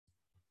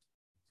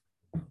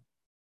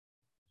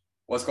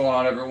What's going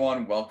on,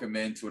 everyone? Welcome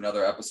into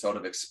another episode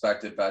of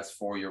Expected Bets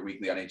for your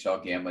weekly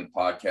NHL gambling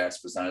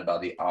podcast presented by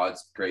the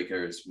Odds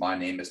Breakers. My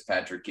name is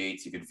Patrick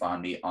Gates. You can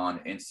find me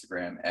on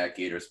Instagram at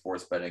Gator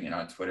Sports Betting and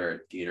on Twitter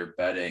at Gator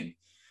Betting.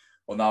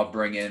 We'll now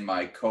bring in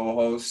my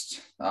co-host,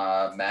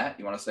 Matt.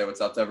 You want to say what's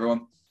up to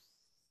everyone?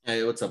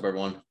 Hey, what's up,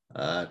 everyone?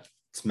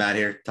 It's Matt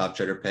here, Top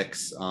Trader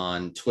Picks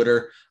on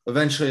Twitter.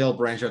 Eventually, I'll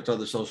branch out to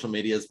other social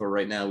medias, but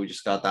right now we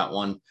just got that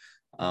one.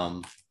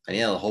 And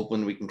yeah,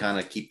 hoping we can kind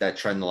of keep that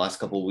trend. The last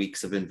couple of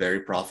weeks have been very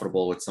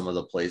profitable with some of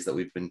the plays that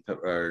we've been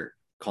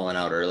calling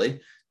out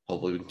early.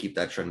 Hopefully we can keep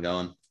that trend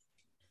going.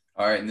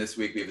 All right. And this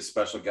week we have a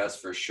special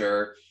guest for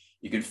sure.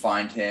 You can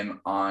find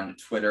him on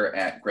Twitter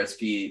at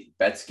Gretzky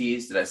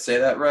Betskis. Did I say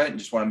that right? I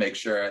just want to make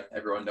sure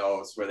everyone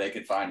knows where they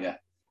can find you.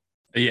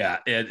 Yeah,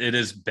 it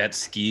is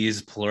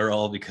Betskis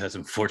plural because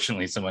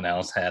unfortunately someone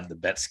else had the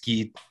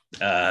Betski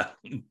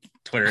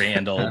Twitter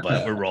handle,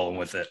 but we're rolling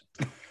with it.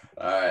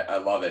 All right, I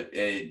love it. Do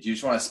you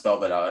just want to spell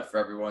that out for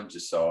everyone,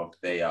 just so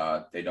they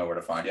know where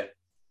to find you?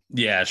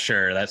 Yeah,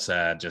 sure. That's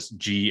just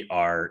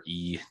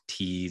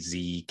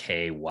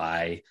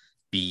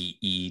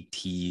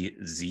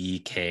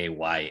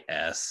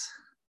GRETZKYBETZKYS.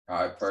 All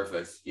right,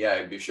 perfect.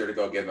 Yeah, be sure to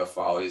go give him a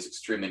follow. He's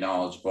extremely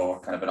knowledgeable,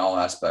 kind of in all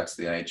aspects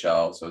of the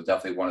NHL. So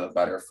definitely one of the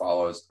better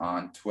follows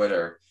on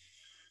Twitter.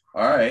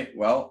 All right,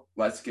 well,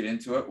 let's get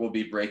into it. We'll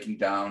be breaking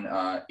down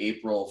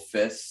April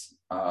 5th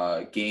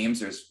games.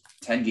 There's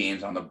 10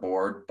 games on the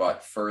board,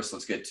 but first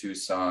let's get to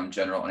some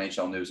general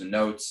NHL news and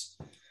notes.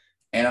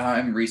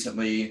 Anaheim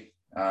recently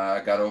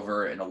got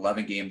over an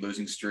 11-game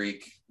losing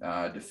streak,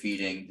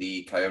 defeating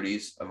the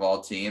Coyotes of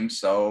all teams.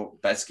 So,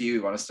 Betsky, we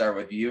want to start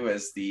with you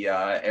as the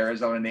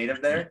Arizona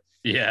native there.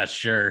 Yeah,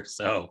 sure.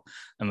 So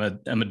I'm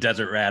a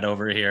desert rat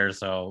over here.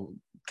 So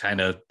kind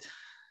of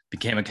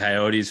became a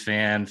Coyotes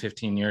fan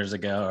 15 years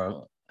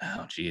ago.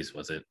 Oh, geez,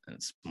 was it?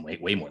 It's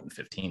way more than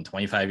 15,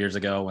 25 years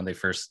ago when they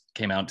first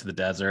came out to the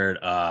desert.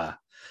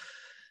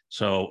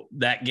 So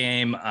that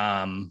game,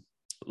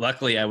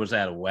 luckily I was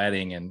at a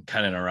wedding and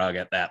cutting a rug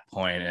at that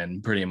point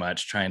and pretty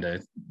much trying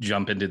to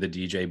jump into the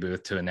DJ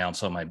booth to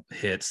announce all my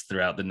hits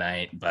throughout the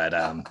night. But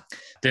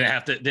didn't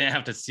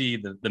have to see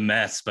the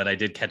mess, but I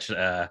did catch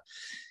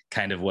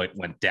kind of what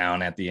went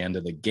down at the end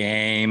of the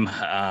game.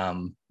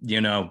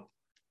 It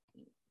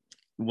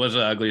was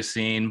an ugly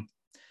scene.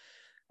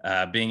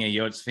 Being a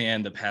Yotes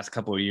fan the past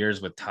couple of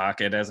years with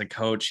Tocchet as a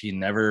coach, he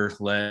never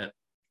let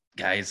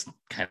guys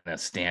kind of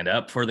stand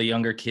up for the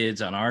younger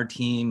kids on our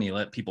team. He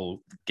let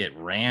people get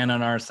ran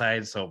on our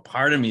side. So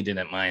part of me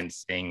didn't mind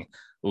seeing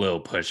a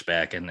little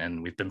pushback,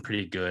 and we've been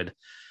pretty good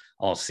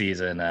all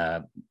season.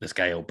 This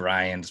guy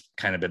O'Brien's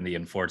kind of been the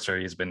enforcer.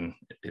 He's been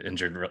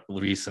injured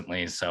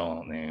recently.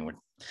 So we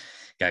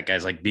got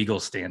guys like Beagle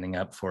standing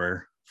up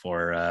for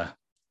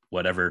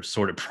whatever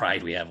sort of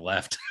pride we have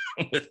left.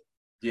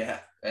 Yeah.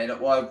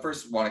 And well, I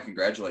first want to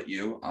congratulate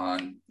you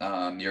on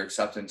your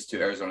acceptance to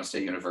Arizona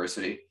State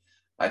University.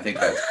 I think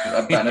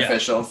that's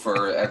beneficial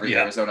for every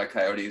Arizona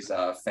Coyotes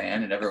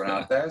fan and everyone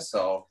out there.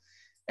 So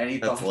any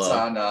thoughts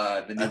on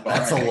the new bar?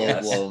 That's a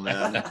low blow,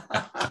 man.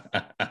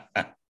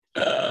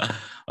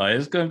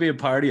 It's going to be a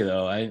party,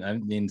 though. I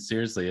mean,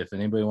 seriously, if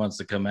anybody wants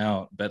to come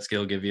out, Betsky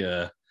will give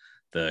you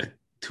the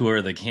tour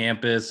of the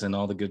campus and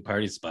all the good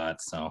party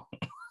spots. So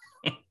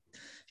you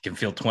can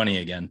feel 20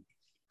 again.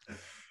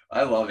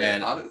 I love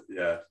it.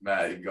 Yeah,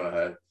 Matt, you can go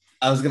ahead.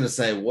 I was going to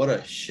say, what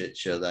a shit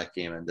show that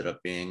game ended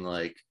up being.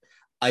 Like,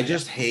 I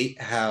just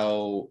hate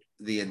how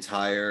the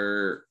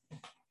entire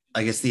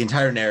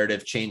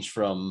narrative changed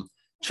from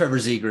Trevor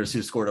Zegras,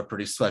 who scored a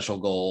pretty special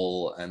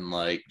goal and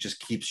like just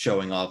keeps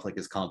showing off like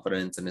his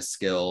confidence and his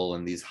skill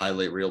and these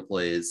highlight reel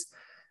plays.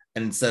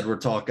 And instead we're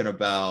talking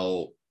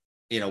about,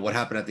 what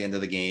happened at the end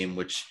of the game,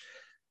 which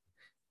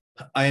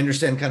I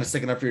understand kind of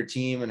sticking up for your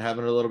team and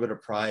having a little bit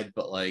of pride,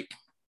 but like,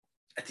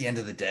 at the end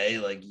of the day,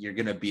 like you're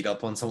going to beat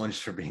up on someone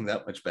just for being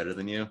that much better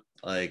than you.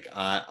 Like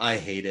I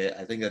hate it.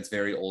 I think that's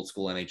very old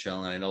school NHL.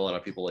 And I know a lot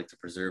of people like to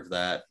preserve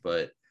that,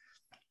 but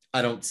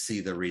I don't see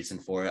the reason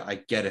for it. I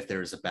get if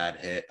there's a bad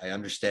hit. I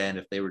understand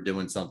if they were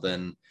doing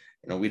something,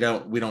 we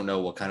don't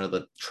know what kind of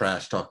the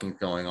trash talking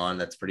going on.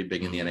 That's pretty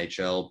big in the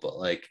NHL, but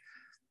like,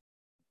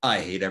 I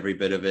hate every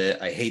bit of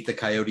it. I hate the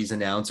Coyotes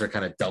announcer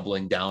kind of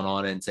doubling down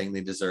on it and saying they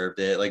deserved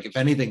it. Like if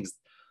anything's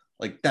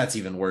like, that's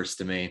even worse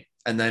to me.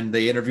 And then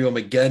they interview him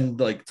again,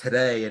 like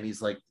today, and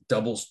he's like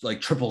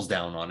triples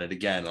down on it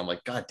again. I'm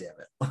like, God damn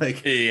it.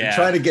 Like, I'm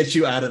trying to get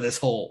you out of this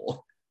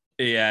hole.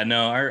 Yeah,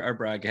 no, our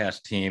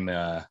broadcast team,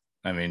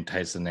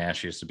 Tyson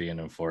Nash used to be an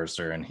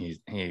enforcer, and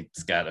he's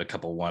got a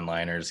couple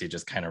one-liners he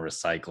just kind of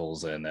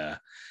recycles, and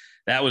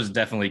that was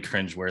definitely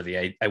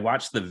cringeworthy. I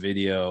watched the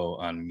video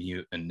on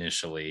mute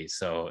initially,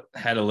 so it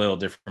had a little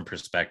different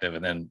perspective,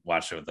 and then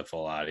watched it with the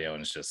full audio,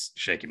 and it's just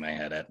shaking my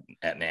head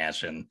at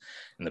Nash and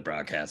the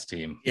broadcast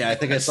team. Yeah, I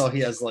think I saw he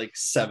has like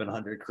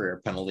 700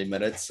 career penalty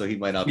minutes, so he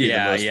might not be the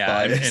most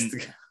biased.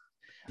 And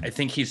I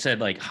think he said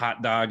like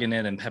hot dog in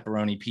it and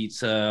pepperoni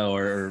pizza,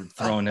 or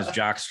throwing his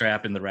jock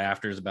strap in the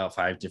rafters about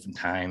 5 different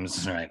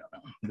times. I don't know.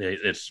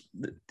 it's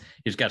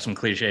he's got some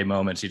cliche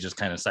moments. He just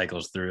kind of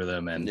cycles through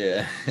them, and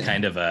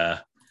kind of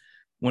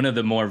one of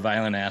the more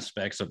violent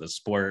aspects of the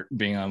sport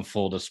being on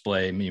full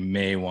display. You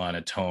may want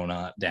to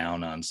tone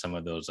down on some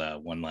of those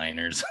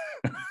one-liners,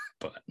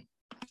 but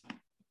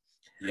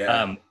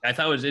yeah, I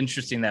thought it was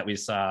interesting that we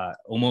saw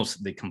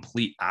almost the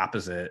complete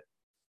opposite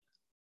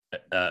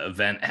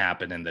event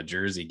happen in the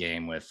Jersey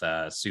game with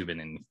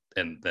Subban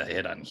and the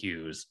hit on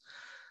Hughes,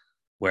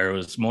 where it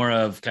was more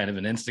of kind of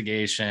an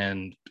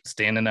instigation,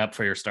 standing up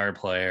for your star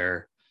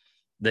player.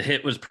 The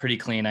hit was pretty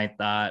clean, I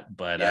thought,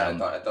 but I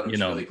thought it was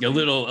really clean. a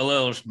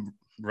little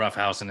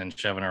roughhousing and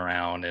shoving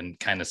around and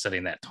kind of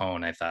setting that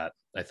tone. I thought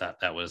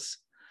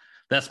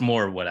that's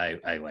more what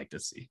I like to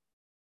see.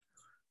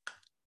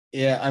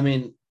 Yeah, I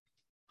mean,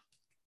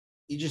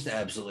 you just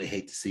absolutely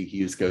hate to see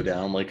Hughes go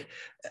down. Like,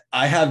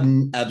 I have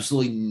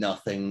absolutely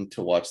nothing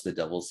to watch the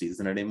Devils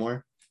season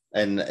anymore.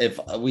 And if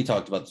we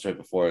talked about this right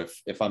before,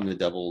 if I'm the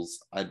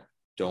Devils, I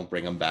don't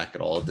bring him back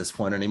at all at this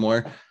point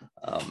anymore.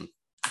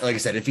 Like I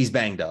said, if he's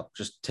banged up,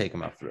 just take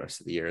him out for the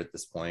rest of the year at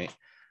this point.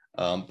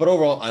 But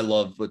overall, I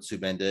love what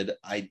Subban did.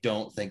 I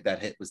don't think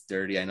that hit was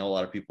dirty. I know a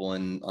lot of people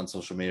on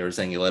social media are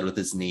saying he led with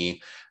his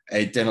knee.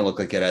 It didn't look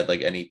like it had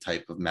like any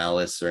type of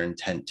malice or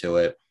intent to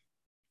it.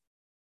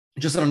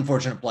 Just an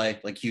unfortunate play.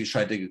 Like Hughes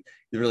the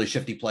really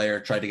shifty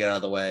player, tried to get out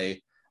of the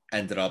way,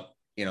 ended up,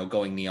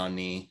 going knee on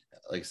knee.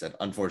 Like I said,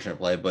 unfortunate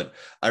play, but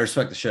I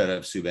respect the shit out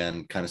of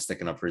Subban kind of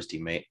sticking up for his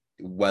teammate,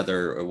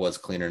 whether it was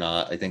clean or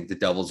not. I think the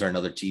Devils are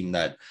another team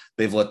that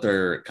they've let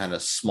their kind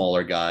of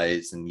smaller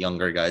guys and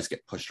younger guys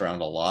get pushed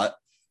around a lot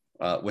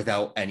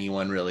without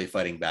anyone really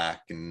fighting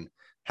back. And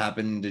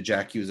happened to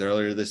Jack Hughes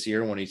earlier this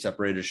year when he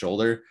separated his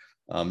shoulder.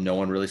 No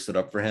one really stood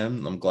up for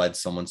him. I'm glad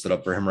someone stood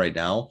up for him right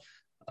now.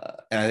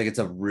 And I think it's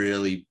a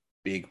really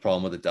big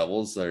problem with the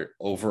Devils. They're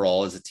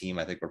overall as a team,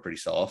 I think we're pretty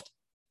soft.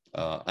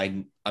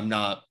 I'm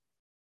not,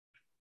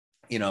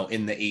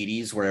 in the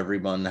 80s where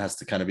everyone has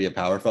to kind of be a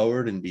power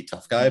forward and be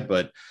tough guy,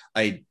 but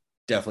I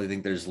definitely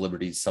think there's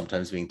liberties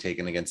sometimes being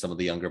taken against some of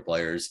the younger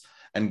players.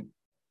 And,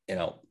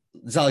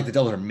 it's not like the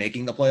Devils are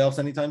making the playoffs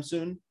anytime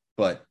soon,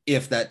 but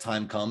if that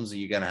time comes,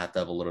 you're going to have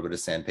a little bit of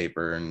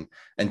sandpaper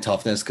and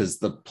toughness because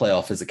the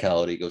playoff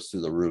physicality goes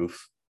through the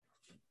roof.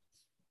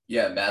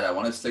 Yeah, Matt, I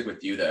want to stick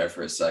with you there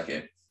for a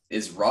second.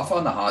 Is Ruff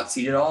on the hot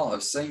seat at all?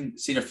 I've seen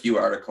a few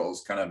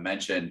articles kind of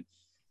mention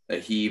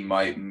that he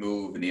might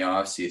move in the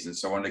offseason.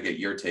 So I wanted to get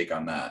your take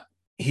on that.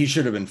 He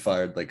should have been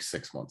fired like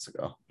 6 months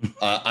ago.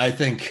 I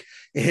think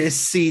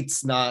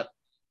he's not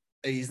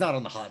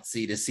on the hot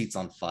seat. His seat's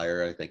on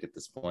fire, I think, at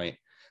this point.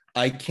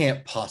 I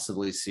can't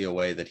possibly see a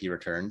way that he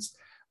returns.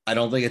 I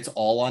don't think it's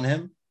all on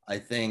him. I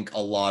think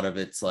a lot of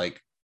it's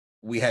like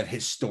we have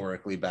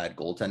historically bad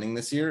goaltending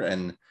this year,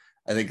 and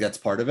I think that's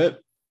part of it.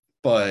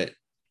 But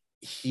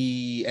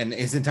he and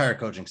his entire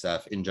coaching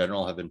staff in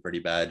general have been pretty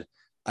bad.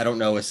 I don't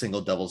know a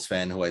single Devils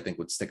fan who I think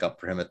would stick up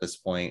for him at this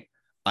point.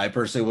 I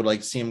personally would like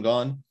to see him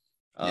gone.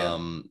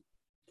 Yeah.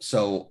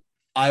 So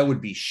I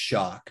would be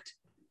shocked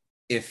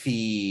if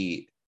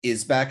he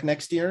is back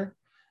next year.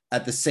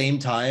 At the same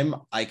time,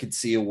 I could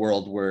see a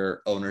world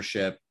where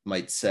ownership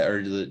might say,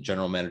 or the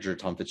general manager,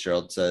 Tom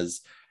Fitzgerald,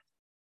 says,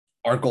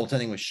 our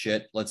goaltending was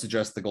shit. Let's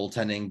address the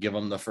goaltending, give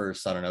them the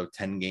first,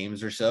 10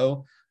 games or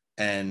so,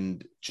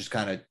 and just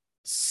kind of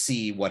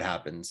see what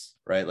happens,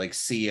 right? Like,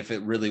 see if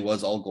it really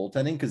was all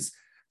goaltending, because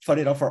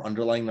funny enough, our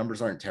underlying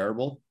numbers aren't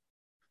terrible.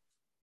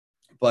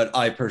 But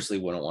I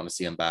personally wouldn't want to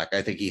see him back.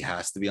 I think he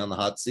has to be on the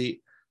hot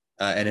seat.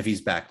 And if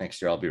he's back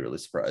next year, I'll be really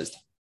surprised.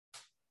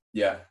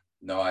 Yeah,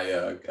 no, I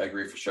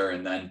agree for sure.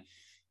 And then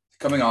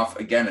coming off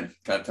again and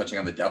kind of touching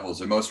on the Devils,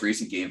 their most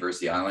recent game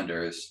versus the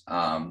Islanders,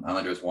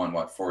 Islanders won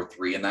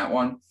 4-3 in that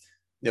one.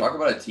 Yep. Talk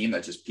about a team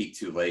that just peaked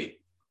too late.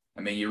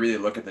 I mean, you really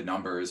look at the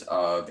numbers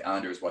of the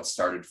Islanders,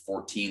 started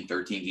 13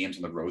 games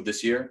on the road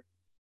this year.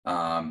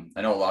 I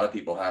know a lot of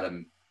people had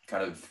them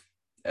kind of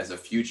as a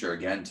future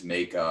again to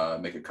make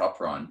a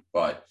cup run,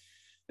 but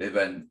they've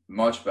been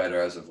much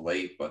better as of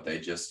late. But they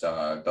just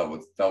dealt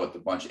with a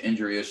bunch of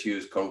injury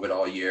issues, COVID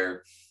all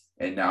year,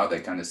 and now they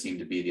kind of seem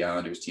to be the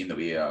Islanders team that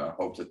we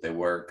hoped that they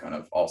were kind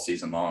of all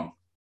season long.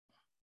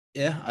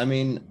 Yeah, I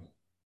mean,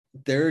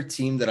 they're a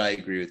team that I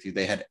agree with you.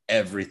 They had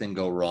everything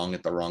go wrong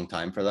at the wrong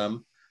time for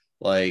them.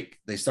 Like,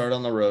 they started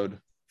on the road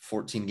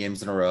 14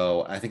 games in a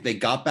row. I think they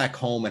got back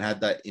home and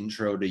had that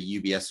intro to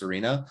UBS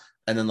Arena.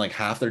 And then like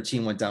half their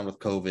team went down with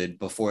COVID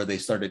before they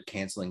started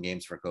canceling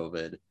games for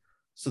COVID.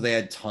 So they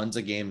had tons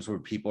of games where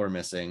people are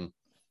missing.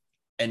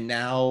 And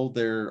now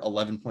they're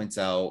 11 points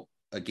out,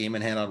 a game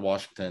in hand on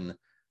Washington,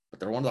 but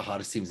they're one of the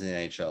hottest teams in the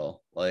NHL.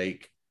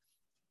 Like,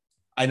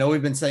 I know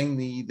we've been saying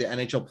the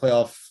NHL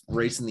playoff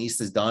race in the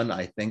East is done.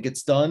 I think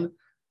it's done.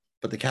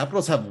 But the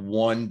Capitals have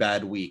one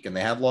bad week, and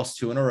they have lost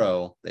 2 in a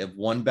row. They have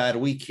one bad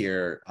week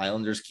here.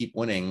 Islanders keep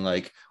winning.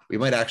 Like, we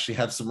might actually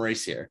have some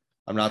race here.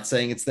 I'm not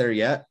saying it's there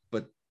yet,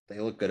 but they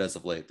look good as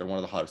of late. They're one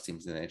of the hottest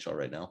teams in the NHL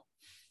right now.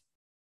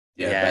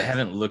 Yeah, I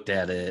haven't looked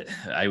at it.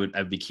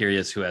 I'd be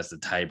curious who has the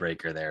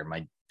tiebreaker there.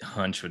 My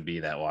hunch would be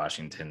that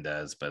Washington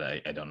does, but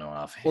I don't know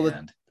offhand.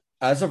 Well,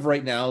 As of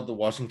right now, the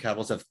Washington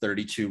Capitals have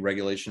 32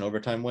 regulation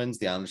overtime wins.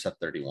 The Islanders have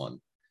 31.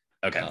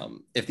 Okay.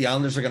 If the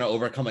Islanders are going to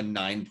overcome a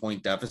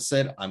 9-point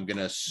deficit, I'm going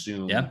to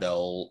assume Yeah.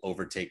 they'll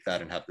overtake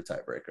that and have the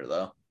tiebreaker,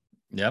 though.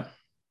 Yep.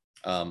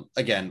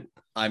 Again,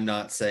 I'm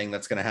not saying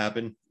that's going to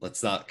happen.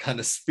 Let's not kind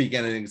of speak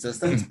into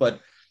existence, but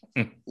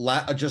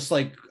just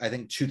like I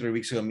think 2-3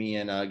 weeks ago, me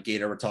and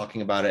Gator were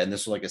talking about it, and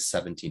this was like a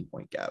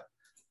 17-point gap.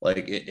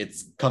 Like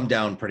it's come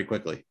down pretty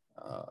quickly.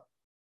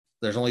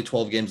 There's only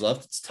 12 games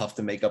left. It's tough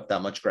to make up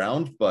that much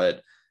ground,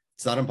 but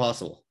it's not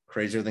impossible.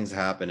 Crazier things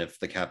happen if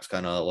the Caps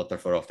kind of let their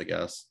foot off the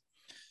gas.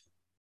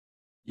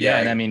 Yeah,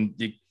 and I mean,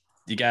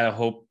 you gotta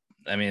hope.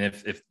 I mean,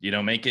 if you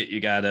don't make it, you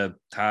got a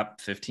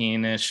top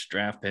 15-ish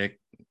draft pick.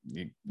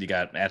 You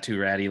got Atu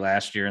Ratty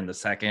last year in the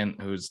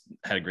second, who's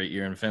had a great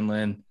year in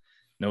Finland.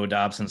 Noah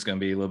Dobson's going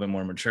to be a little bit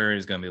more mature.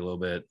 He's going to be a little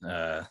bit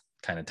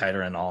kind of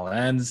tighter on all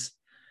ends.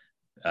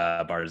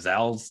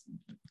 Barzal's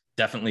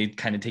definitely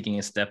kind of taking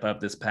a step up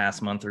this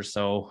past month or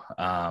so.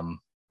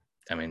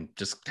 I mean,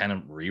 just kind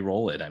of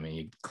re-roll it. I mean,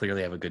 you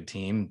clearly have a good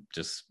team.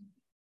 Just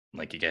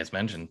like you guys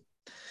mentioned,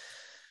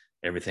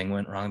 everything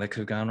went wrong that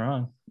could have gone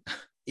wrong.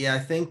 Yeah, I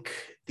think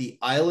the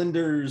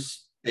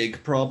Islanders'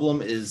 big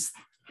problem is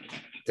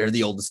they're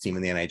the oldest team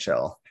in the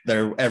NHL.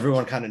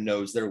 Everyone kind of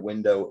knows their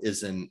window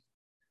isn't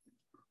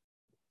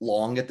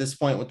long at this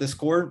point with this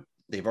core.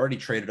 They've already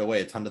traded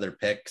away a ton of their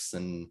picks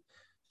and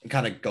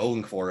kind of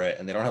going for it,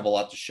 and they don't have a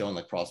lot to show in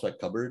like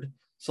prospect cupboard.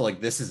 So like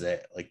this is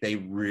it. Like they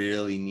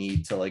really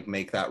need to like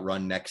make that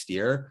run next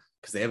year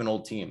because they have an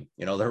old team.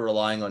 You know, they're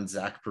relying on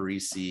Zach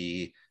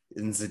Parise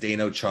and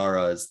Zdeno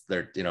Chara as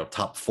their, you know,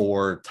 top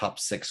 4, top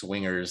 6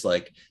 wingers.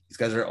 Like these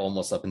guys are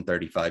almost up in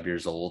 35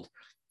 years old.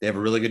 They have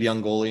a really good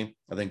young goalie.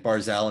 I think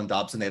Barzal and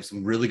Dobson, they have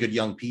some really good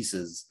young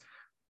pieces,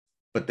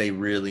 but they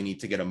really need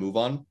to get a move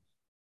on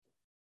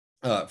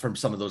from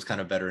some of those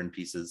kind of veteran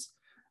pieces.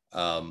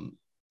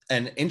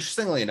 And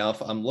interestingly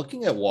enough, I'm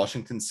looking at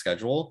Washington's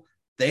schedule.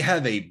 They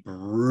have a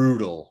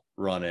brutal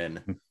run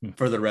in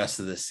for the rest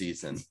of this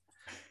season,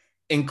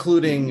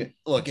 including,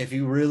 look, if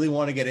you really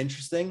want to get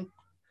interesting,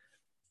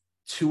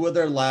 2 of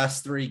their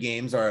last 3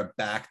 games are a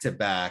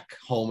back-to-back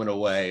home and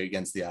away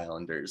against the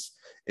Islanders.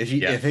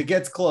 If it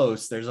gets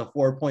close, there's a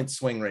 4-point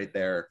swing right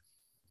there.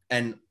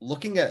 And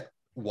looking at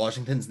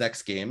Washington's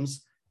next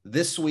games,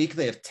 this week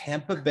they have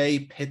Tampa Bay,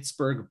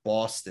 Pittsburgh,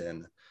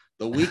 Boston.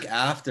 The week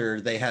after,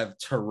 they have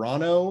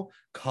Toronto,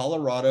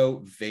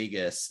 Colorado,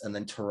 Vegas, and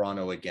then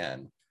Toronto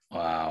again.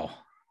 Wow.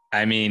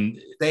 I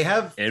mean, they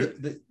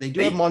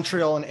do have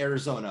Montreal and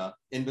Arizona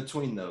in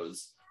between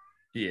those.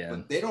 Yeah.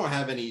 But they don't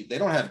have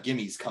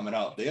gimmies coming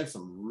up. They have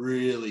some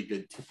really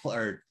good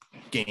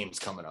games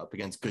coming up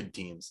against good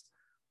teams.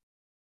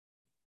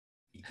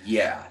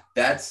 Yeah,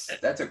 that's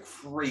a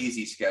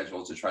crazy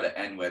schedule to try to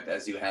end with,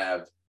 as you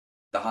have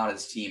the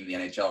hottest team in the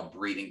NHL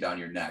breathing down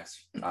your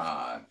necks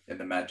in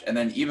the Metro. And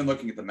then even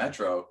looking at the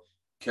Metro,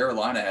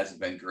 Carolina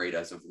hasn't been great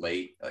as of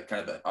late,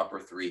 kind of the upper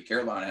 3.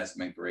 Carolina hasn't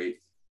been great.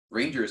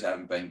 Rangers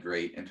haven't been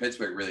great. And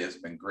Pittsburgh really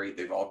hasn't been great.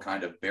 They've all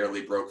kind of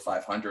barely broke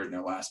 500 in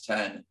their last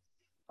 10.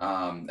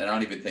 And I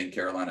don't even think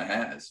Carolina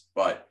has.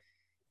 But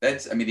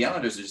the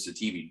Islanders are just a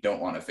team you don't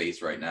want to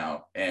face right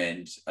now.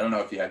 And I don't know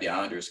if you have the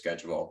Islanders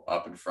schedule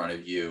up in front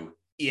of you.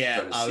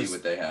 Yeah. To see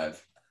what they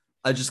have.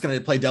 I'm just going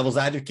to play devil's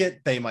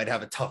advocate. They might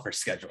have a tougher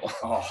schedule.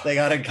 Oh. They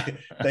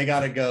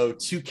gotta go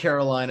to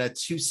Carolina,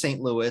 to St.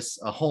 Louis,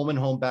 a home and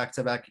home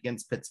back-to-back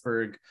against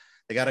Pittsburgh.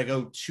 They got to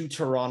go to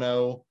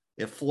Toronto.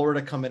 They have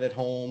Florida come in at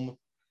home.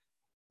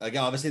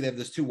 Again, obviously they have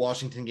those 2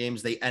 Washington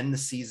games. They end the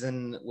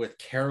season with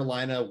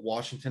Carolina,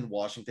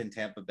 Washington,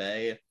 Tampa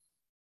Bay.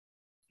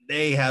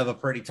 They have a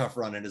pretty tough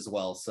run in as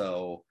well.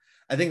 So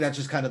I think that's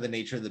just kind of the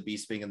nature of the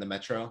beast being in the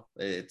Metro.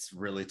 It's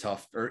really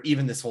tough, or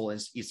even this whole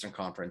Eastern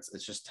Conference,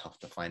 it's just tough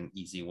to find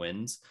easy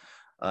wins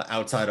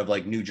outside of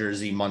like New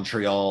Jersey,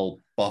 Montreal,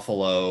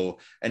 Buffalo.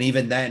 And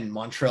even then,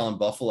 Montreal and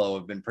Buffalo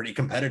have been pretty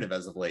competitive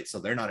as of late. So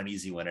they're not an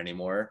easy win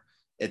anymore.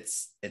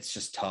 It's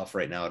just tough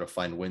right now to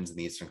find wins in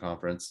the Eastern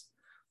Conference.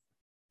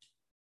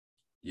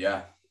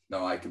 Yeah,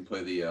 no, I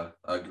completely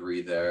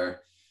agree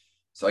there.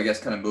 So I guess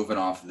kind of moving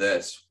off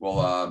this,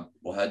 we'll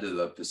head to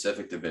the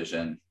Pacific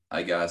Division,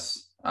 I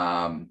guess.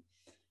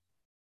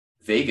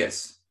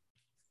 Vegas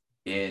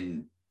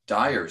in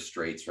dire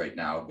straits right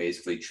now,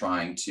 basically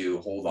trying to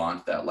hold on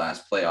to that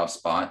last playoff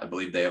spot. I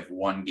believe they have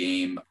 1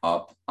 game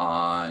up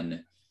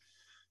on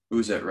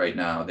who's it right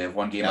now? They have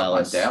 1 game up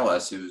on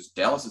Dallas,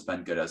 Dallas has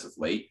been good as of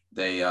late.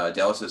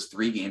 Dallas has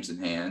 3 games in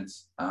hand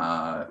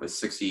with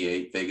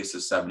 68. Vegas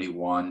is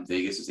 71.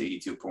 Vegas is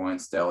 82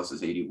 points. Dallas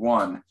is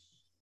 81.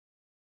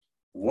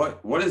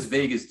 What does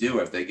Vegas do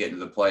if they get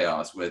into the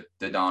playoffs with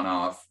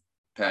Dadonov,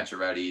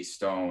 Pacioretty,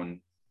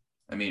 Stone?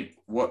 I mean,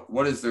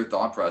 what is their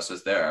thought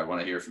process there? I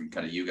want to hear from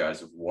kind of you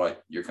guys of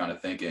what you're kind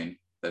of thinking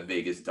that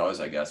Vegas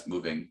does, I guess,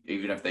 moving,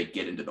 even if they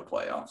get into the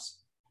playoffs.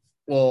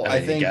 Well, I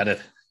think, got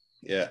it.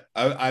 Yeah.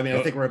 I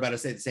think we're about to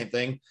say the same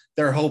thing.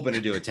 They're hoping to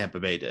do what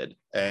Tampa Bay did.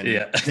 And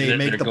they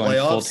make the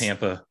playoffs. Full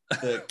Tampa.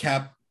 The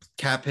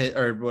cap hit,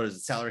 or what is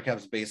it? Salary cap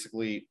is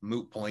basically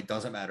moot point.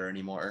 Doesn't matter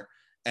anymore.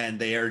 and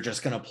they are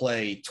just going to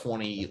play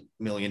 $20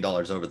 million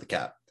over the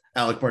cap.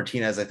 Alec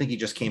Martinez, I think he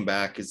just came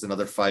back, is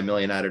another $5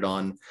 million added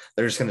on.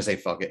 They're just going to say,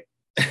 fuck it.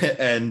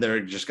 And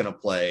they're just going to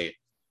play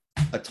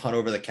a ton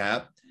over the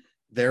cap.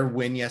 Their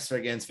win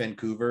yesterday against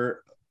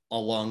Vancouver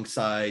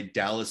alongside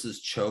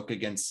Dallas's choke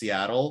against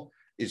Seattle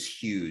is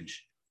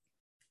huge.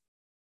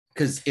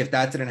 Because if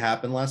that didn't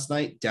happen last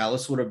night,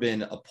 Dallas would have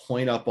been a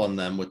point up on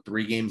them with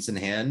 3 games in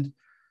hand.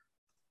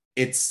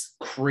 It's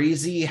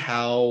crazy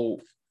how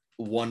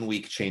 1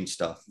 week changed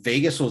stuff.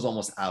 Vegas was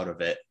almost out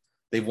of it.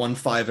 They've won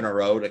 5 in a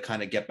row to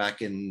kind of get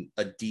back in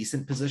a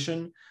decent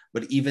position.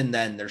 But even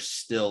then, they're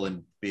still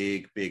in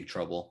big, big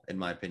trouble, in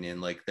my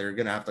opinion. Like, they're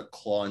going to have to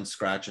claw and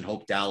scratch and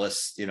hope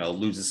Dallas,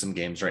 loses some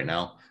games right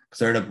now because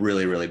they're in a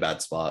really, really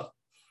bad spot.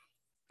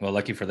 Well,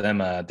 lucky for them,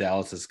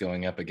 Dallas is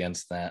going up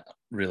against that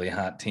really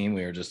hot team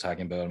we were just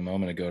talking about a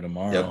moment ago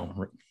tomorrow.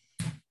 Yep.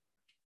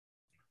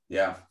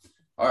 Yeah.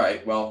 All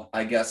right. Well,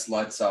 I guess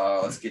let's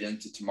get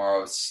into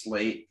tomorrow's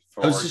slate.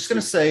 I was just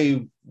going to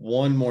say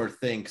one more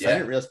thing because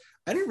Yeah.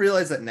 I didn't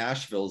realize that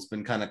Nashville's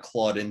been kind of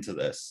clawed into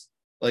this.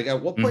 Like,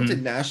 at what point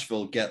did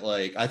Nashville get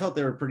I thought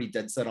they were pretty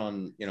dead set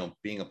on,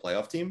 being a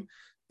playoff team.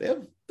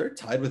 They're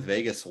tied with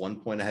Vegas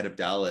 1 point ahead of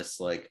Dallas.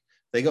 Like,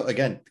 they go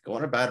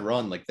on a bad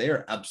run. Like, they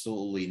are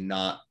absolutely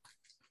not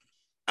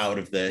out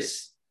of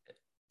this.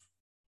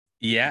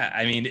 Yeah.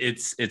 I mean,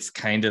 it's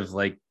kind of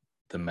like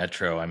the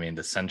Metro. I mean,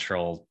 the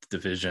Central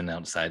division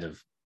outside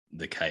of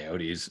the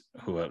Coyotes,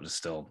 who it was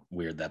still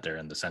weird that they're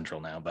in the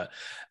Central now, but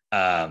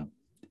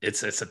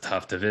it's a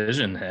tough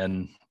division.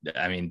 And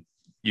I mean,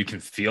 you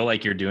can feel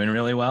like you're doing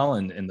really well.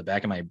 And in the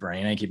back of my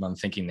brain, I keep on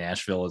thinking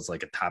Nashville is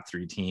like a top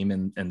 3 team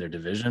in their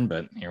division,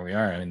 but here we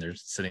are. I mean, they're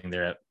sitting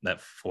there at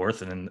that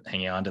 4th and then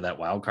hanging on to that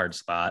wild card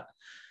spot.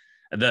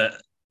 The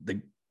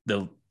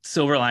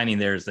silver lining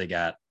there is they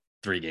got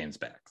 3 games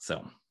back.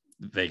 So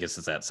Vegas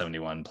is at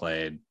 71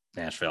 played,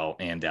 Nashville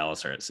and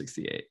Dallas are at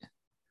 68.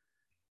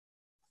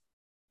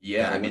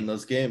 Yeah, I mean,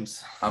 those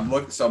games. I'm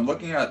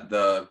looking at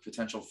the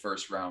potential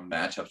first round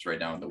matchups right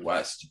now in the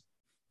West.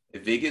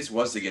 If Vegas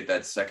was to get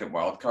that second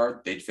wild card,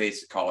 they'd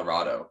face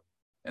Colorado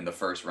in the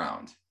first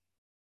round.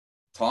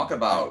 Talk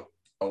about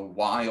a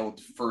wild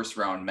first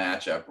round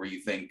matchup where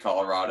you think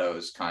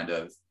Colorado's kind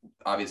of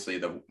obviously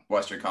the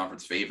Western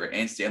Conference favorite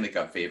and Stanley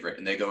Cup favorite,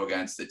 and they go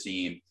against the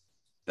team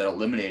that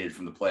eliminated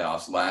from the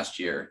playoffs last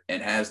year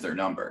and has their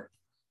number.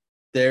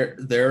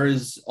 There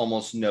is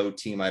almost no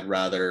team I'd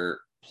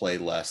rather play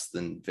less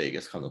than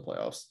Vegas come the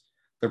playoffs.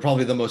 They're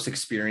probably the most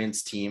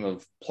experienced team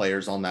of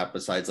players on that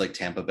besides like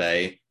Tampa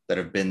Bay that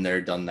have been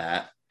there, done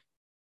that.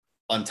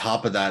 On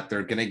top of that,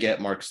 they're going to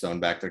get Mark Stone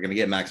back. They're going to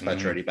get Max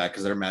Pacioretty back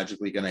because they're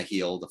magically going to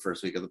heal the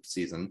first week of the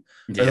season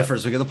or the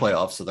first week of the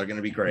playoffs. So they're going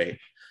to be great.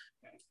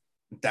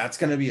 That's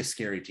going to be a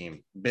scary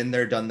team. Been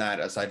there, done that.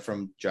 Aside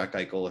from Jack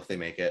Eichel, if they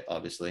make it,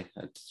 obviously,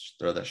 I'd just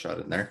throw that shot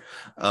in there.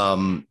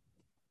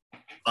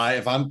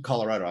 If I'm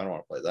Colorado, I don't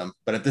want to play them.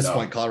 But at this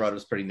point,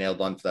 Colorado's pretty nailed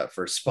on for that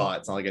first spot.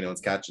 It's not like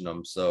anyone's catching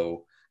them.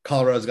 So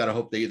Colorado's got to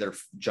hope they either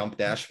jump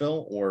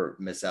Nashville or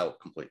miss out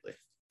completely.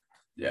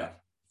 Yeah,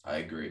 I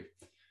agree.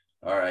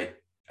 All right.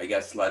 I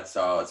guess let's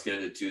get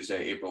into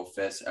Tuesday, April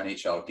 5th,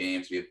 NHL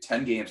games. We have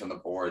 10 games on the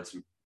board,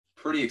 some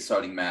pretty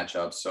exciting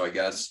matchups. So I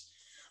guess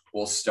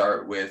we'll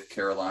start with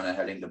Carolina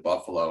heading to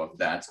Buffalo, if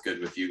that's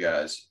good with you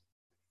guys.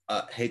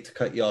 Hate to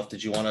cut you off.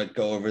 Did you want to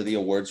go over the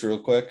awards real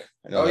quick?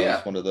 I know that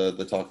was one of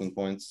the talking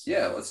points.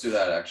 Yeah, let's do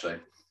that actually.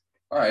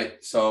 All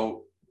right.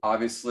 So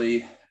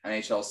obviously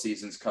NHL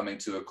season's coming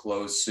to a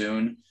close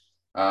soon.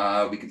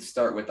 We can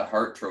start with the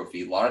Hart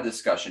Trophy. A lot of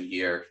discussion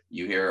here.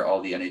 You hear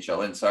all the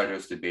NHL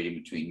insiders debating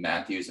between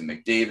Matthews and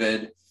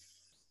McDavid.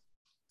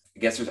 I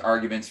guess there's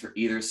arguments for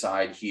either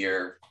side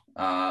here.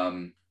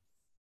 Current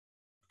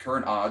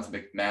odds,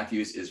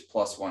 Matthews is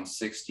plus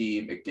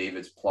 160,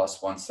 McDavid's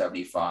plus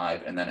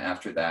 175, and then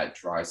after that,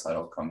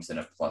 Draisaitl comes in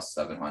at plus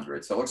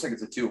 700. So it looks like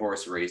it's a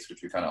 2-horse race,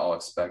 which we kind of all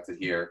expected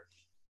here.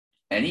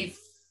 Any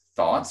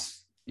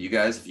thoughts, you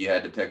guys, if you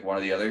had to pick one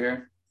or the other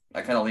here?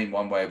 I kind of lean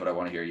one way, but I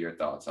want to hear your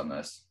thoughts on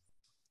this.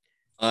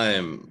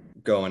 I'm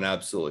going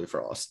absolutely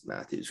for Austin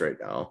Matthews right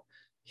now.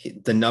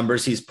 The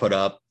numbers he's put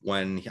up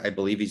when I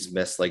believe he's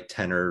missed like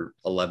 10 or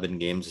 11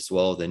 games as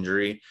well with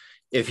injury.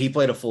 If he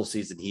played a full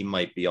season, he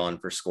might be on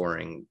for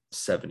scoring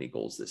 70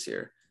 goals this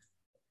year.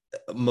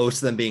 Most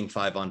of them being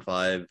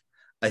 5-on-5.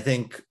 I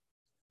think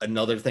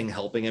another thing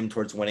helping him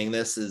towards winning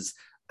this is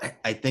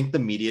I think the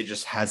media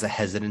just has a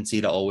hesitancy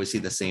to always see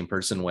the same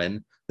person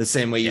win. The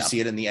same way you see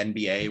it in the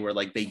NBA where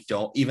like they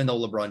don't, even though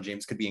LeBron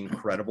James could be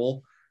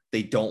incredible,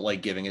 they don't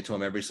like giving it to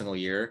him every single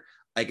year.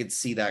 I could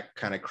see that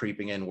kind of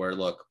creeping in where,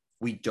 look,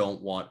 we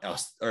don't want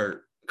us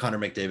or Connor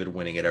McDavid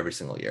winning it every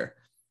single year.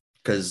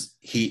 Because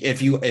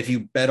if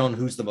you bet on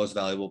who's the most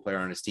valuable player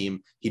on his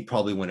team, he'd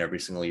probably win every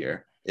single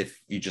year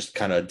if you just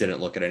kind of didn't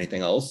look at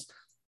anything else.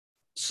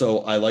 So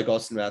I like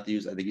Austin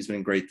Matthews. I think he's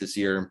been great this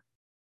year.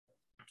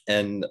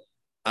 And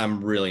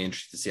I'm really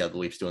interested to see how the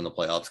Leafs do in the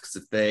playoffs because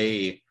if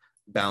they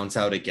bounce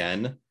out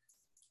again,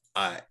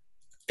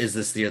 is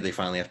this the year they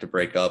finally have to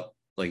break up?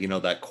 Like,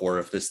 that core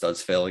if this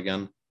does fail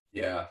again?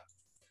 Yeah.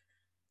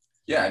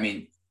 Yeah, I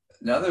mean,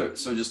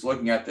 so just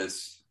looking at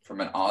this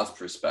from an odds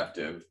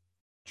perspective,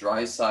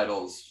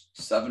 Dreisaitl's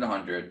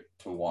 700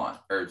 to 1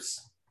 or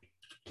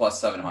plus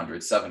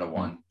 700, 7 to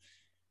 1.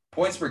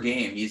 Points per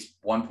game, he's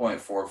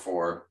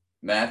 1.44.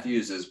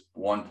 Matthews is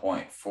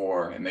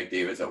 1.4 and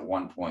McDavid's at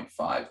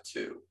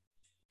 1.52.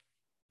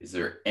 Is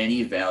there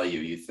any value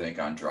you think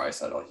on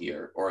Draisaitl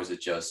here, or is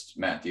it just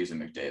Matthews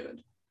and McDavid?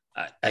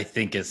 I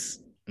think it's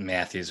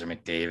Matthews or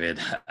McDavid.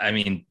 I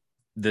mean,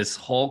 this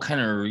whole kind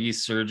of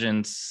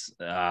resurgence,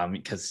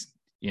 because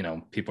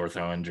people are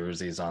throwing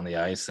jerseys on the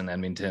ice in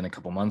Edmonton a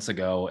couple months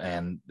ago,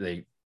 and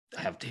they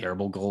have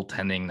terrible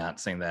goaltending.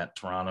 Not saying that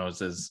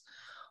Toronto's is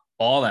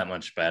all that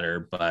much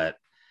better, but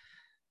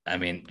I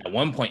mean, at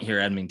one point here,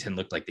 Edmonton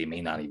looked like they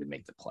may not even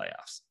make the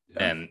playoffs,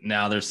 and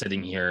now they're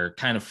sitting here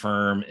kind of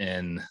firm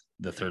in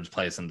the third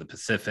place in the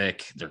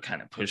Pacific. They're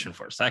kind of pushing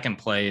for second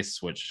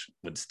place, which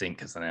would stink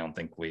because then I don't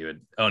think we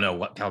would. Oh no,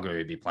 what Calgary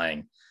would be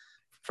playing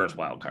first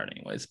wild card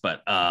anyways.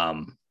 But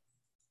I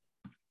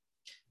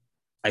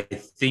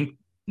think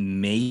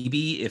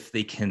maybe if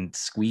they can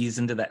squeeze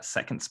into that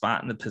second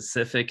spot in the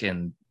Pacific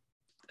and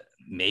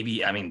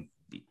maybe, I mean,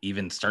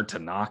 even start to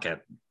knock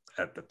at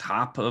the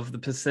top of the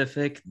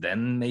Pacific,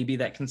 then maybe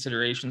that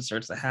consideration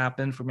starts to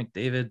happen for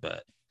McDavid.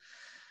 But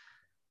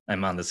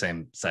I'm on the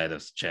same side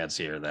of Chad's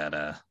here that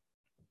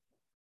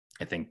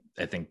I think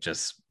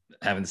just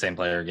having the same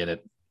player get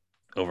it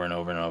over and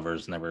over and over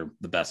is never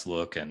the best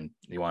look, and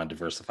you want to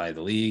diversify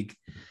the league.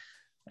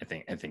 I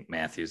think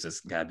Matthews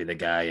has got to be the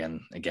guy,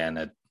 and again,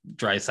 a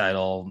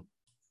Draisaitl,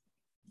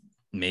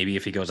 maybe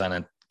if he goes on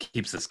and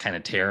keeps this kind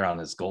of tear on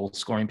his goal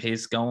scoring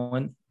pace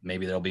going,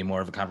 maybe there'll be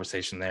more of a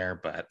conversation there,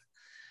 but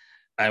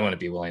I wouldn't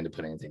be willing to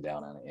put anything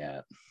down on it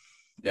yet.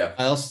 Yeah.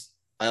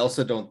 I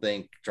also don't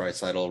think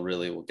Draisaitl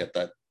really will get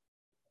that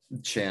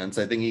chance.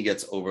 I think he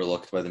gets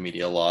overlooked by the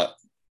media a lot.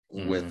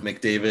 With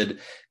McDavid,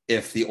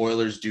 if the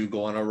Oilers do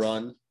go on a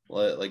run,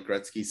 like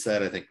Gretzky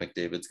said, I think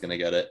McDavid's going to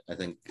get it. I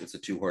think it's a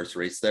 2-horse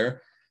race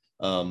there.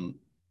 And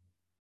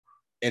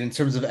in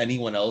terms of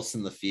anyone else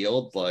in the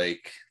field,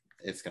 like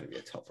it's going to be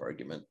a tough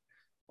argument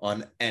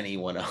on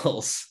anyone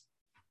else.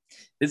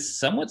 It's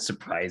somewhat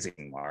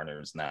surprising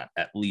Marner's not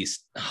at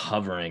least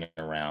hovering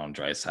around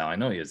Draisaitl. I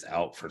know he was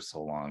out for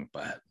so long,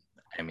 but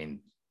I mean,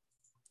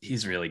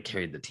 he's really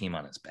carried the team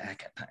on his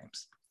back at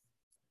times.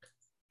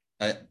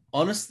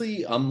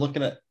 I'm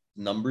looking at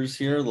numbers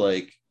here.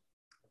 Like,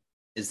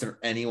 is there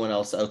anyone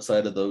else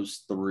outside of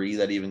those three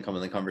that even come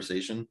in the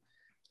conversation?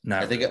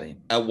 Not I think really.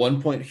 at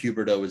one point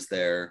Huberdeau was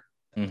there.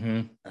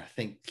 Mm-hmm. I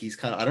think he's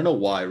kind of, I don't know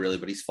why really,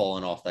 but he's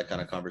fallen off that kind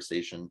of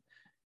conversation.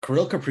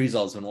 Kirill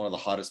Kaprizov has been one of the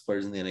hottest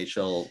players in the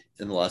NHL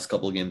in the last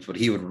couple of games, but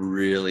he would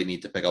really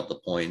need to pick up the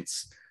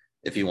points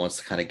if he wants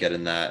to kind of get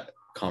in that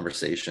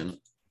conversation.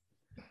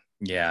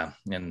 Yeah,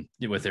 and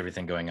with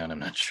everything going on, I'm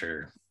not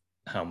sure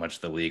how much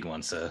the league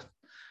wants to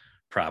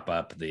prop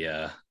up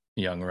the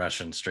young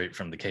Russian straight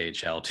from the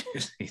KHL 2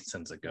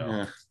 seasons ago.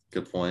 Yeah,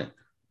 good point.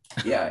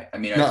 Yeah, I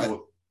mean,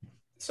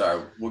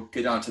 we'll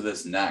get on to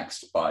this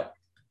next, but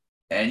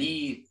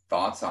any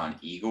thoughts on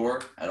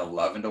Igor at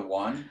 11 to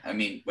 1? I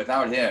mean,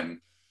 without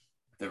him,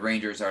 the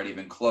Rangers aren't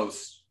even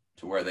close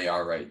to where they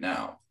are right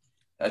now.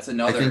 That's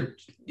another,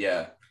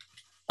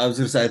 I was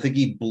going to say, I think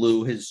he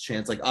blew his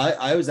chance. Like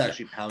I was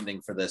actually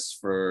pounding for this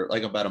for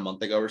like about a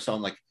month ago or so.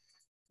 I'm like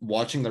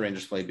watching the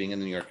Rangers play, being in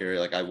the New York area.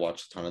 Like I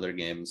watched a ton of their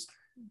games.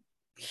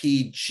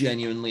 He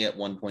genuinely at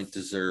one point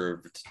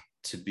deserved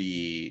to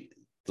be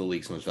the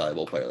league's most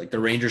valuable player. Like the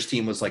Rangers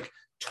team was like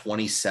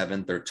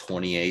 27th or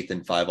 28th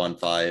in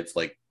 5-on-5,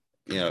 like,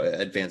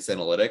 advanced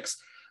analytics.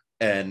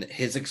 And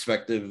his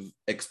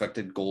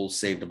expected goals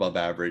saved above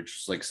average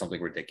was like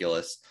something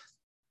ridiculous.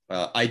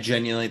 I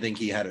genuinely think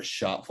he had a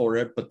shot for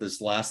it, but this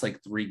last like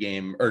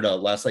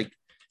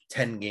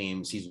 10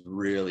 games, he's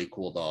really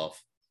cooled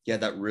off. He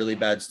had that really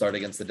bad start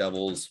against the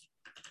Devils.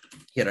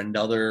 He had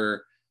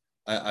another,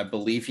 I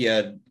believe he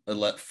had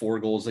let 4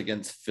 goals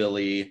against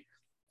Philly,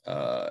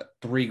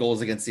 3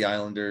 goals against the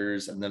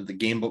Islanders, and then the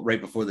game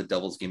right before the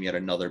Devils game, he had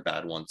another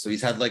bad one. So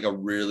he's had like a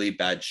really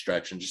bad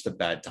stretch and just a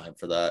bad time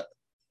for that.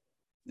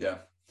 Yeah.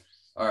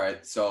 All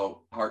right.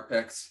 So heart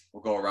picks.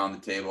 We'll go around the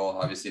table.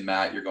 Obviously,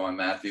 Matt, you're going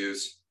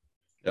Matthews.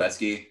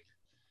 Betsky.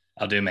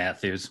 I'll do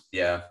Matthews.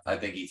 Yeah, I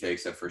think he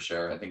takes it for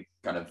sure. I think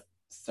kind of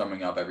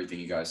summing up everything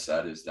you guys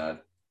said is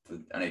that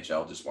the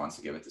NHL just wants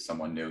to give it to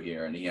someone new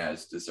here, and he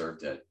has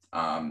deserved it.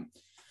 All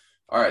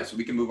right, so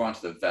we can move on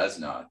to the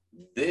Vezina.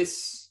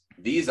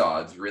 These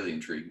odds really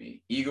intrigue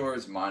me.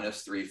 Igor's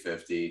minus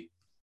 350,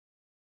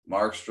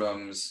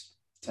 Markstrom's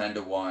 10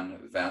 to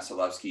 1,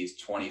 Vasilevsky's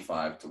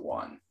 25 to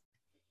 1.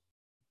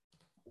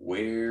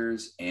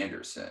 Where's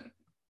Anderson?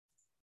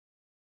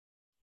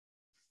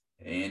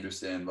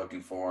 Anderson,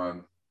 looking for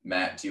him.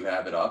 Matt, do you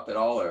have it up at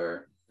all,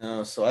 or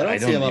no? So I don't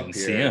see him up here.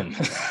 See him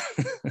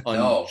on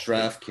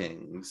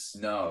DraftKings.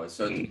 No,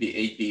 so it'd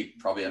be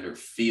probably under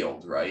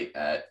Field, right,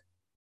 at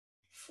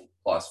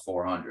plus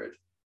 400.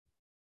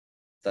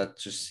 That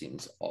just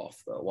seems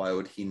off, though. Why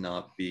would he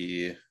not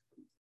be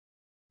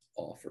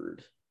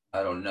offered?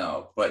 I don't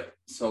know. But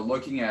so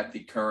looking at the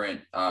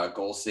current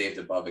goal saved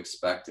above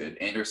expected,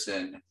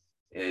 Anderson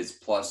is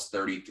plus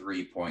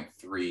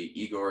 33.3.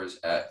 Igor's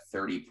at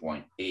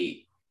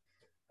 30.8.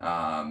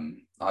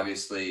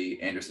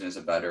 Obviously, Anderson is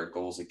a better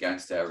goals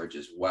against average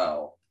as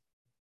well.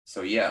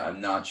 So yeah,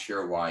 I'm not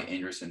sure why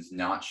Anderson's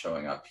not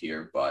showing up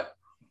here, but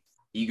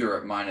Igor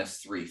at minus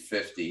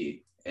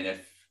 350. And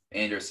if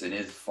Anderson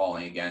is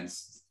falling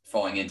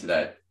into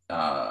that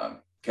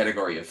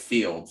category of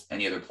Fields,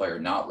 any other player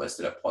not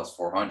listed at plus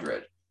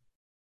 400,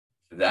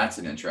 that's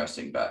an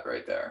interesting bet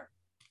right there.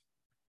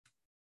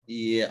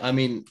 Yeah, I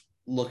mean,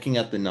 looking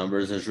at the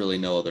numbers, there's really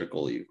no other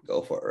goal you can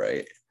go for,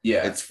 right?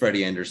 Yeah. It's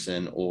Freddie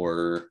Anderson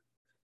or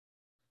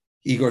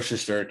Igor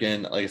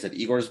Shesterkin. Like I said,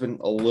 Igor's been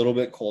a little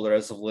bit colder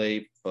as of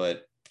late,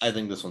 but I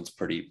think this one's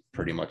pretty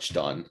much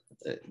done.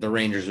 The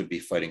Rangers would be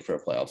fighting for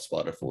a playoff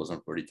spot if it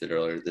wasn't what he did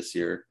earlier this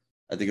year.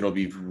 I think it'll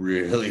be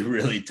really,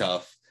 really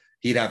tough.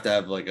 He'd have to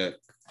have like a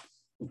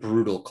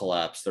brutal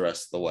collapse the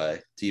rest of the way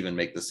to even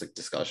make this a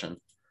discussion.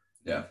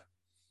 Yeah.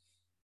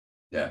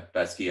 Yeah.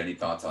 Betsky, any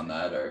thoughts on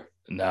that? Or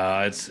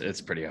no,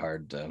 it's pretty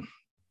hard to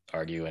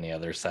argue any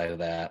other side of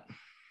that.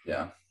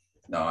 Yeah.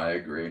 No, I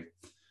agree.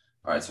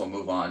 All right, so we'll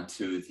move on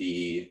to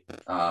the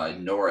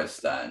Norris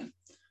then.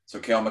 So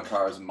Cale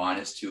Makar is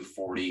minus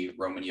 240,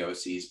 Roman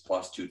Yossi's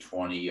plus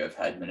 220, you have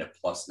Hedman at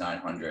plus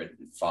 900,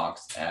 and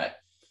Fox at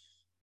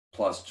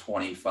plus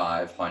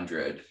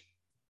 2,500.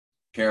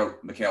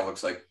 Makar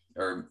looks like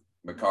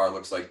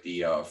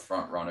the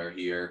front runner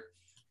here,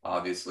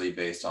 obviously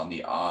based on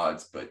the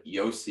odds, but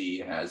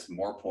Yossi has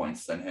more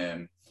points than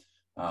him,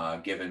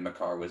 given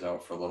Makar was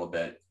out for a little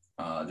bit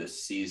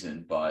this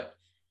season. But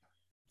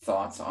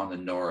thoughts on the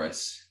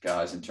Norris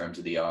guys in terms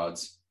of the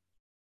odds?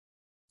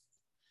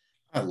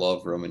 I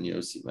love Roman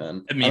Yossi,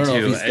 man. Me I don't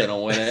know too. if he's gonna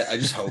win it. I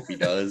just hope he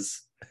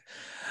does.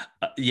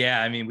 Yeah,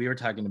 I mean, we were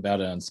talking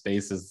about it on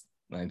Spaces,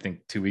 I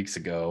think 2 weeks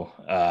ago.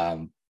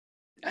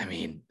 I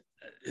mean,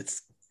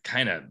 it's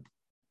kind of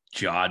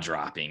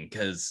jaw-dropping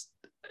because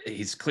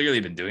he's clearly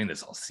been doing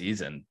this all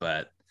season,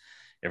 but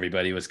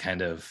everybody was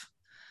kind of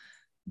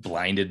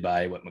blinded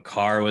by what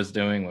Makar was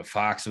doing, what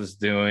Fox was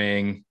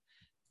doing.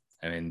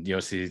 I mean,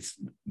 Yossi's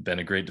been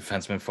a great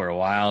defenseman for a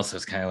while, so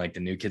it's kind of like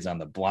the new kids on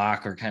the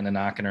block are kind of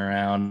knocking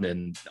around,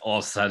 and all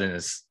of a sudden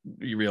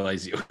you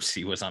realize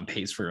Yossi was on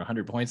pace for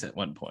 100 points at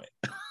one point.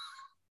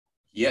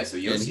 Yeah, so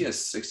Yossi has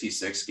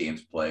 66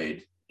 games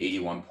played,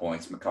 81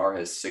 points. Makar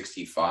has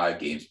 65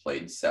 games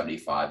played and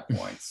 75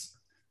 points.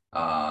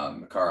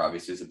 Makar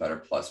obviously is a better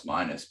plus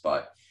minus,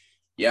 but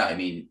yeah, I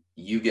mean,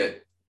 you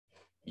get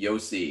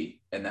Yossi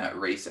in that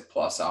race at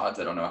plus odds.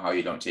 I don't know how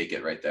you don't take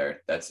it right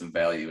there. That's some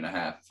value and a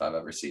half if I've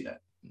ever seen it.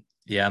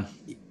 Yeah.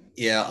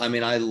 Yeah. I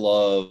mean, I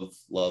love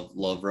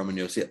Roman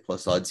Yossi at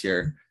plus odds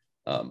here.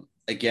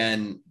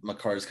 Again,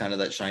 Makar is kind of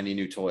that shiny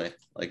new toy.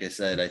 Like I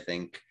said, I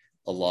think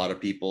a lot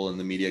of people in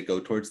the media go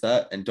towards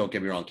that. And don't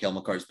get me wrong, Cale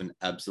Makar has been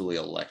absolutely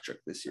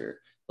electric this year.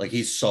 Like,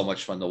 he's so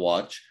much fun to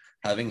watch.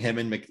 Having him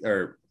and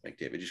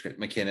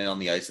McKinnon on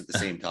the ice at the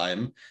same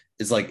time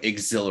is like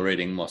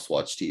exhilarating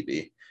must-watch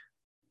TV.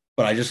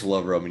 But I just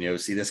love Roman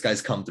Yossi. This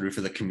guy's come through for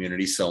the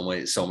community so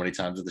many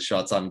times with the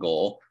shots on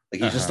goal.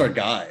 Like, he's just our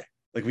guy.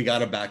 Like, we got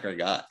to back our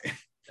guy.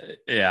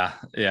 Yeah,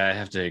 I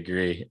have to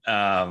agree.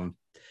 I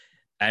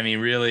mean,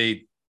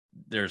 really,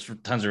 there's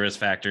tons of risk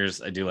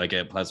factors. I do like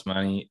it plus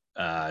money.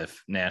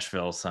 If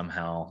Nashville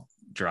somehow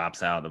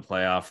drops out of the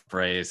playoff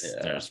race,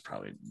 there's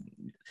probably.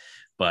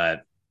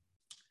 But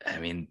I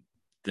mean,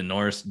 the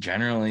Norris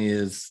generally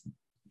is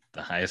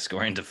the highest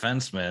scoring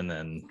defenseman,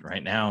 and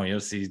right now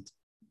Yossi's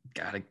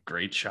got a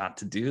great shot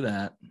to do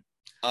that.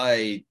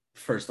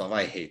 First off,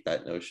 I hate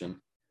that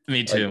notion.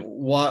 Me too.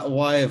 Like,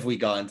 why have we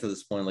gotten to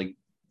this point? Like,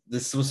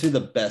 this is supposed to be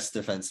the best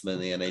defenseman in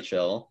the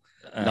NHL,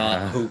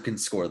 not who can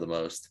score the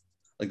most.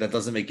 Like, that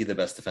doesn't make you the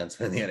best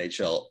defenseman in the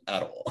NHL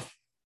at all.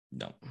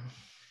 No.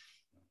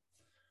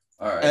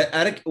 All right.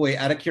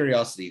 Out of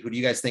curiosity, who do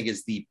you guys think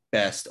is the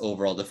best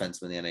overall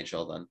defenseman in the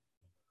NHL then?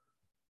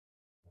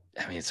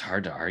 I mean, it's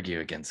hard to argue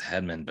against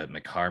Hedman, but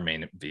Makar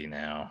may be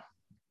now.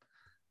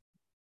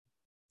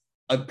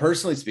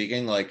 Personally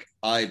speaking, like,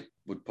 I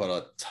would put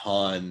a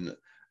ton,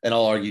 and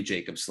I'll argue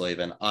Jacob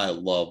Slavin. I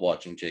love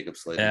watching Jacob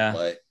Slavin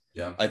play.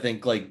 Yeah. I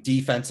think, like,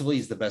 defensively,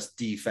 he's the best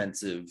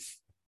defensive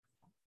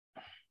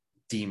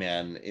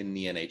D-man in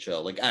the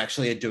NHL. Like,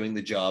 actually at doing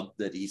the job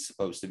that he's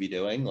supposed to be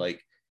doing.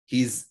 Like,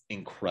 he's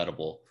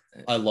incredible.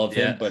 I love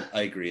him, but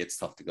I agree it's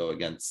tough to go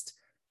against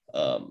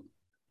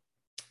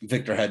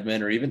Victor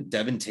Hedman, or even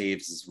Devin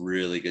Taves is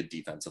really good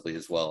defensively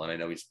as well. And I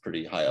know he's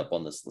pretty high up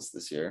on this list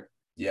this year.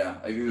 Yeah.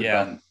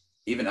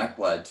 Even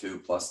Ekblad too,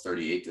 plus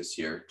 38 this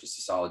year, just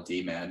a solid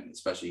D-man,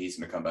 especially he's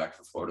going to come back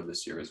for Florida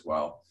this year as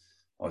well.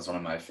 Was one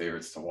of my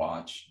favorites to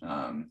watch.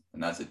 And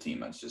that's a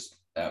team that's just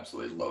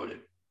absolutely loaded.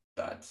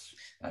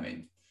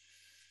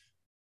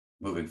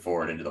 Moving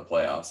forward into the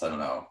playoffs, I don't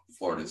know.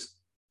 Florida's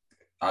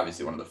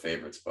obviously one of the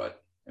favorites,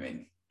 but I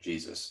mean,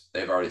 Jesus,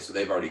 they've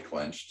already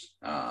clinched,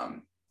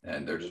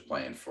 and they're just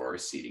playing for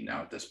seeding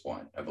now at this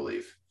point, I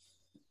believe.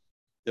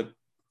 Yep.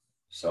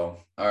 So,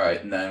 all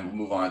right. And then we'll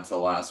move on to the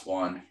last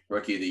one.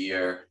 Rookie of the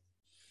year.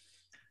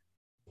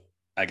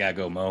 I gotta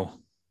go Mo.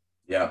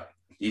 Yeah.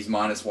 He's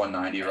minus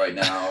 190 right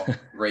now.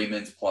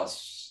 Raymond's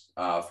plus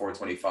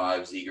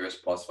 425, Zegers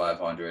plus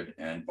 500,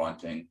 and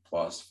Bunting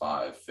plus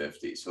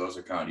 550. So those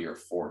are kind of your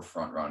 4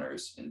 front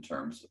runners in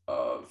terms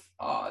of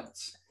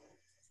odds.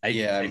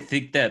 I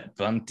think that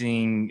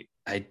Bunting,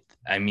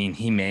 I mean,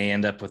 he may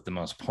end up with the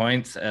most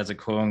points as a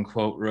quote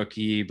unquote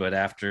rookie, but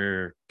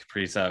after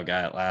Kaprizov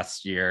got it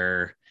last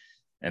year,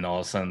 and all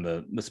of a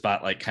sudden the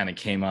spotlight kind of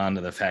came on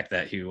to the fact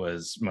that he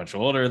was much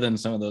older than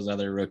some of those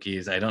other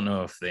rookies. I don't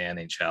know if the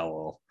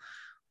NHL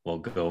will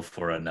go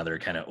for another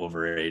kind of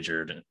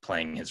overager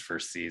playing his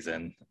first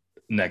season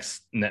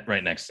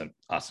right next to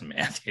Austin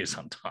Matthews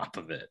on top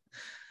of it.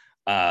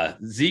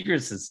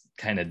 Zegers has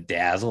kind of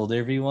dazzled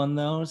everyone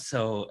though,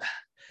 so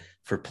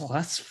for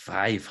plus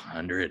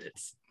 500,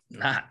 it's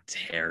not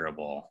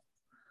terrible.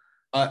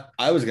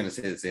 I was going to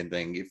say the same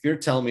thing. If you're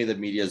telling me the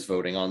media is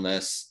voting on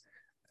this,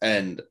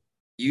 and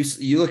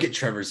you look at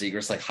Trevor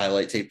Zegras like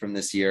highlight tape from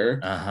this year,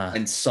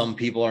 and some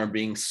people aren't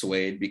being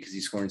swayed because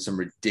he's scoring some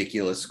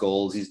ridiculous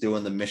goals. He's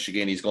doing the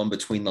Michigan. He's going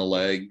between the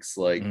legs.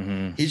 Like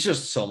he's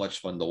just so much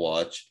fun to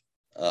watch.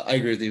 I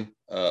agree with you.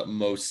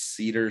 Most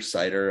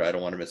Cider, I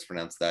don't want to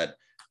mispronounce that.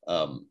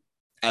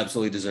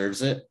 Absolutely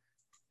deserves it.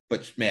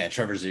 But man,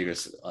 Trevor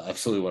Zegras,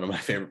 absolutely one of my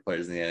favorite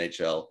players in the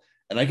NHL.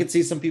 And I could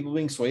see some people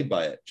being swayed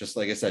by it, just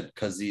like I said,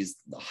 because he's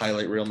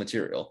highlight reel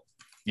material.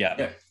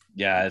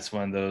 Yeah, it's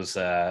one of those.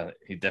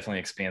 He definitely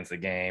expands the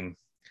game.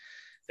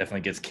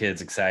 Definitely gets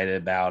kids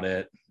excited about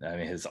it. I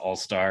mean, his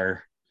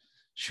all-star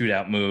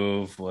shootout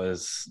move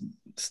was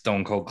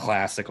stone cold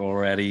classic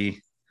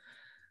already,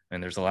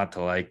 and there's a lot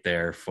to like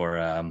there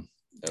for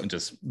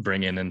just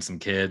bringing in some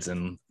kids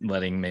and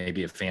letting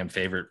maybe a fan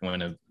favorite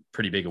win a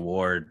pretty big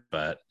award.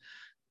 But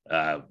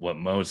what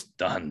Mo's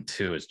done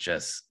too is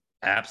just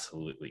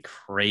absolutely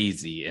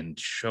crazy and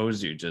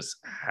shows you just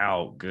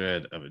how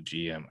good of a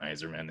GM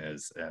Yzerman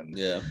is. And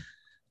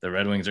the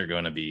Red Wings are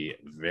going to be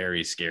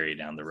very scary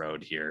down the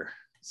road here.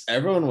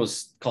 Everyone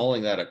was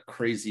calling that a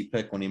crazy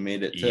pick when he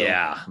made it too.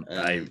 Yeah,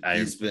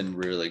 he's been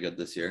really good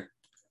this year.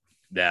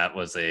 That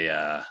was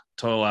a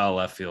total out of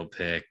left field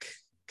pick,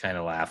 kind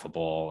of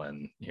laughable,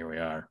 and here we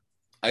are.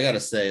 I gotta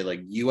say,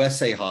 like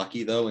USA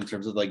hockey though, in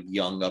terms of like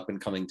young up and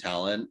coming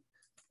talent,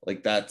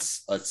 like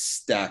that's a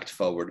stacked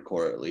forward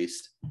core at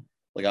least.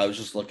 Like I was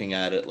just looking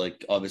at it,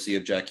 like obviously you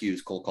have Jack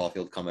Hughes, Cole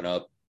Caulfield coming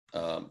up,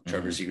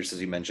 Trevor Zegras, as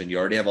you mentioned. You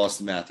already have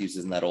Austin Matthews,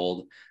 isn't that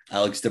old?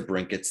 Alex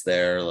DeBrincat's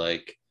there.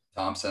 Like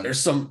Thompson.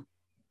 There's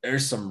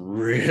some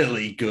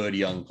really good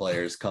young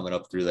players coming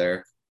up through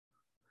there.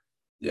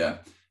 Yeah,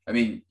 I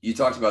mean, you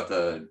talked about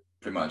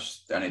pretty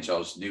much the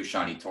NHL's new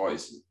shiny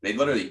toys. They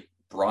literally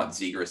brought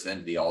Zegras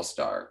into the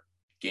All-Star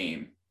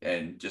game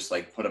and just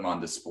like put him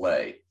on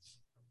display.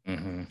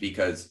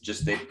 Because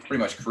just they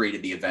pretty much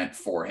created the event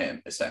for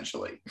him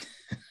essentially.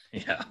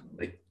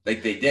 like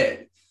they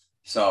did.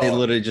 So they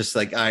literally just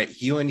like, all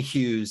right, you and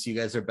Hughes, you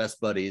guys are best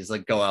buddies,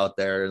 like go out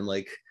there and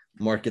like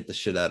market the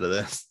shit out of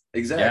this.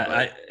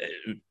 Exactly.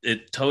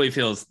 It totally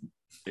feels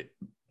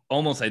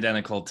almost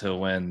identical to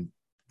when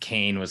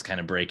Kane was kind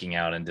of breaking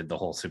out and did the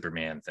whole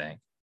Superman thing.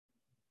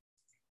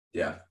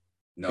 Yeah.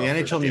 No, the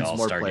NHL needs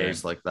more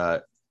players like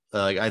that.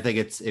 Like I think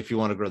it's, if you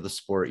want to grow the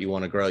sport, you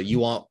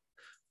want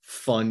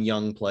fun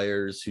young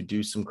players who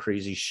do some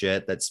crazy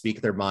shit, that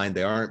speak their mind.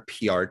 They aren't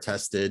PR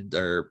tested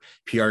or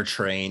PR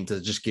trained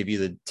to just give you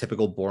the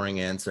typical boring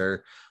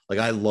answer. Like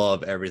I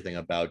love everything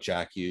about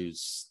Jack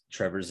Hughes,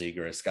 Trevor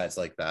Zegras, guys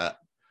like that.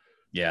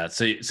 Yeah.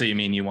 So you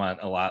mean you want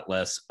a lot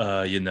less,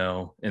 in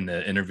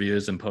the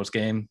interviews and post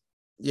game?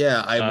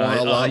 Yeah, I want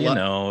a lot.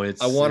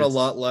 I want a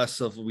lot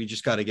less of we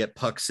just got to get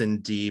pucks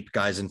in deep,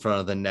 guys in front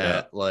of the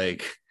net. Yeah.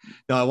 Like,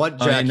 no, I want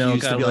Jack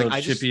Hughes to be like,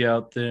 I just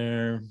out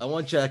there. I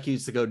want Jack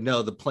Hughes to go.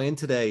 No, the plan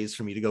today is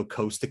for me to go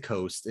coast to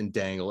coast and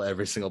dangle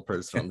every single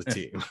person on the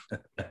team.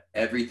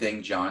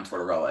 Everything John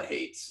Tortorella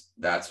hates.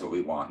 That's what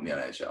we want in the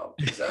NHL.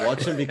 Exactly.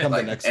 Watch him become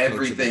the next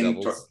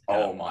everything.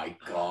 Oh my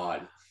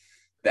god.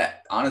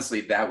 That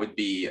honestly, that would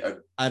be a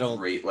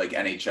great like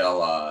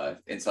NHL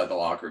inside the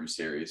locker room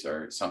series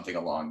or something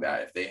along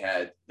that. If they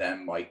had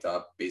them mic'd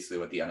up, basically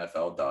what the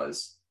NFL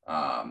does,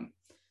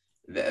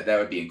 that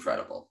would be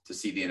incredible to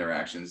see the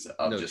interactions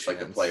of like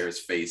the players'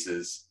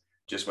 faces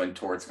just when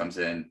Torts comes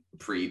in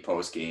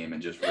post game and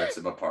just rips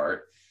them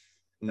apart.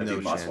 That'd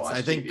be must watch.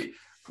 I think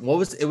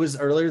it was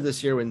earlier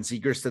this year when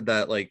Zegras did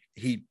that, like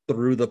he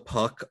threw the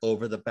puck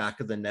over the back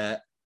of the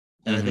net.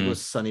 And I think it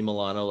was Sonny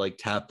Milano like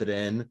tapped it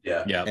in.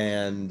 Yeah.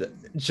 And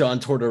John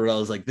Tortorella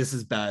was like, this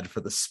is bad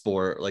for the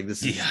sport. Like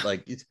this is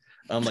like,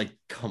 I'm like,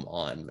 come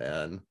on,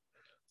 man.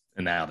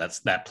 And now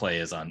that play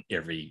is on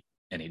every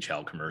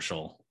NHL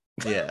commercial.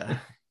 Yeah.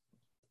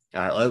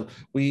 All right.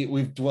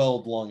 We've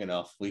dwelled long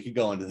enough. We could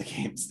go into the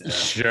games now.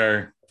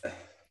 Sure. All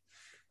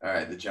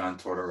right. The John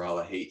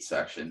Tortorella hate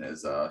section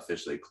is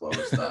officially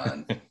closed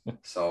on.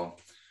 So,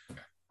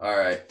 all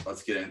right,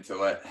 let's get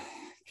into it.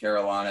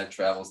 Carolina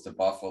travels to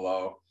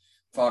Buffalo.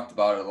 talked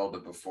about it a little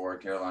bit before.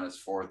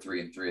 Carolina's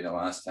 4-3-3 in the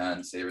last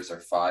 10. Sabres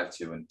are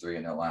 5-2-3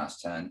 in the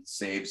last 10.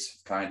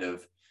 Sabres kind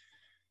of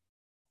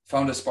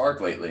found a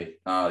spark lately.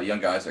 The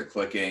young guys are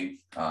clicking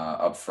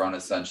up front.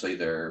 Essentially,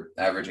 they're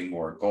averaging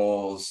more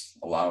goals,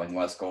 allowing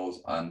less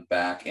goals on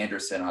back.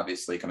 Anderson,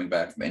 obviously, coming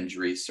back from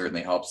injury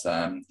certainly helps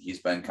them.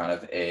 He's been kind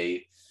of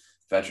a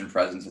veteran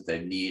presence that they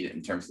need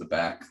in terms of the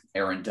back.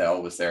 Aaron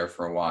Dell was there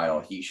for a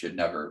while. He should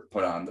never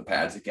put on the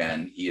pads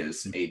again. He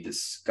is a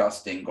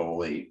disgusting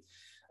goalie.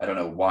 I don't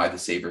know why the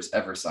Sabres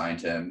ever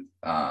signed him.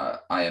 I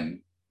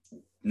am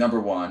number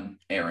one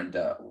Aaron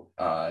Dell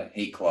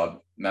hate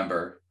club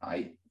member.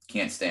 I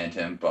can't stand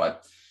him,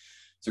 but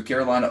so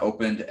Carolina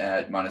opened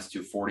at minus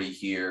 240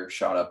 here,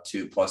 shot up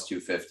to plus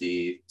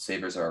 250.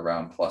 Sabres are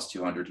around plus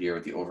 200 here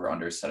with the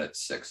over-under set at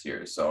 6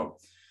 here. So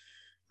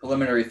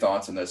preliminary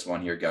thoughts on this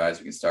one here, guys.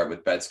 We can start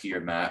with Betsky or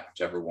Matt,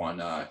 whichever one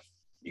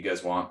you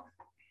guys want.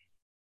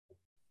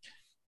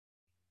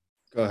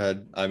 Go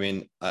ahead. I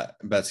mean,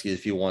 Betsky,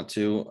 if you want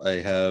to, I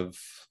have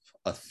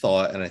a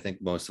thought, and I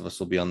think most of us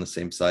will be on the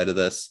same side of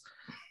this.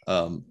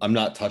 I'm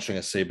not touching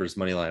a Sabres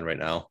money line right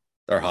now.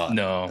 They're hot.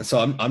 No. So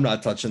I'm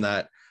not touching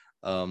that.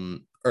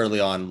 Early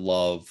on,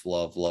 love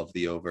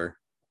the over.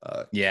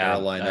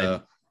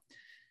 Carolina.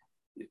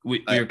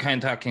 We were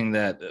kind of talking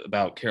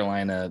about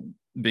Carolina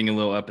being a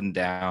little up and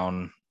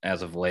down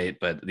as of late,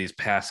 but these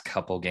past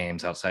couple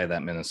games outside of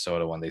that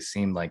Minnesota one, they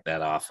seemed like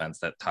that offense,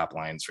 that top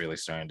line's really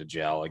starting to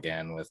gel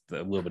again with a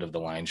little bit of the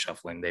line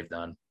shuffling they've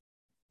done.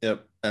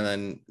 Yep. And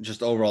then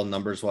just overall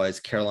numbers wise,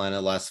 Carolina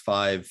last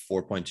 5,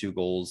 4.2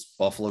 goals.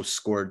 Buffalo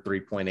scored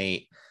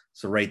 3.8.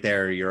 So right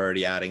there, you're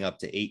already adding up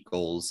to 8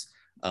 goals.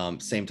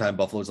 Same time,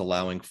 Buffalo's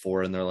allowing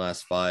 4 in their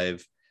last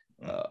 5.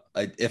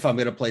 If I'm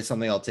going to play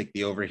something, I'll take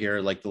the over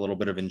here, like the little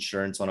bit of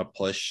insurance on a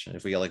push.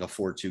 If we get like a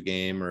 4-2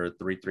 game or a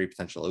 3-3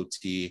 potential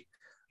OT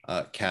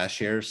cash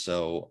here.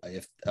 So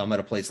if I'm going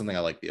to play something,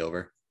 I like the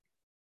over.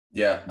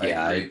 Yeah.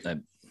 I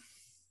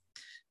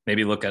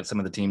maybe look at some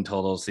of the team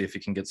totals, see if you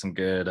can get some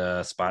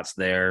good spots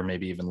there.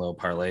 Maybe even little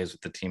parlays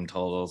with the team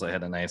totals. I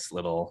had a nice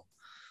little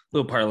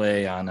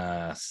parlay on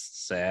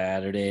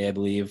Saturday, I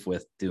believe,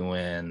 with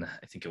doing,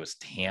 I think it was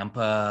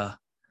Tampa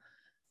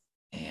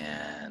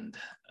and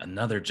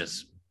another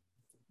just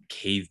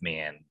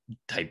caveman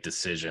type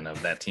decision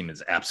of that team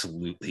is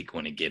absolutely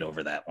going to get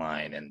over that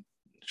line. And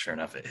sure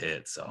enough, it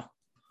hit. So,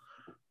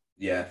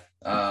 yeah.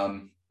 All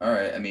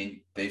right. I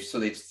mean, these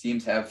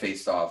teams have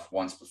faced off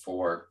once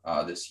before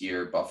this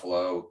year.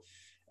 Buffalo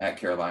at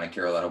Carolina.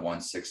 Carolina won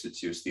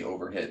 6-2. So the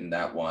over hit in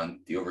that one.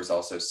 The over is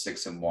also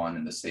 6-1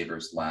 in the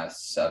Sabres'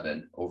 last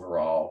 7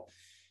 overall.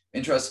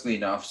 Interestingly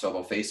enough, so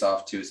they'll face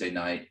off Tuesday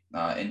night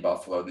in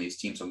Buffalo. And these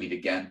teams will meet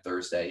again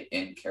Thursday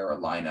in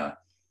Carolina.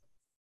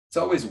 It's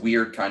always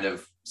weird kind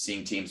of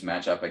seeing teams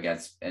match up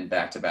against in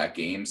back-to-back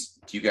games.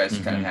 Do you guys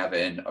kind of have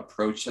an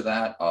approach to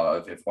that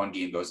of if one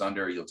game goes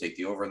under, you'll take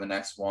the over in the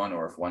next one,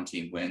 or if one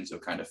team wins, you'll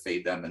kind of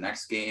fade them the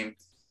next game?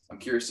 I'm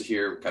curious to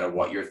hear kind of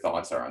what your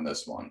thoughts are on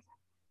this one.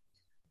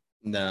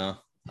 No,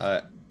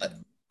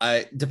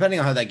 I depending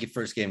on how that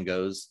first game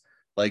goes,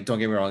 like, don't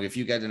get me wrong, if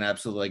you get an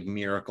absolute like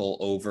miracle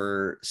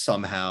over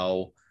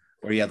somehow,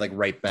 or you had like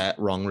right bet,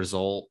 wrong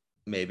result,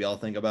 maybe I'll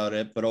think about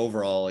it. But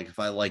overall, like if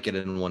I like it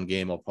in one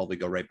game, I'll probably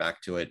go right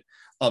back to it.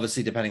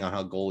 Obviously, depending on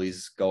how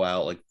goalies go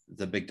out, like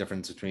the big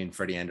difference between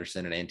Freddie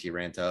Anderson and Antti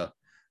Ranta.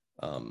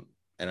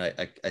 And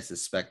I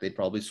suspect they'd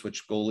probably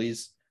switch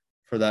goalies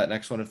for that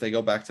next one if they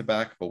go back to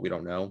back, but we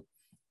don't know.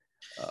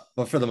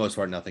 But for the most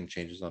part, nothing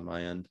changes on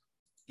my end.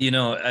 You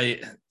know,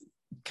 I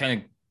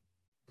kind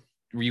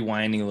of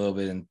rewinding a little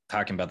bit and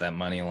talking about that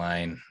money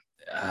line.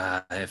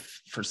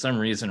 If for some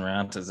reason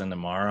Ranta's in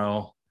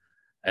tomorrow,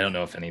 I don't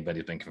know if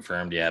anybody's been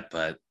confirmed yet,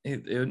 but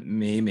it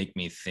may make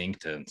me think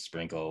to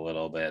sprinkle a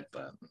little bit.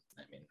 But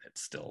I mean,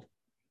 it's still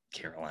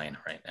Carolina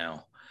right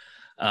now.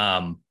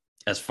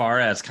 As far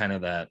as kind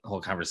of that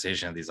whole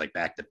conversation of these like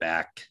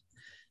back-to-back,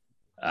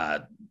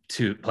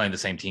 two playing the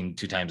same team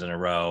 2 times in a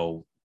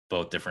row,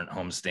 both different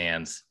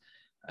homestands,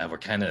 we're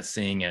kind of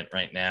seeing it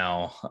right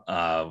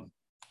now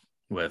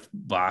with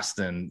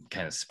Boston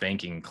kind of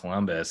spanking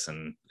Columbus,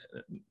 and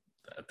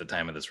at the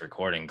time of this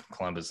recording,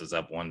 Columbus is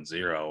up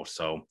 1-0.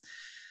 So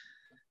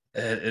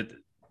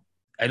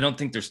I don't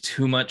think there's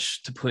too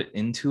much to put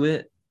into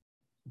it,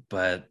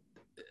 but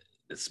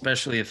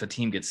especially if a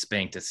team gets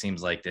spanked, it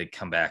seems like they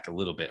come back a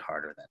little bit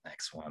harder that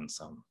next one.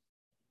 So,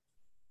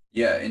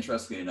 yeah,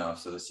 interestingly enough,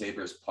 so the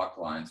Sabres puck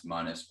line's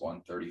minus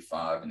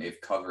 135, and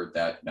they've covered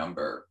that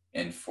number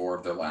in 4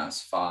 of their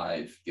last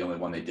 5. The only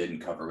one they didn't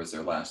cover was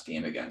their last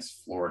game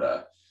against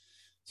Florida.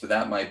 So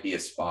that might be a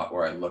spot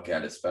where I look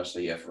at,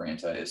 especially if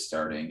Ranta is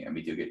starting and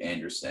we do get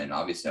Anderson.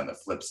 Obviously, on the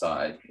flip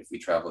side, if we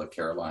travel to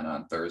Carolina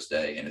on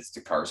Thursday and it's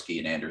Tokarski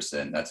and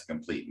Anderson, that's a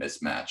complete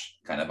mismatch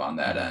kind of on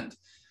that end.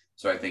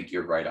 So I think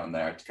you're right on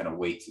there to kind of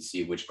wait to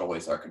see which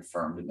goalies are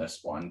confirmed in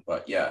this one.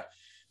 But yeah,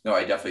 no,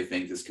 I definitely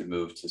think this could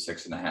move to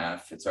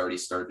 6.5. It's already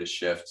started to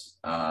shift.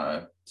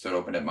 So it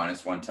opened at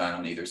minus 110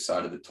 on either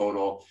side of the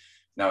total.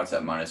 Now it's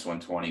at minus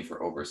 120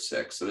 for over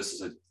 6. So this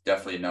is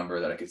definitely a number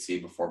that I could see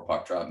before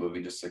puck drop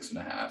moving to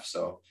 6.5.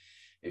 So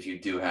if you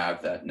do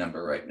have that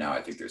number right now,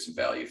 I think there's some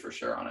value for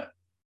sure on it.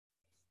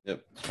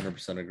 Yep,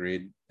 100%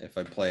 agreed. If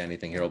I play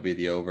anything here, it'll be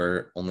the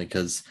over, only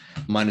because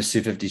minus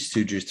 250 is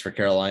too juiced for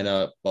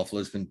Carolina.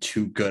 Buffalo's been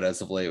too good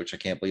as of late, which I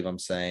can't believe I'm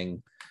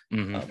saying.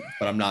 But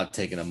I'm not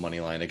taking a money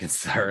line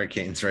against the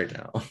Hurricanes right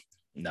now.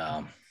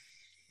 No.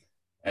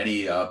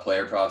 Any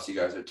player props you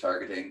guys are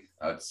targeting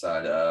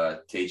outside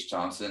Tage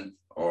Thompson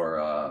or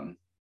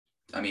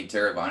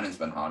Tara Vinan's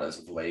been hot as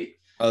of late.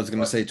 I was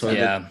going to say,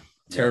 yeah,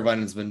 Tara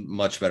Vinan's been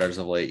much better as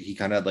of late. He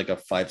kind of had like a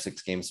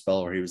 5-6 game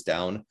spell where he was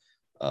down,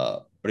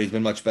 but he's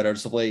been much better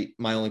as of late.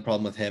 My only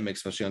problem with him,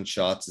 especially on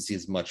shots, is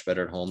he's much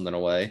better at home than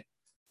away.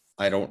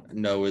 I don't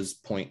know his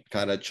point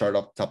kind of chart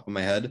off the top of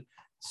my head,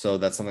 so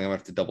that's something I'm going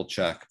to have to double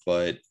check.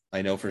 But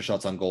I know for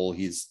shots on goal,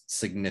 he's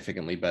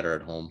significantly better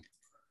at home.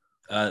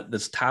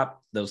 Those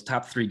top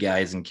 3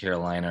 guys in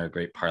Carolina are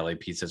great parlay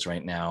pieces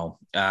right now.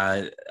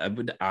 I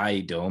would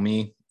eye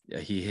Domi.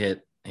 He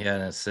had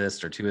an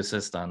assist or 2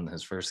 assists on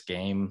his first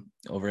game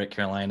over at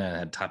Carolina and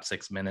had top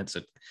 6 minutes.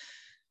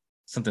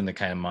 Something to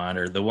kind of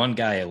monitor. The one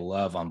guy I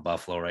love on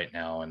Buffalo right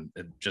now, and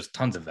just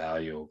tons of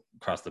value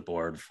across the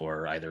board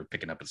for either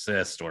picking up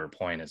assist or a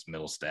point, is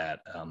Middlestat.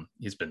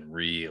 He's been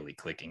really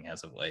clicking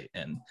as of late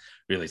and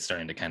really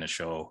starting to kind of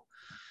show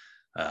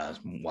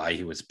why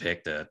he was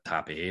picked a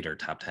top 8 or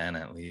top 10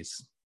 at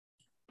least.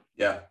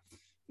 Yeah,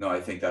 no, I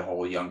think that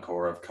whole young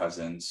core of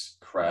Cousins,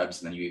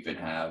 Krebs, and then you even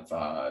have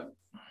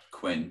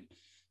Quinn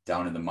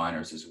down in the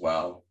minors as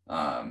well.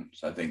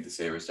 So I think the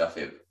Sabres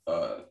definitely have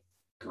a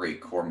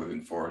great core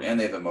moving forward, and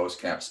they have the most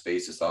cap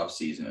space this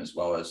offseason, as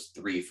well as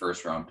 3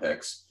 first-round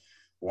picks,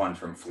 1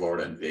 from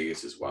Florida and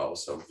Vegas as well.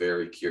 So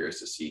very curious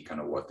to see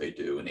kind of what they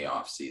do in the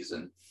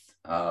offseason.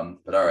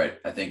 But all right,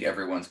 I think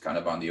everyone's kind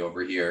of on the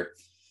over here.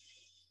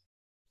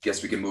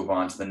 Guess we can move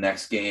on to the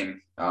next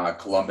game.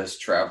 Columbus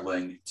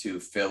traveling to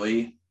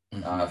Philly.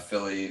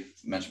 Philly,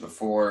 mentioned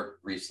before,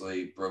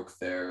 recently broke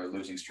their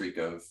losing streak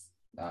of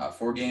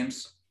 4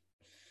 games.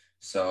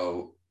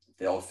 So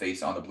they'll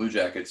face on the Blue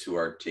Jackets, who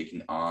are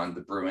taking on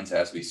the Bruins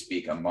as we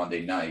speak on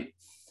Monday night.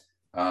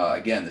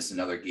 Again, this is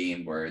another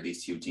game where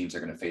these 2 teams are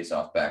going to face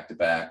off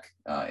back-to-back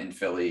in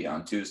Philly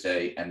on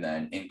Tuesday and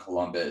then in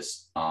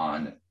Columbus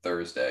on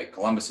Thursday.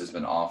 Columbus has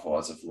been awful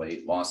as of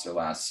late, lost their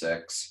last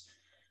 6.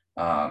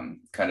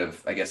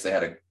 I guess they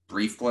had a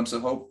brief glimpse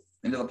of hope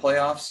into the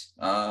playoffs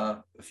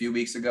a few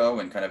weeks ago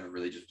and kind of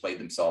really just played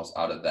themselves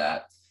out of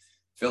that.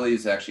 Philly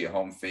is actually a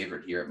home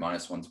favorite here at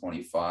minus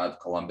 125.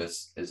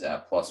 Columbus is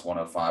at plus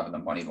 105 on the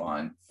money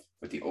line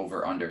with the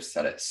over-under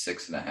set at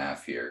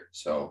 6.5 here.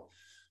 So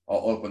I'll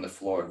open the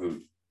floor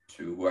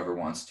to whoever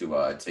wants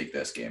to take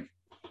this game.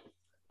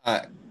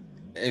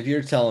 If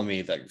you're telling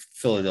me that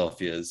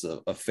Philadelphia is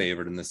a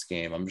favorite in this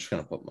game, I'm just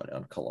going to put money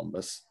on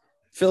Columbus.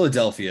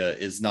 Philadelphia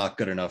is not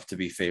good enough to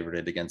be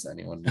favorited against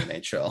anyone in the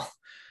NHL.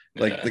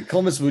 The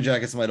Columbus Blue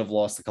Jackets might have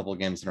lost a couple of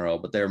games in a row,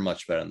 but they're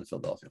much better than the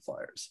Philadelphia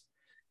Flyers.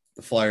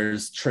 The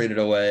Flyers traded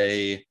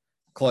away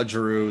Claude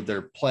Giroux.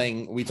 They're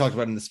playing, we talked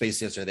about in the space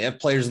yesterday, they have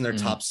players in their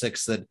top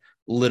 6 that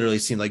literally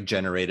seem like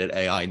generated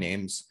AI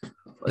names.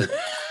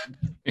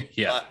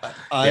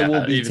 I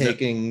will be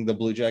taking the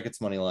Blue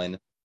Jackets money line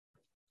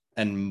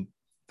and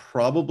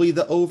probably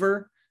the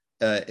over.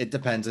 It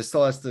depends. I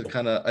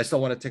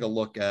still want to take a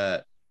look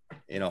at,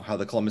 how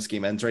the Columbus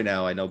game ends right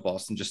now. I know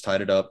Boston just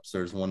tied it up, so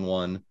there's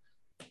 1-1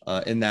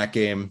 in that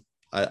game.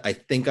 I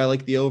think I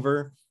like the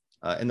over.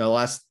 In the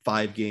last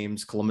 5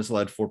 games, Columbus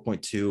allowed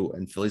 4.2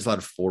 and Philly's allowed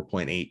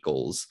 4.8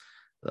 goals.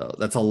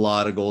 That's a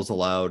lot of goals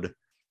allowed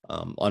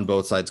on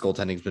both sides.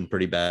 Goaltending's been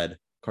pretty bad.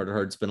 Carter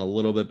Hart's been a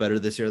little bit better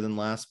this year than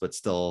last, but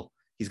still,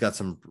 he's got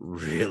some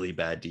really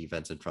bad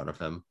defense in front of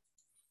him.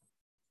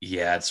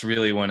 Yeah, it's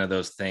really one of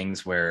those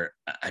things where,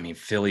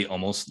 Philly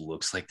almost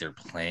looks like they're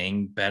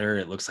playing better.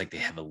 It looks like they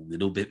have a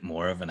little bit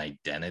more of an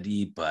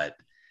identity, but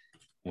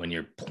when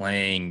you're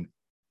playing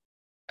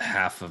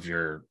half of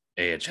your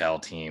AHL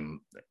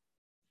team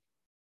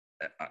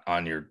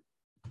on your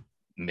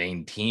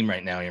main team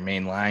right now, your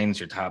main lines,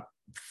 your top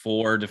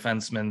 4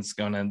 defensemen's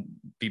going to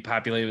be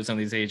populated with some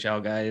of these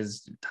AHL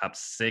guys. Top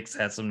 6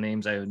 has some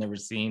names I've never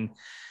seen.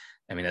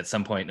 At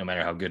some point, no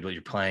matter how good what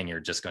you're playing, you're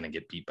just going to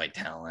get beat by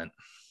talent.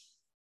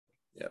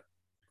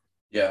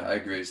 Yeah, I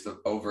agree. So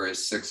the over is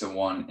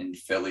 6-1 in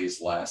Philly's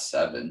last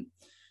 7.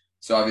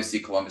 So obviously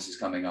Columbus is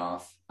coming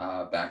off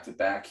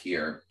back-to-back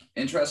here.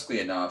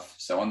 Interestingly enough,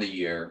 so on the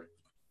year,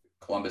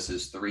 Columbus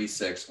is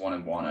 3-6,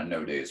 1-1 on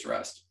no days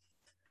rest.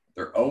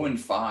 They're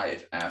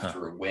 0-5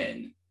 after a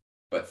win,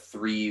 but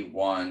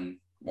 3-1,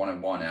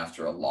 1-1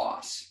 after a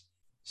loss.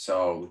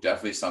 So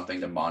definitely something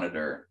to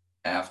monitor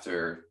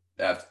after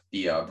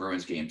the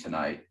Bruins game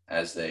tonight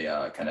as they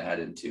kind of head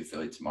into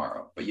Philly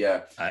tomorrow. But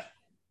yeah,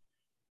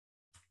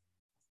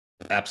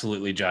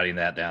 absolutely jotting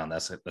that down.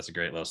 That's a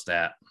great little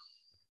stat.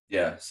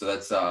 Yeah, so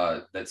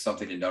that's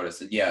something to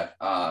notice. And yeah,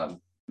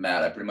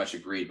 Matt, I pretty much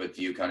agreed with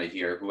you kind of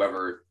here.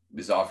 Whoever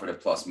is offered a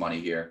plus money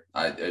here,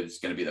 it's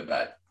going to be the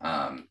bet.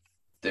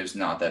 There's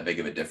not that big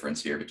of a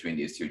difference here between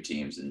these 2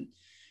 teams, and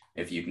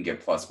if you can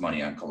get plus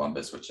money on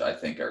Columbus, which I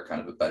think are kind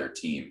of a better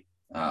team,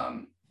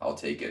 I'll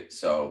take it.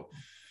 So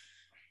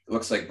it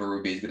looks like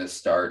Berube is going to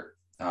start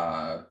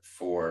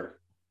for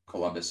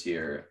Columbus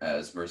here,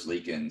 as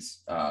Merzlikins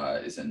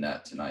is in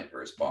net tonight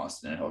versus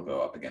Boston, and he'll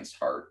go up against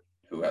Hart,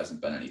 who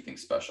hasn't been anything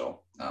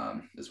special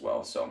as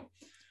well. So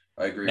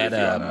I agree with you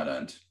on that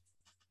end.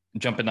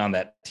 Jumping on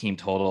that team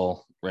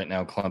total right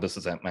now, Columbus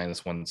is at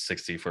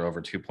 -160 for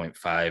over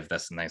 2.5.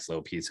 That's a nice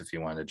little piece if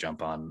you wanted to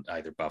jump on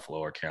either Buffalo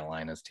or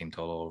Carolina's team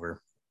total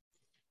over.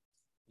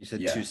 You said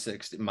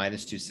 260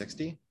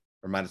 -260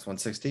 or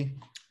 -160?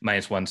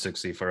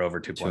 -160 for over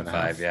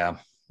 2.5.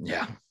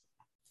 Yeah.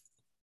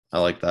 I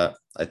like that.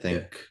 I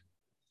think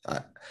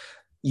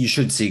you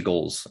should see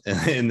goals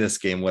in this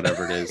game,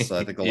 whatever it is. So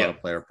I think a lot of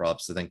player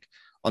props. I think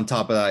on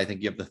top of that, I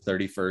think you have the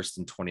 31st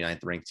and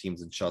 29th ranked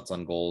teams in shots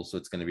on goal. So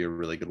it's going to be a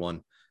really good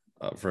one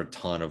for a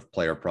ton of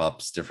player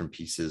props, different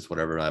pieces,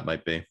 whatever that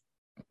might be.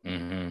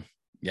 Mm-hmm.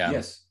 Yeah.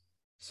 Yes.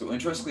 So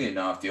interestingly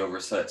enough, the over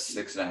set at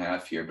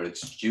 6.5 here, but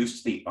it's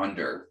juiced the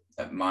under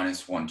at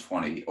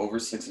 -120. Over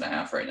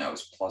 6.5 right now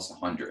is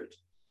 +100.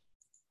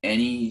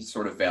 Any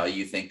sort of value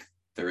you think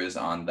there is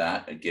on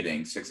that at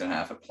getting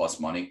 6.5 at plus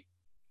money?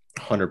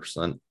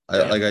 100%.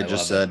 Like I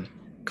just said,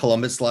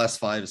 Columbus last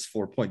 5 is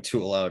 4.2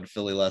 allowed.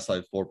 Philly last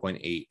 5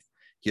 4.8.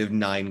 You have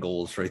 9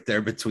 goals right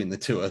there between the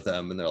two of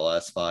them in their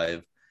last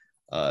 5.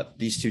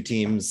 These two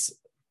teams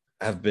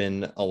have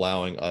been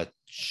allowing a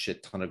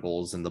shit ton of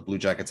goals, and the Blue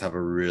Jackets have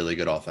a really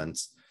good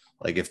offense.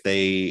 Like if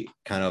they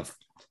kind of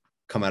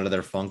come out of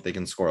their funk, they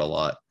can score a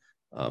lot.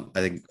 I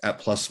think at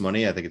plus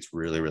money, I think it's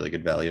really, really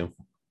good value.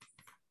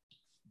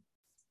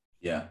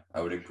 Yeah, I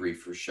would agree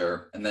for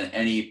sure. And then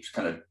any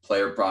kind of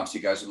player props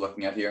you guys are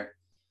looking at here?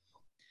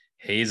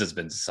 Hayes has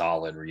been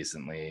solid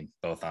recently,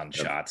 both on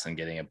shots and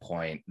getting a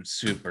point.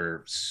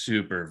 Super,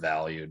 super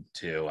valued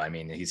too. I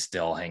mean, he's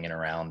still hanging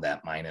around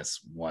that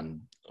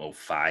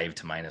 -105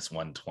 to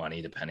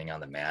 -120, depending on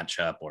the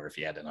matchup or if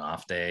he had an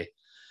off day.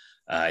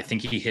 I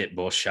think he hit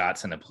both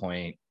shots and a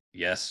point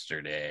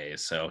yesterday,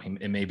 so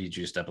it may be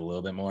juiced up a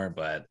little bit more,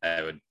 but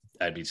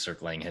I'd be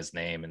circling his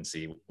name and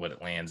see what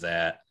it lands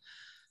at.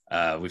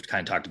 We've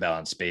kind of talked about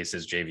on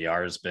spaces.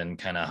 JVR has been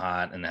kind of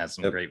hot and has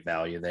some great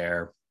value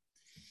there.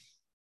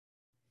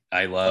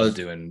 I love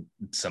doing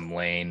some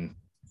lane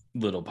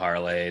little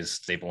parlays,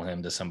 staple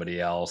him to somebody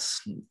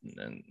else.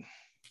 And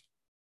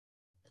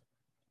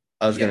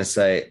I was going to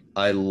say,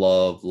 I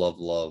love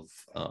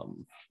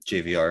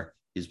JVR.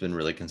 He's been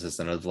really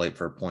consistent as late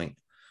for a point.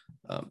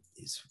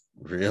 He's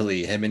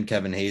really, him and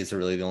Kevin Hayes are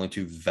really the only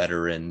two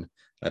veteran,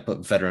 I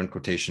put veteran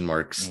quotation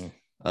marks,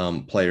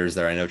 players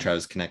there. I know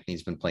Travis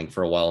Konechny's been playing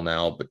for a while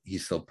now, but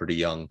he's still pretty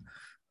young.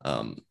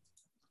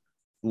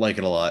 Like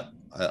it a lot.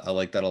 I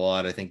like that a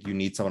lot. I think you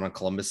need someone on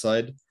Columbus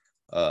side.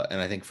 And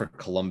I think for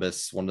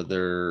Columbus, one of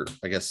their,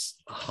 I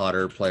guess,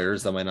 hotter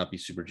players that might not be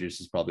super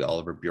juice is probably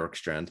Oliver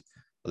Bjorkstrand,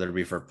 whether it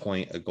be for a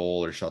point, a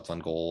goal, or shots on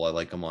goal. I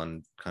like him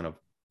on kind of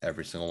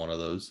every single one of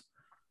those.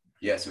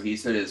 Yeah, so he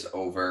said is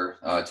over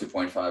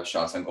 2.5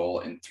 shots on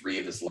goal in 3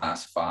 of his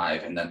last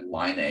 5. And then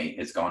Line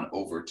has gone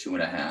over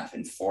 2.5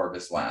 in 4 of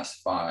his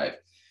last 5.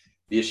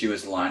 The issue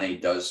is Line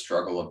does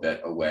struggle a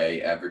bit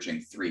away,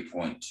 averaging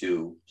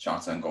 3.2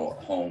 shots on goal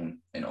at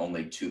home and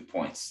only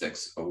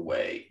 2.6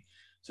 away.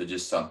 So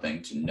just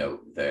something to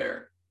note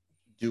there.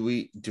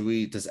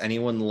 Does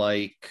anyone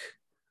like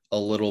a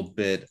little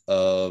bit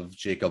of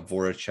Jacob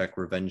Voracek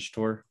revenge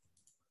tour?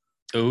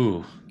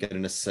 Ooh, get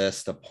an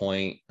assist, a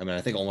point. I mean,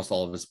 I think almost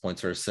all of his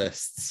points are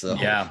assists. So.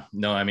 Yeah,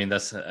 no, I mean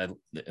that's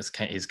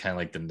he's kind of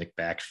like the Nick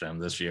Backstrom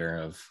this year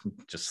of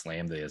just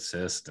slam the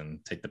assist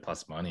and take the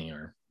plus money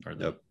or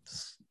the.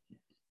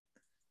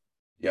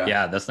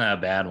 Yeah, that's not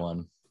a bad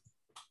one.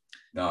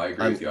 No, I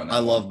agree with you on that. I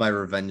love my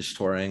revenge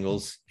tour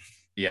angles.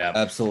 Yeah,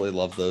 absolutely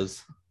love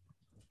those.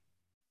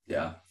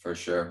 Yeah, for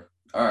sure.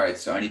 All right,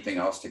 so anything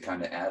else to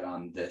kind of add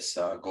on this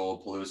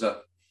Goalapalooza?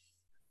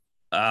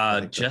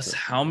 Just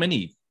how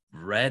many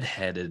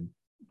redheaded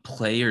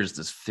players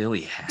does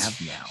Philly have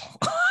now?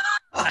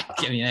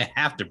 I mean, I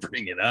have to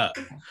bring it up.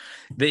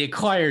 They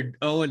acquired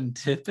Owen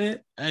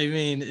Tippett. I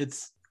mean,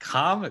 it's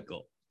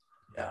comical.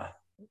 Yeah,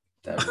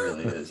 that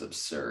really is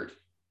absurd.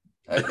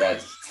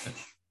 That's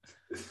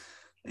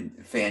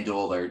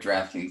FanDuel or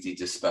DraftKings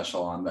needs a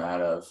special on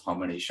that of how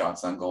many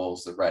shots on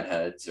goals the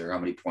Redheads or how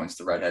many points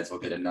the Redheads will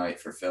get a night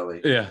for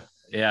Philly.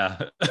 Yeah.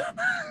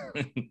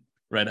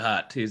 Red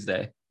Hot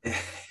Tuesday.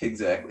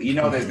 Exactly. You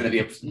know, there's going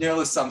to be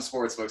some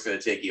sportsbook's going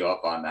to take you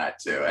up on that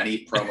too.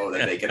 Any promo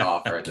that they can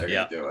offer, they're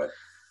going to do it.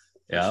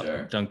 Yeah.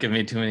 Sure. Don't give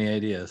me too many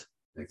ideas.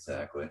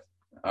 Exactly.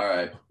 All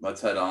right.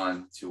 Let's head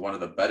on to one of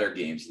the better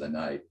games of the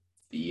night.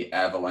 The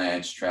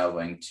Avalanche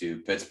traveling to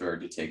Pittsburgh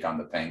to take on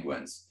the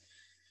Penguins.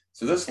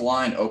 So this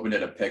line opened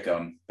at a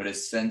pick'em, but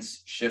has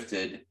since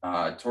shifted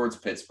towards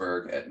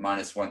Pittsburgh at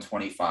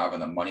 -125 on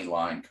the money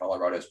line.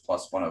 Colorado's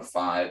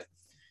 +105.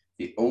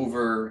 The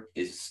over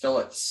is still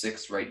at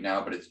 6 right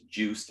now, but it's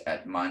juiced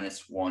at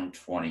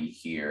 -120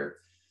 here.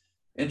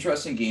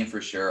 Interesting game for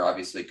sure.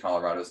 Obviously,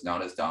 Colorado's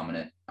not as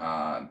dominant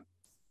on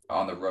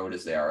the road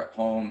as they are at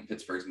home.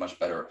 Pittsburgh's much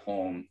better at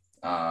home.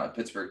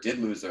 Pittsburgh did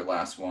lose their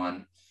last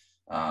one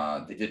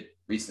They did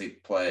recently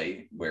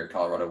play where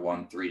Colorado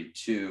won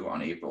 3-2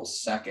 on April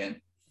 2nd.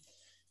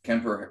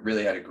 Kemper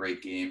really had a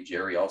great game.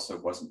 Jerry also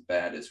wasn't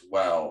bad as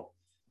well.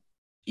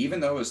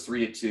 Even though it was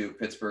 3-2,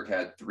 Pittsburgh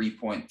had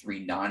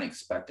 3.39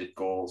 expected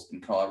goals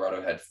and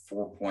Colorado had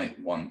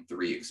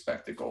 4.13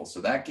 expected goals. So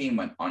that game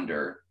went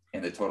under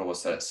and the total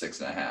was set at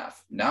 6.5.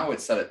 Now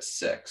it's set at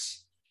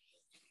 6.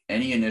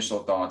 Any initial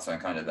thoughts on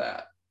kind of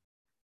that?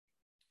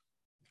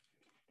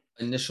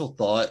 Initial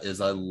thought is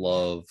I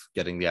love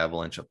getting the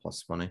Avalanche at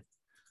plus money.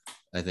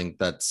 I think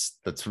that's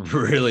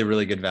really,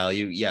 really good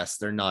value. Yes,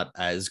 they're not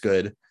as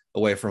good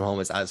away from home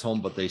as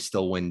home, but they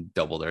still win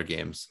double their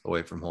games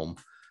away from home.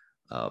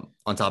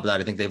 On top of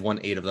that, I think they've won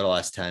 8 of their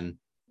last 10.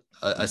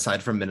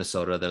 Aside from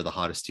Minnesota, they're the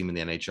hottest team in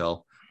the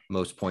NHL,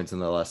 most points in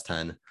their last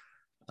 10.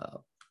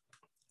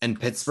 And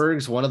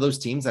Pittsburgh's one of those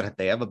teams that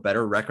they have a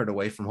better record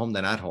away from home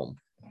than at home.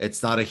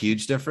 It's not a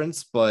huge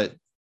difference, but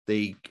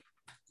they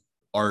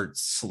are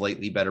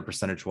slightly better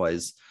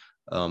percentage-wise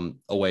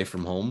away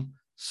from home.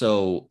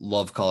 So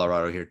love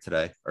Colorado here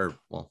today, or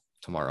well,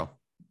 tomorrow.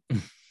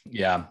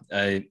 Yeah,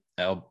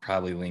 I'll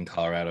probably lean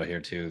Colorado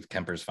here too.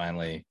 Kemper's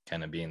finally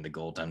kind of being the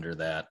goaltender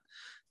that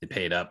they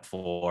paid up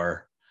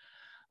for.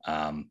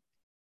 I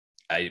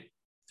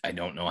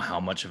don't know how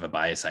much of a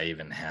bias I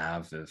even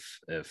have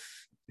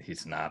if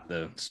he's not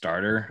the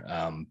starter.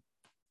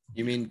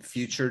 You mean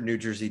future New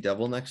Jersey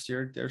Devil next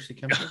year, Darcy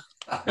Kemper?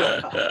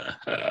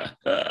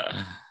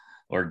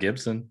 Or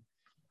Gibson?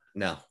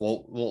 No,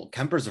 well,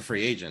 Kemper's a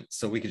free agent,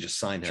 so we could just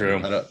sign him.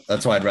 True.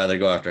 That's why I'd rather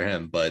go after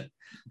him. But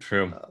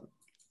true.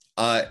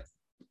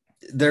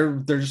 They're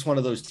just one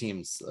of those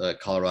teams,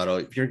 Colorado.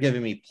 If you're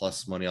giving me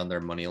plus money on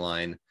their money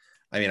line,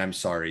 I mean, I'm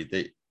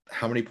sorry.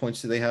 How many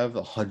points do they have?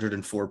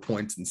 104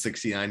 points in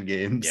 69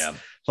 games. Yeah.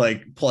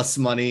 Like plus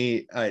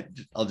money,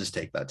 I'll just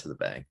take that to the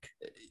bank.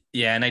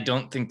 Yeah, and I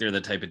don't think they're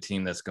the type of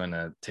team that's going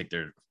to take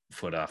their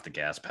foot off the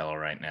gas pedal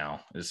right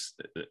now. It's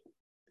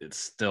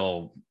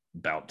still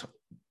about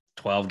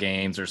 12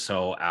 games or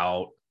so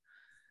out.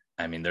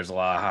 I mean, there's a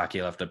lot of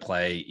hockey left to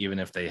play. Even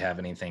if they have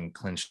anything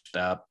clinched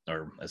up,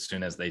 or as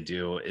soon as they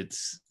do,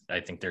 I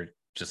think they're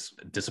just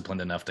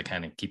disciplined enough to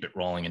kind of keep it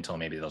rolling until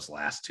maybe those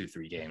last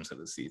 2-3 games of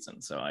the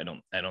season. So I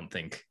don't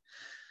think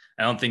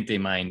they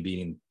mind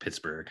beating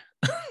Pittsburgh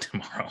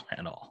tomorrow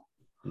at all.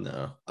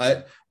 No.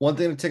 One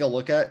thing to take a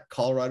look at,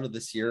 Colorado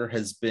this year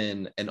has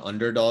been an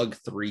underdog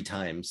 3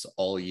 times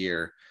all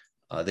year.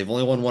 They've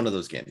only won one of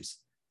those games.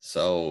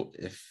 So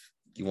if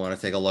you want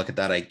to take a look at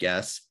that, I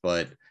guess,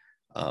 but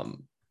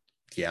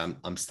yeah,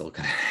 I'm still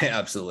going to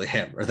absolutely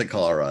hammer the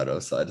Colorado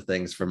side of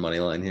things for money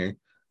line here.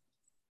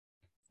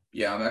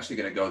 Yeah, I'm actually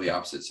going to go the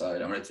opposite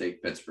side. I'm going to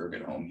take Pittsburgh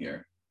at home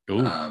here.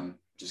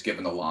 Just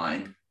given the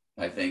line,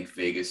 I think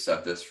Vegas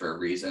set this for a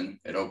reason.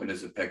 It opened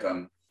as a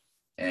pick'em,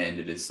 and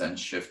it has since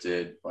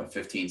shifted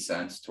 15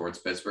 cents towards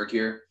Pittsburgh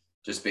here,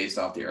 just based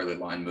off the early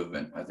line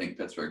movement. I think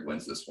Pittsburgh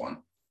wins this one.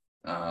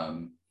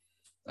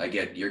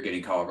 You're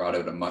getting Colorado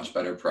at a much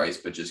better price,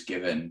 but just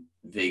given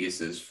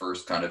Vegas's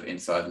first kind of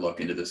inside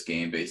look into this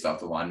game based off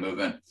the line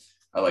movement,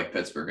 I like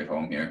Pittsburgh at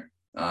home here.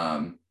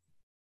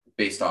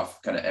 Based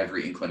off kind of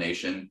every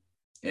inclination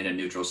in a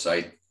neutral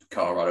site,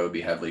 Colorado would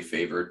be heavily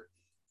favored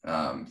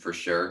for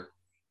sure.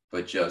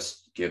 But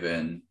just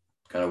given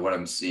kind of what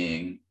I'm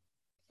seeing,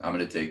 I'm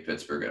going to take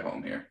Pittsburgh at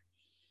home here.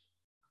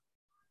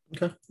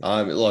 Okay.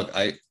 Look,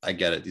 I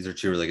get it. These are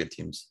 2 really good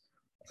teams.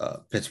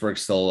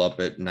 Pittsburgh's still up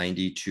at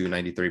 92,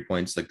 93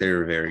 points. Like,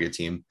 they're a very good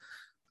team.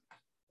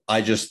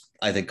 I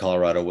think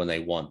Colorado, when they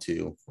want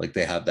to, like,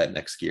 they have that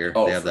next gear.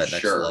 They have that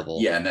next level.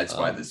 Yeah, and that's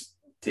why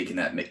taking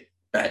that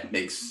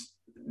makes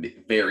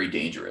very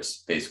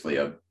dangerous. Basically,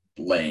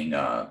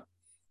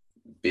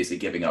 basically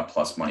giving up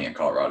plus money in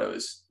Colorado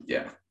is,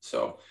 yeah.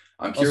 So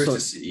I'm curious to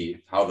see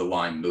how the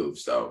line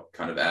moves, though,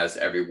 kind of as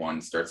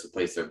everyone starts to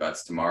place their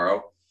bets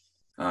tomorrow.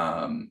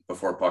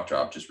 Before puck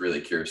drop, just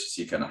really curious to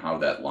see kind of how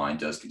that line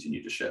does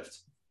continue to shift.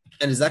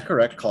 And is that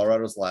correct?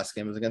 Colorado's last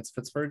game was against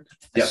Pittsburgh?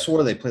 Yeah. I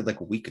swore they played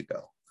like a week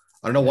ago.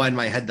 I don't know why in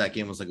my head that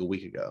game was like a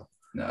week ago.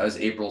 No, it was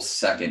April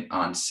 2nd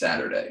on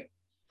Saturday.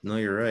 No,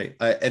 you're right.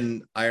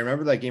 I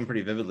remember that game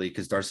pretty vividly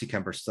because Darcy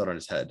Kemper stood on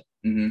his head.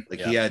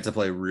 Mm-hmm. He had to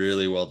play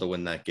really well to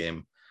win that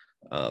game.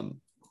 Like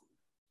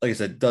I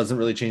said, doesn't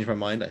really change my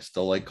mind. I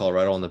still like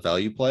Colorado on the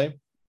value play,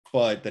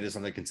 but that is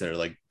something to consider.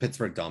 Like,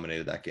 Pittsburgh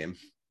dominated that game.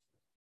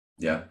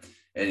 Yeah.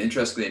 And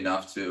interestingly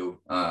enough, too,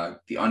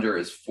 the under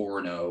is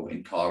 4-0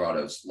 in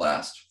Colorado's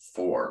last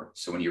 4.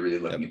 So when you're really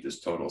looking at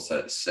this total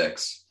set at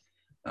 6,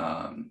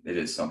 it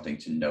is something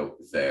to note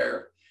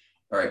there.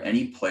 All right.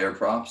 Any player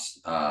props?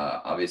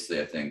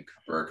 Obviously, I think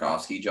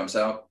Burakovsky jumps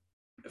out,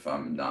 if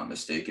I'm not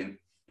mistaken.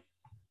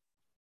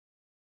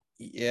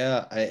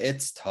 Yeah,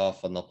 it's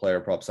tough on the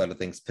player prop side of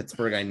things.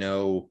 Pittsburgh, I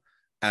know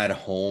at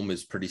home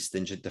is pretty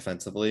stingent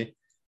defensively.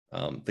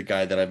 The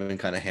guy that I've been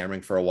kind of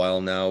hammering for a while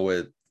now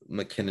with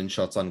McKinnon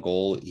shots on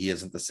goal, he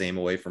isn't the same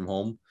away from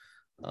home.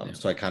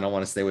 So I kind of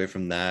want to stay away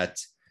from that.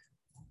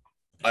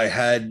 I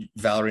had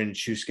Valerie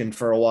Nichushkin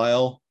for a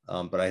while,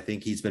 but I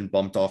think he's been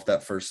bumped off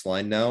that first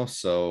line now.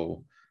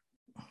 So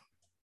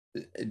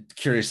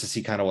curious to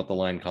see kind of what the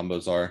line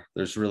combos are.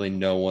 There's really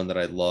no one that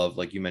I love.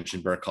 Like you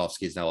mentioned,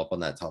 Burakovsky is now up on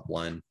that top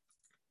line.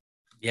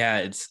 Yeah,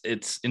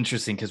 it's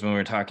interesting because when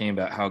we're talking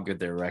about how good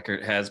their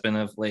record has been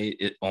of late,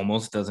 it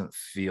almost doesn't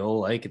feel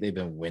like they've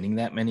been winning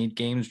that many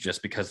games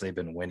just because they've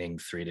been winning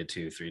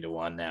 3-2,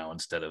 3-1 now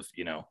instead of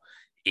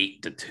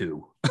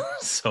 8-2.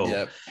 So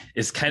Yep.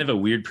 it's kind of a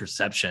weird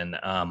perception.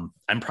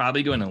 I'm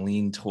probably going to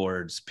lean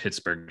towards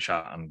Pittsburgh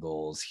shot on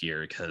goals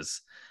here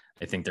because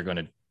I think they're going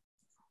to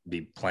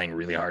be playing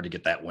really hard to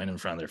get that win in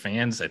front of their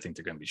fans. I think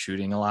they're going to be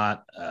shooting a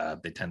lot.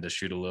 They tend to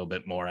shoot a little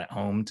bit more at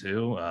home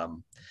too.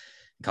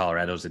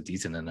 Colorado's a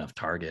decent enough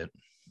target.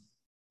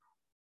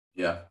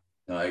 Yeah,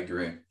 no, I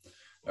agree.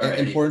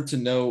 Important to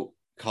note,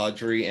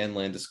 Kadri and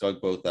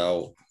Landeskog both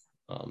out.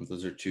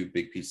 Those are two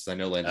big pieces. I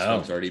know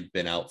Landeskog's already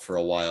been out for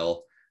a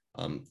while.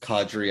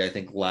 Kadri, I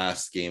think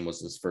last game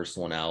was his first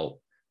one out.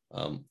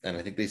 And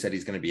I think they said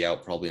he's going to be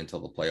out probably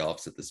until the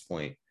playoffs at this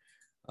point.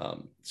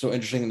 So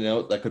interesting to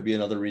note, that could be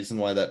another reason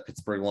why that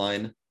Pittsburgh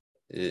line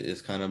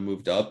is kind of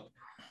moved up.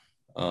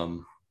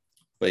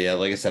 But yeah,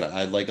 like I said,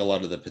 I like a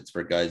lot of the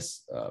Pittsburgh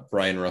guys.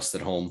 Brian Rust at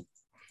home,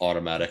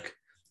 automatic.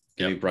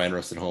 Give me Brian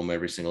Rust at home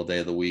every single day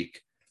of the week.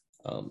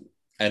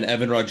 And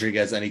Evan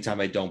Rodriguez, anytime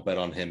I don't bet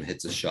on him,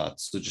 hits a shot.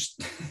 So just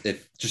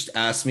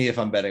ask me if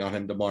I'm betting on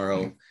him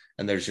tomorrow,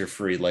 and there's your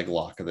free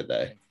lock of the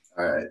day.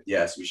 All right.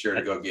 Yes, be sure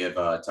to go give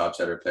Top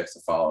Cheddar Picks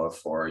a follow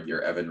for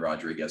your Evan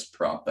Rodriguez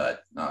prop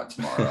bet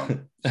tomorrow.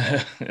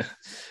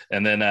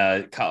 And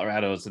then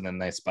Colorado's in a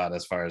nice spot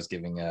as far as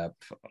giving up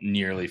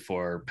nearly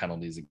 4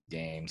 penalties a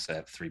game, so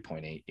at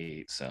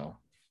 3.88. So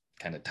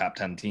kind of top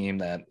 10 team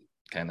that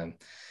kind of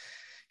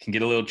can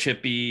get a little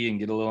chippy and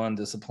get a little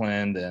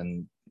undisciplined.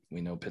 And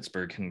we know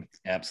Pittsburgh can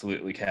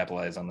absolutely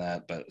capitalize on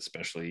that, but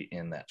especially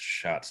in that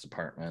shots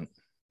department.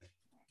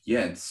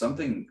 Yeah, and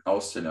something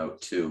else to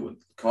note too,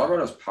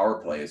 Colorado's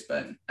power play has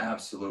been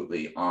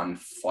absolutely on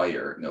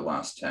fire in the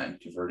last 10,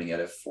 converting at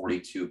a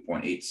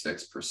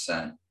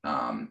 42.86%.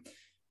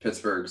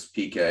 Pittsburgh's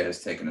PK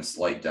has taken a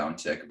slight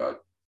downtick, about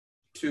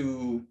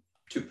two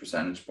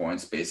percentage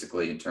points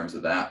basically in terms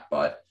of that.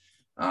 But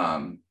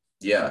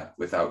yeah,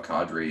 without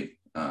Kadri,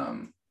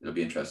 it'll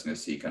be interesting to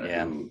see kind of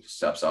who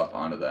steps up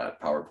onto that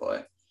power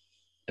play.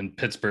 And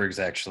Pittsburgh's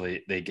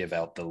actually, they give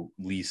out the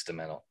least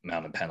amount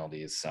of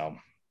penalties, so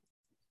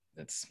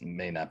it's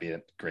may not be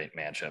a great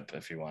matchup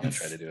if you want to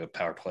try to do a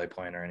power play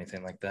point or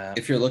anything like that.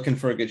 If you're looking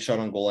for a good shot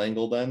on goal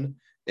angle, then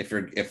if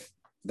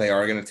they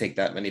are going to take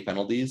that many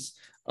penalties,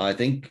 I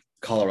think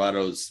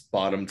Colorado's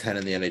bottom 10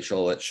 in the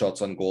NHL at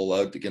shots on goal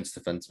allowed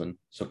against defensemen.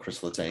 So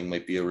Chris Letang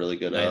might be a really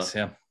good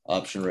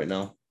option right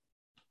now.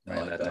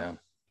 Write that down.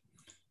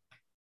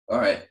 All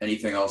right.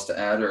 Anything else to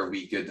add, or are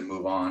we good to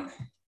move on?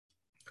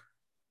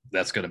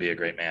 That's going to be a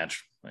great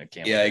match. I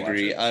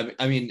agree.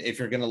 I mean, if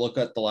you're going to look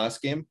at the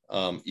last game,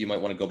 you might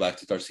want to go back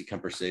to Darcy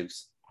Kemper's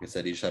saves. Like I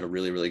said, he just had a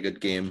really, really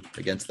good game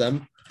against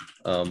them.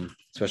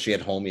 Especially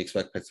at home, you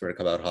expect Pittsburgh to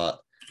come out hot.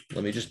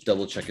 Let me just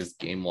double check his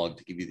game log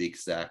to give you the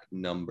exact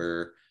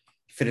number.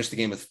 He finished the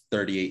game with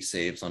 38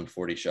 saves on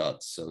 40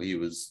 shots. So he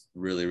was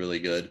really, really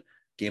good.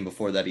 Game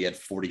before that, he had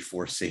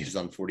 44 saves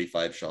on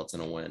 45 shots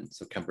and a win.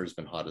 So Kemper's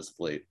been hot as of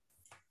late.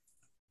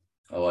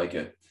 I like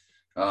it.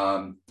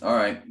 All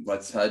right,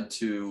 let's head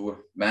to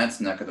Matt's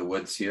neck of the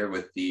woods here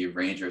with the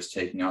Rangers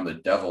taking on the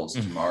Devils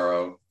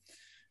tomorrow.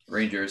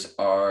 Rangers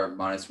are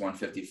minus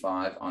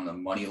 155 on the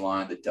money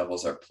line. The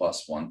Devils are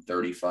plus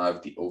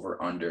 135. The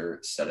over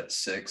under set at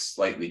 6,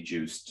 slightly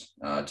juiced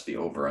to the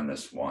over on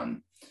this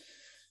one.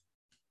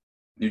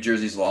 New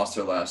Jersey's lost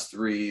their last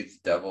 3.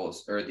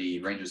 The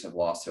Rangers have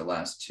lost their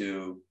last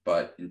 2,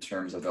 but in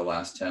terms of the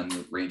last 10,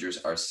 the Rangers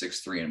are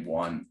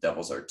 6-3-1.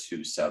 Devils are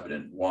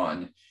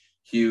 2-7-1.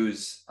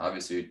 Hughes,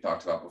 obviously we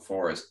talked about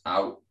before, is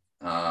out.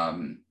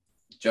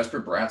 Jesper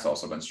Bratt's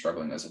also been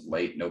struggling as of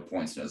late. No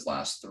points in his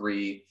last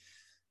 3.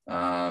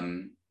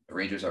 The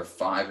Rangers are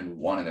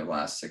 5-1 in their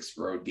last 6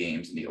 road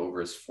games, and the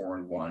over is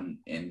 4-1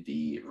 in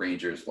the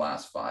Rangers'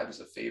 last 5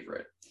 as a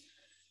favorite.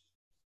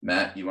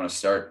 Matt, you want to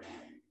start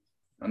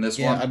on this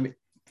one? I mean,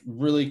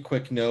 really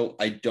quick note,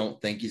 I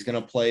don't think he's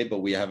going to play,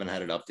 but we haven't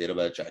had an update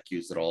about Jack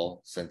Hughes at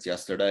all since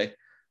yesterday.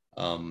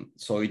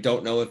 So we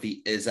don't know if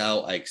he is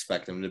out. I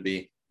expect him to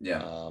be.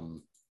 Yeah.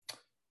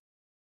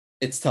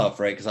 It's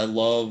tough, right? Because I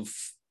love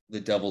the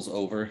Devils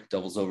over.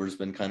 Devils over has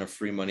been kind of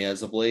free money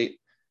as of late.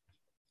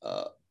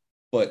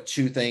 But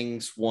 2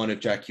 things. One, if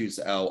Jack Hughes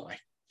is out, I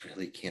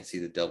really can't see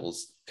the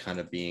Devils kind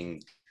of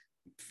being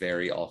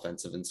very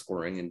offensive and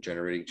scoring and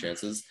generating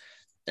chances.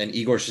 And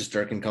Igor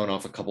Shesterkin coming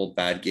off a couple of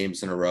bad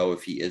games in a row.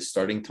 If he is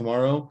starting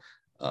tomorrow,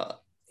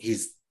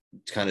 he's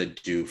kind of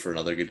due for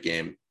another good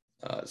game.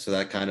 So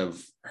that kind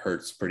of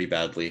hurts pretty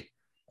badly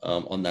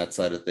on that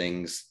side of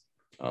things.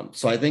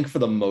 So I think for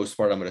the most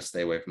part, I'm going to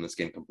stay away from this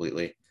game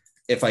completely.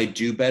 If I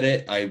do bet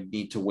it, I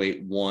need to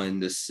wait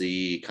to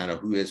see kind of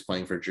who is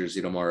playing for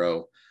Jersey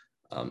tomorrow.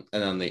 And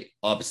on the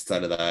opposite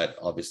side of that,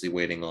 obviously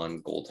waiting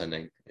on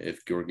goaltending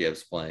if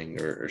Georgiev's playing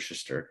or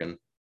Shesterkin.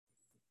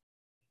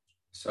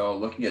 So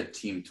looking at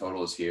team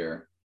totals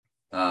here,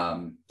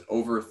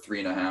 Over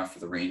 3.5 for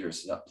the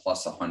Rangers is at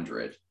plus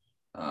 100.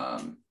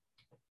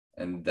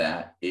 And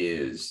that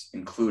is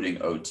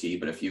including OT.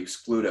 But if you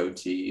exclude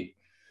OT,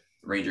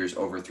 Rangers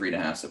over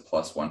 3.5 is at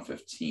plus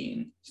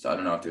 115. So I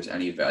don't know if there's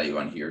any value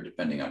on here,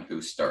 depending on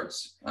who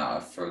starts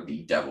for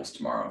the Devils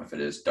tomorrow, if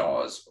it is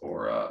Dawes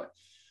or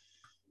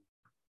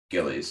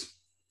Gillies.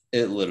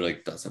 It literally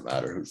doesn't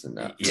matter who's in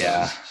that.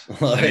 Yeah.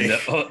 Like, I mean,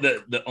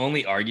 the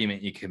only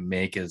argument you can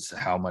make is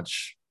how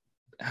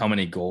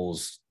many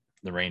goals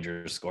the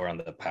Rangers score on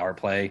the power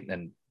play,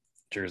 and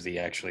Jersey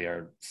actually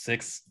are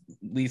 6th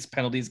least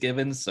penalties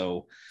given,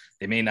 so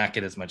they may not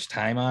get as much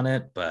time on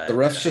it. But the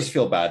refs just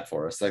feel bad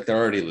for us. Like, they're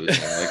already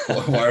losing.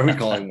 Like, why are we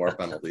calling more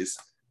penalties?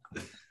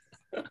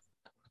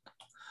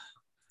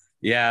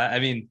 Yeah, I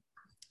mean,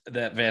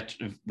 the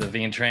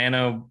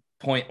Ventrano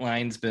point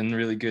line's been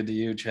really good to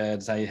you,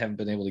 Chads. I haven't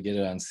been able to get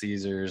it on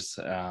Caesars.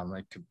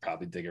 I could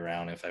probably dig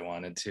around if I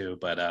wanted to,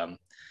 but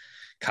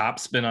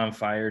Cop's been on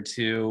fire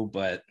too,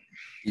 but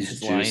He's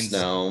juiced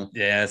now.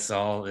 Yeah, it's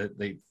all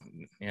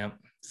yeah.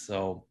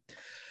 So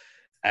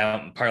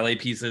parlay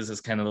pieces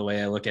is kind of the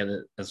way I look at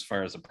it as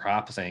far as a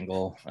props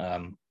angle.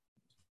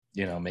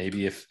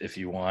 Maybe if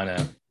you want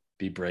to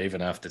be brave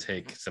enough to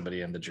take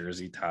somebody in the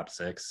Jersey top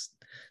 6,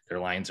 their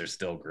lines are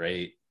still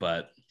great,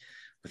 but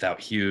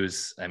without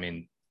Hughes, I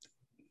mean,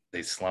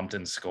 they slumped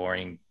in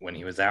scoring when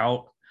he was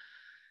out.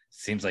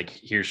 Seems like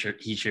he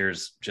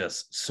shares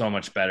just so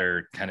much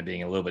better, kind of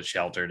being a little bit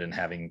sheltered and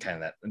having kind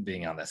of that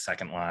being on the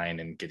second line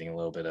and getting a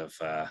little bit of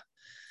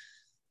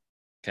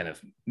kind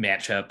of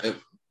matchup.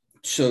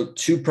 So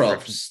two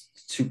props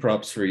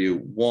for you.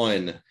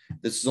 One,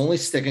 this is only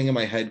sticking in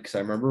my head because I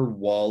remember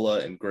Walla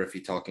and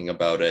Griffey talking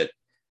about it.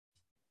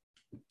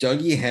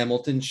 Dougie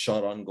Hamilton's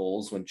shot on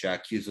goals when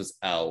Jack Hughes was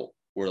out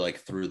were like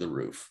through the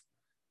roof.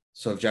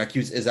 So if Jack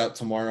Hughes is out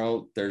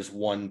tomorrow, there's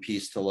one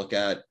piece to look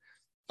at.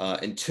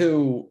 And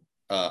two,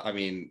 I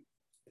mean,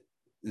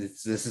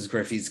 this is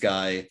Griffey's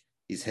guy.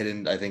 He's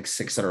hidden, I think,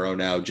 6 in a row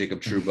now.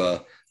 Jacob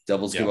Trouba.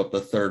 Devils give up the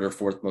 3rd or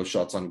 4th most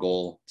shots on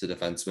goal to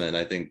defensemen.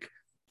 I think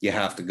you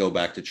have to go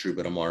back to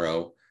Trouba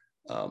tomorrow.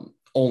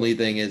 Only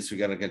thing is we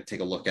got to take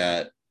a look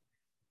at,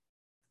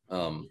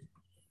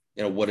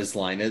 what his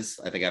line is.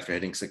 I think after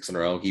hitting 6 in a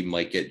row, he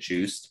might get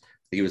juiced. I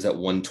think he was at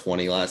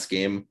 120 last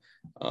game.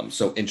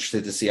 So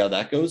interested to see how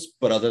that goes.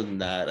 But other than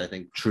that, I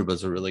think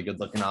Trouba's a really good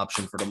looking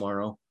option for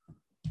tomorrow.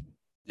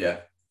 Yeah,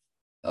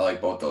 I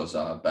like both those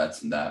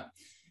bets and that.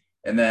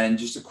 And then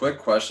just a quick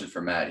question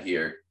for Matt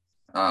here.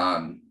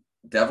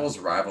 Devils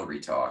rivalry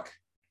talk.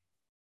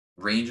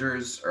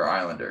 Rangers or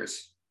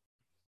Islanders?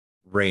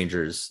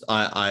 Rangers.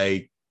 Islanders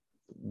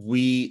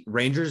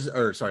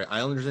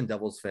and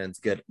Devils fans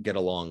get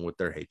along with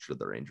their hatred of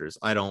the Rangers.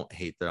 I don't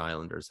hate the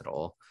Islanders at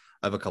all.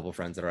 I have a couple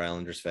friends that are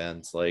Islanders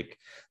fans. Like,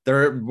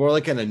 they're more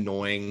like an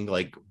annoying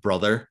like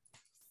brother.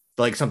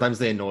 Like, sometimes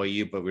they annoy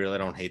you, but we really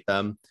don't hate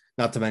them.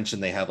 Not to mention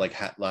they have like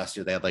last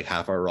year they had like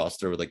half our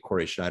roster with like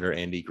Corey Schneider,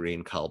 Andy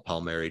Green, Kyle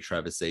Palmieri,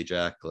 Travis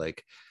Zajac.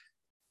 Like,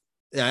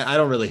 I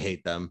don't really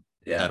hate them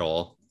at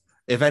all.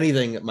 If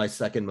anything, my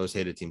second most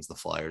hated team's the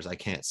Flyers. I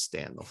can't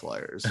stand the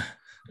Flyers.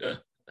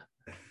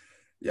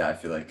 Yeah, I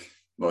feel like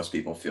most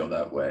people feel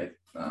that way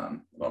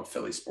about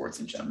Philly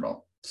sports in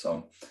general.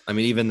 So, I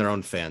mean, even their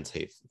own fans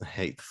hate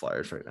the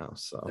Flyers right now.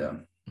 So,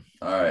 yeah.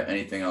 All right.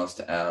 Anything else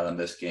to add on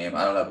this game?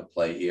 I don't have a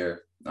play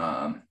here.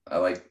 I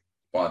like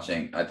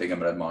watching. I think I'm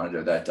going to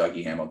monitor that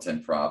Dougie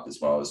Hamilton prop as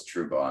well as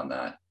Trouba on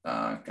that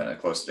kind of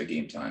close to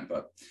game time.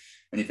 But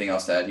anything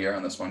else to add here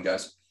on this one,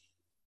 guys?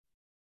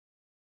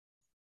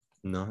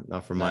 No,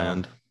 not from my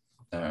end.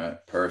 All right,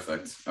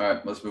 perfect. All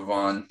right, let's move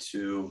on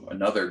to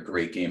another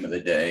great game of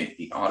the day.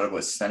 The Ottawa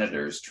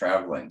Senators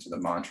traveling to the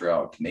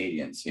Montreal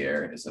Canadiens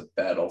here is a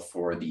battle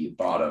for the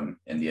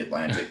bottom in the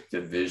Atlantic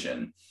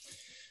Division.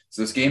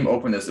 So this game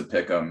opened as a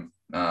pick'em,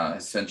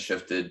 has since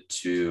shifted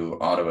to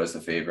Ottawa as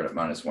the favorite at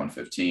minus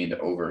 115. The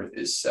over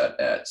is set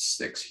at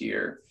 6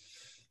 here.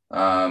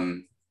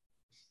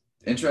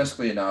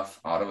 Interestingly enough,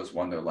 Ottawa's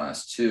won their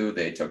last 2.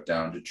 They took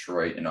down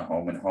Detroit in a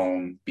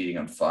home, beating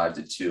them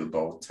 5-2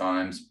 both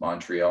times.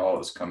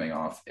 Montreal is coming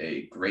off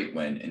a great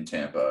win in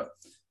Tampa,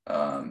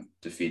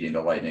 defeating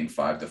the Lightning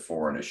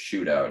 5-4 in a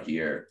shootout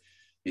here.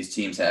 These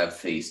teams have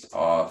faced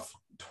off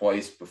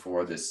twice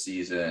before this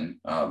season.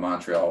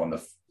 Montreal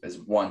has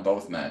won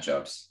both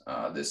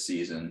matchups this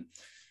season.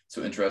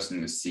 So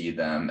interesting to see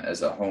them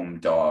as a home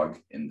dog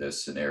in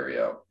this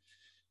scenario.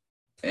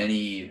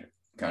 Any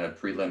kind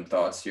of prelim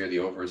thoughts here? The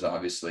over is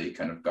obviously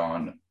kind of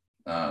gone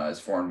as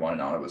 4-1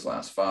 in Ottawa's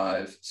last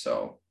 5.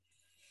 So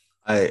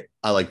I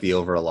like the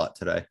over a lot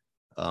today.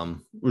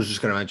 Was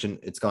just going to mention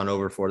it's gone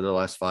over for the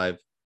last 5.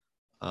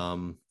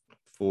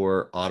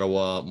 For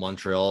Ottawa,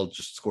 Montreal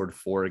just scored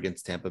 4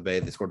 against Tampa Bay.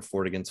 They scored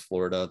 4 against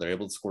Florida. They're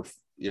able to score,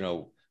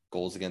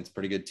 goals against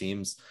pretty good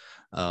teams.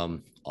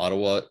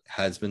 Ottawa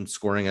has been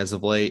scoring as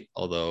of late,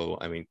 although,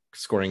 I mean,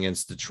 scoring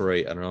against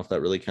Detroit, I don't know if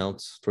that really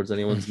counts towards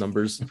anyone's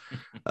numbers.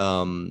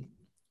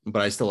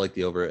 But I still like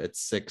the over at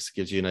 6.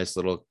 Gives you a nice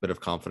little bit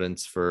of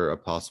confidence for a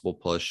possible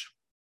push.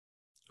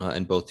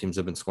 And both teams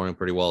have been scoring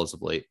pretty well as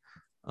of late.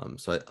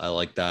 So I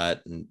like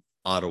that. And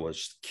Ottawa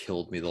just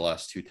killed me the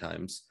last two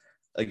times.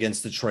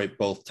 Against Detroit,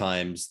 both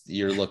times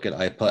you're looking,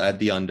 I put at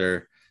the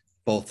under.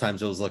 Both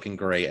times it was looking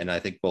great. And I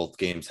think both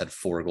games had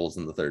 4 goals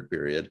in the third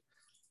period. Yeah.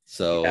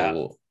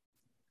 So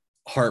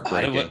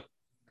heartbreaking.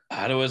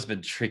 Ottawa's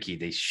been tricky.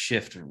 They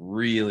shift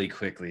really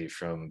quickly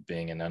from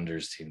being an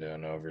unders team to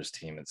an overs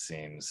team, it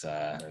seems.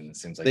 And it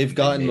seems like They've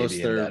gotten may most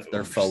be of in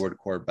their that forward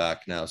core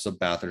back now. So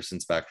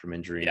Batherson's back from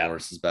injury, Yeah.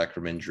 Norris is back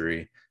from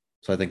injury.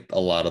 So I think a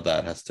lot of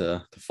that has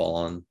to fall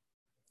on.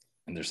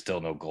 And there's still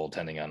no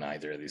goaltending on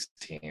either of these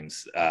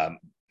teams.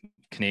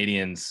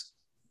 Canadians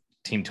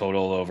team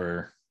total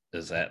over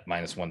is at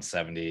minus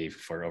 170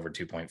 for over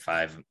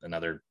 2.5.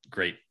 Another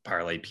great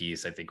parlay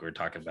piece. I think we're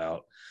talking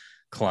about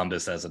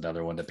Columbus as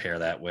another one to pair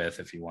that with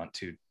if you want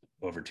to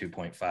over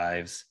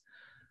 2.5s.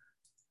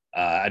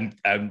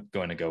 I'm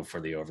going to go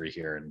for the over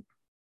here. And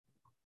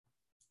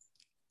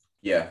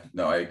yeah,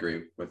 no, I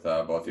agree with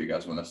both of you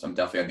guys on this. I'm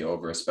definitely on the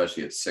over,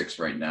 especially at 6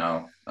 right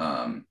now,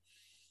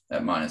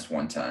 at minus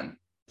 110.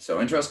 So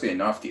interestingly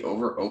enough, the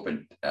over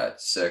opened at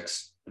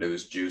 6, but it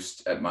was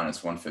juiced at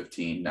minus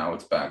 115. Now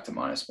it's back to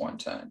minus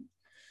 110.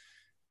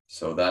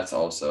 So that's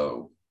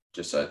also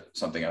just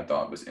something I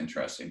thought was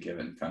interesting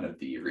given kind of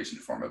the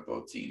recent form of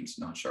both teams.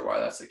 Not sure why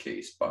that's the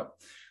case, but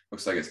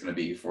looks like it's going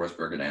to be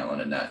Forsberg and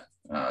Allen in net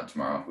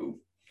tomorrow, who,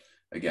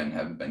 again,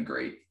 haven't been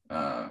great.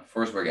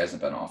 Forsberg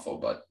hasn't been awful,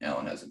 but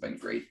Allen hasn't been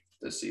great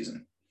this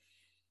season.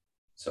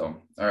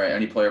 So, all right,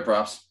 any player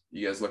props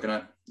you guys looking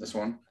at this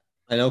one?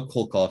 I know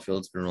Cole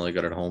Caulfield's been really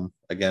good at home.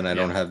 Again, I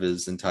don't have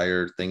his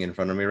entire thing in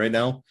front of me right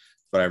now,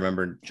 but I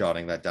remember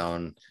jotting that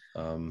down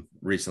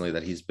recently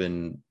that he's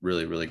been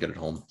really, really good at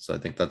home. So I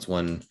think that's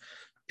one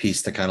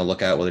piece to kind of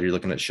look at, whether you're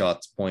looking at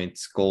shots,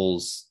 points,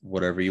 goals,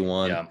 whatever you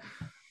want.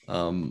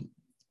 Yeah.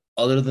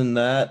 Other than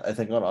that, I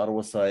think on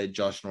Ottawa side,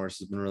 Josh Norris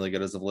has been really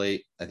good as of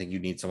late. I think you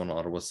need someone on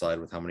Ottawa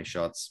side with how many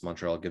shots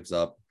Montreal gives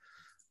up.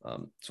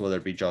 So whether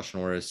it be Josh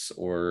Norris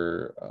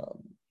or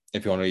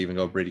if you want to even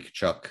go Brady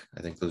Tkachuk,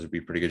 I think those would be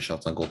pretty good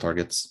shots on goal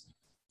targets.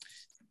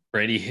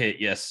 Brady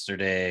hit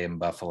yesterday in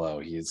Buffalo.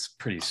 He's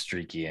pretty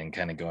streaky and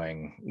kind of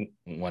going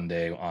one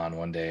day on,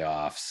 one day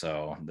off.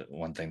 So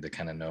one thing to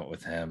kind of note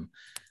with him.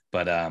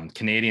 But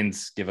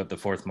Canadians give up the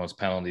 4th most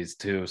penalties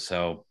too.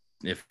 So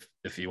if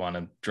you want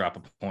to drop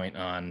a point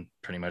on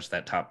pretty much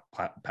that top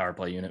power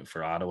play unit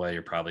for Ottawa,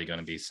 you're probably going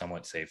to be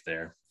somewhat safe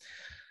there.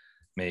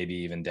 Maybe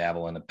even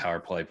dabble in a power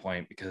play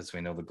point because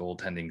we know the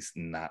goaltending's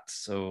not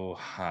so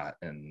hot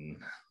in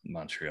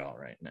Montreal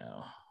right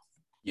now.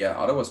 Yeah,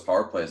 Ottawa's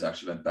power play has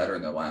actually been better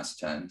in their last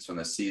 10. So in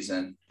the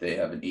season, they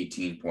have an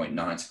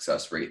 18.9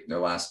 success rate. In their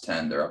last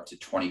 10, they're up to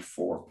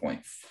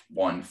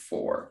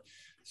 24.14.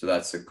 So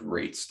that's a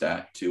great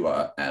stat to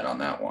add on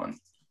that one.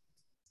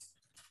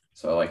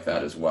 So I like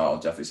that as well.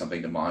 Definitely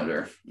something to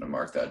monitor. I'm going to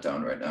mark that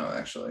down right now,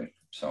 actually.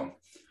 So,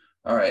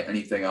 all right.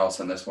 Anything else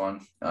on this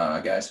one,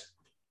 guys?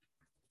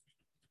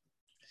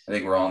 I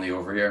think we're all on the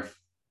over here.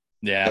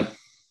 Yeah.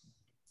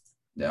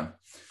 Yeah.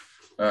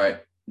 All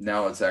right.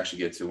 Now let's actually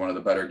get to one of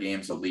the better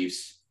games, the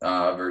Leafs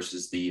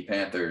versus the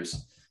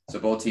Panthers. So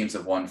both teams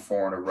have won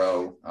 4 in a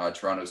row.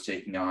 Toronto's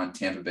taking on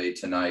Tampa Bay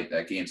tonight.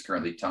 That game's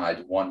currently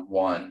tied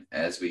 1-1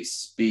 as we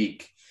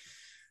speak.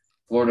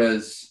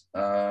 Florida's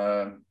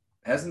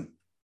hasn't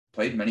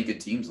played many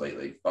good teams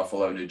lately.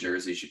 Buffalo, New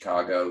Jersey,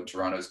 Chicago.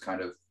 Toronto's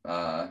kind of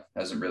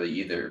hasn't really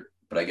either.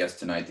 But I guess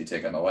tonight they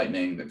take on the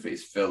Lightning. They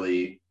face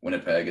Philly,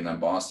 Winnipeg, and then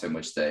Boston,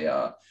 which they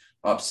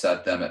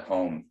upset them at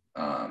home.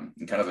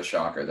 And kind of a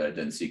shocker that I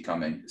didn't see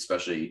coming,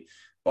 especially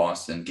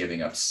Boston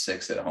giving up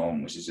 6 at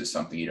home, which is just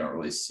something you don't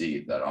really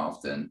see that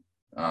often.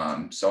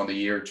 So in the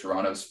year,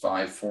 Toronto's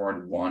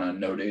 5-4-1 on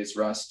no days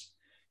rest.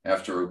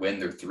 After a win,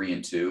 they're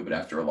 3-2, but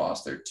after a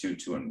loss, they're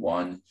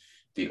 2-1.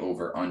 The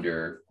over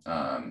under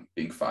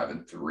being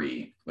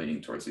 5-3,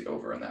 leading towards the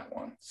over in that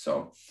one.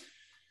 So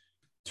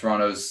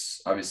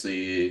Toronto's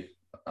obviously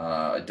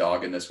a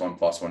dog in this one,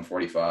 plus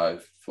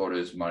 145.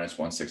 Florida's minus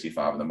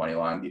 165 on the money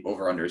line. The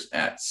over under is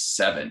at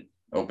 7,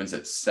 opens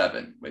at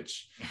 7,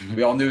 which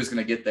we all knew was going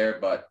to get there,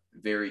 but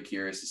very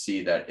curious to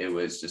see that it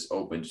was just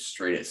opened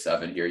straight at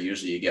 7 here.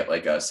 Usually you get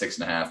like a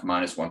 6.5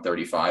 minus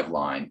 135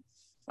 line,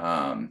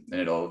 and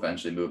it'll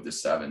eventually move to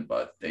 7,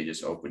 but they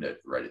just opened it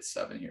right at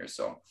 7 here.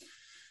 So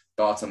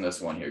thoughts on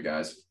this one here,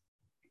 guys?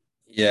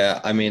 Yeah,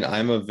 I mean,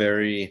 I'm a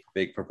very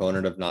big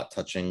proponent of not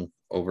touching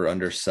over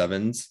under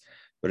 7s.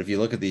 But if you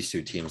look at these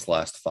two teams'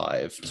 last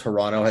 5,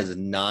 Toronto has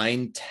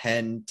 9,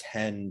 10,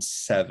 10,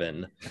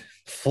 7.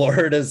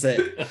 Florida's at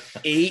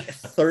 8,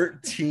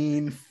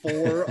 13,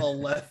 4,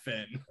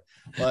 11.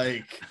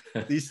 Like,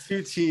 these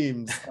two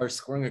teams are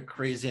scoring a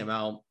crazy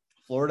amount.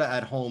 Florida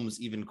at home is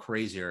even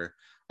crazier.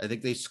 I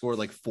think they scored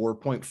like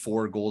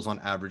 4.4 goals on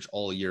average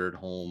all year at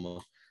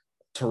home.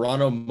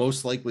 Toronto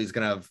most likely is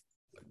going to have,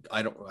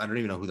 I don't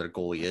even know who their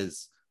goalie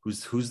is.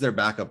 Who's their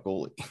backup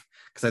goalie?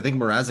 Because I think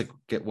Mrazek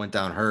went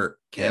down hurt.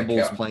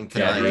 Campbell's playing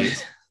tonight.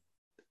 Right.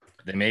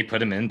 They may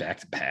put him in back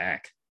to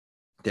back.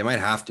 They might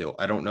have to.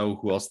 I don't know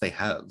who else they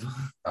have.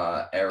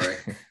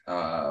 Eric,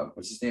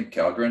 what's his name?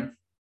 Kalgren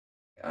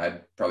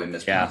I'm probably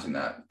mispronouncing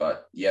that,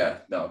 but yeah,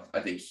 no, I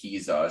think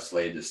he's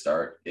slated to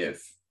start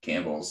if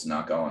Campbell's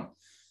not going.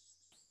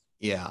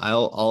 Yeah,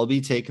 I'll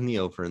be taking the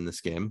over in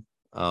this game.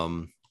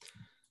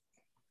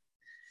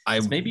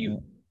 Maybe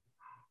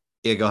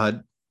yeah, go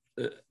ahead.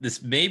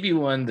 This may be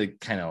one to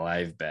kind of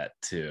live bet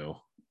too.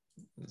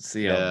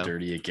 See how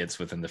dirty it gets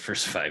within the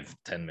first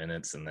 5-10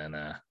 minutes, and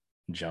then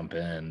jump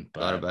in. But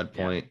not a bad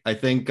point. I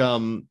think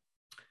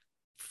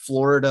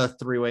Florida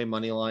 3-way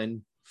money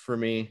line for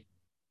me.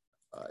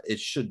 It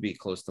should be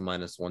close to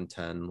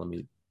 -110. Let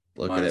me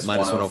look at it.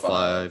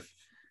 -105.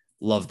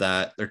 Love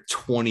that. They're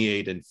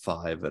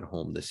 28-5 at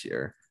home this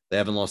year. They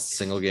haven't lost a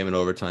single game in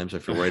overtime. So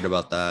if you're worried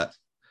about that,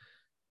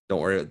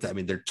 don't worry. I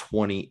mean, they're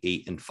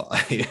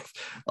 28-5.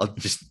 I'll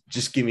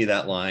just give me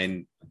that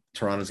line.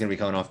 Toronto's going to be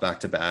coming off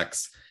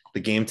back-to-backs. The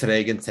game today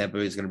against Tampa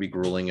Bay is going to be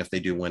grueling if they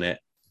do win it.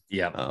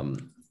 Yeah.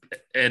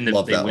 And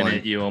if they win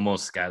it, you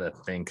almost got to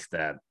think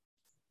that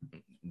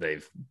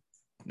they've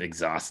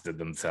exhausted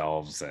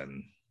themselves,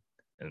 and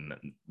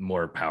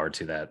more power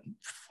to that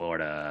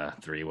Florida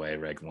 3-way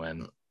reg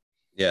win.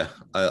 Yeah,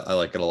 I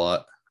like it a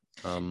lot.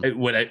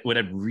 What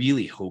I'm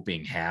really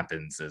hoping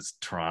happens is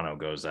Toronto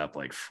goes up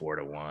like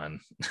 4-1,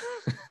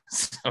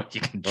 so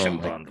you can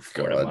jump on the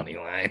Florida money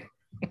line.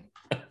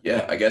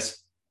 Yeah, I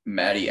guess,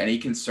 Maddie, any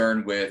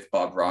concern with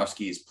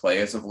Bobrovsky's play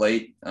as of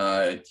late?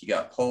 He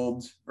got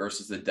pulled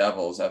versus the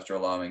Devils after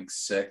allowing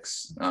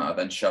 6,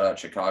 then shut out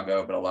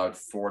Chicago, but allowed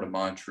 4 to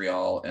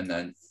Montreal and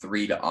then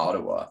 3 to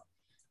Ottawa.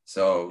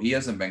 So he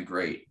hasn't been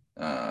great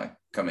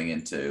coming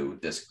into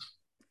this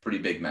pretty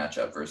big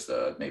matchup versus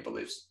the Maple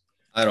Leafs.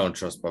 I don't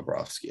trust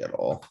Bobrovsky at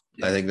all.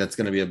 Yeah. I think that's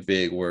going to be a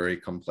big worry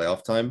come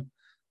playoff time.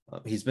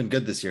 He's been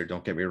good this year,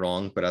 don't get me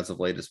wrong, but as of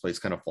late, his play's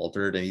kind of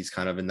faltered, and he's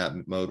kind of in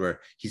that mode where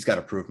he's got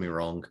to prove me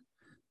wrong.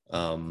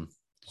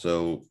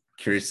 So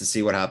curious to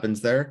see what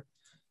happens there.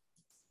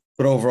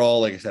 But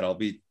overall, like I said,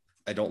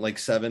 I don't like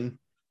 7,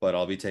 but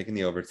I'll be taking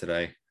the over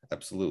today.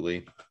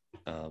 Absolutely.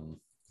 And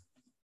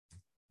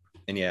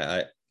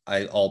yeah,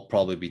 I'll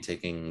probably be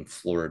taking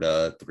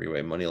Florida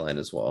 3-way money line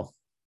as well.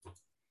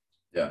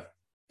 Yeah,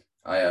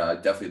 I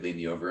definitely lean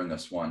the over in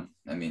this one.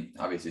 I mean,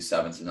 obviously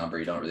 7's a number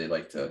you don't really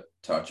like to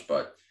touch,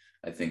 but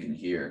I think in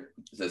here,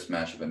 this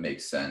matchup, it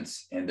makes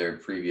sense. And their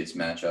previous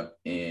matchup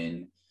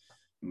in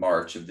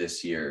March of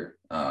this year,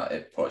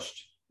 it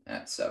pushed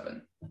at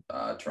 7.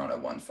 Toronto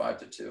won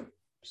 5-2.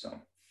 So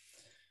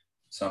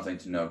something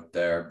to note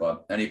there.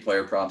 But any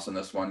player props on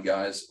this one,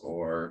 guys,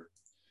 or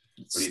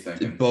what are you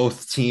thinking?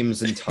 Both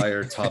teams'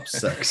 entire top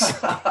 6.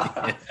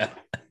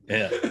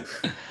 Yeah.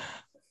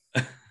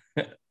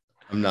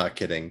 I'm not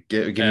kidding.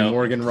 Give me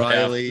Morgan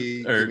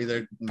Riley. Give me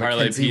their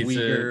Mackenzie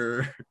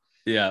Weegar.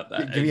 Yeah,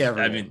 give me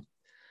everyone. I mean,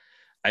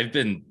 I've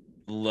been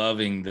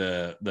loving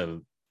the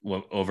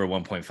over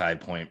 1.5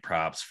 point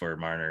props for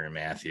Marner and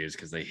Matthews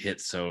because they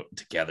hit so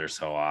together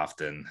so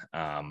often.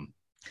 Kind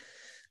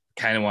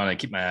of want to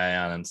keep my eye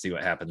on and see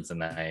what happens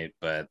tonight,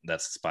 but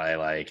that's the spot I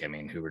like. I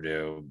mean,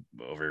 Huberdeau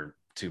over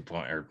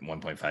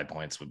 1.5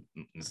 points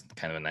is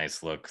kind of a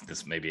nice look.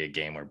 This may be a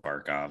game where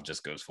Barkov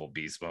just goes full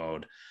beast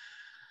mode.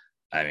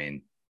 I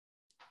mean,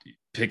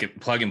 pick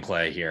it, plug and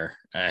play here.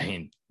 I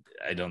mean,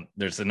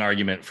 there's an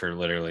argument for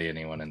literally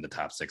anyone in the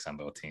top 6 on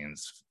both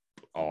teams,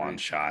 all on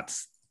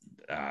shots,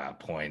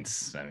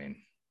 points. I mean,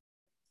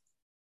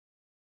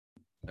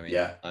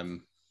 yeah,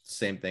 I'm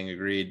same thing.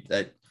 Agreed.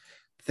 That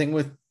thing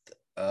with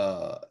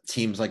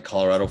teams like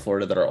Colorado,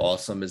 Florida that are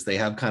awesome is they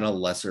have kind of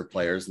lesser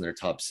players in their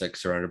top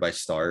 6 surrounded by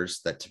stars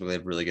that typically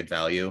have really good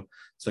value.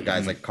 So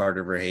guys like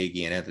Carter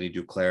Verhaeghe and Anthony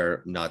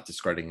Duclair, not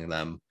discrediting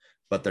them,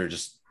 but they're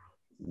just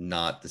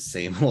not the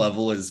same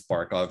level as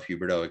Barkov,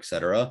 Huberdeau,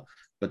 etc.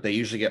 But they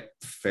usually get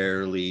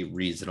fairly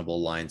reasonable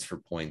lines for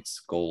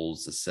points,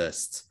 goals,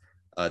 assists,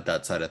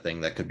 that side of thing.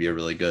 That could be a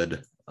really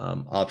good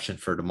option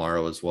for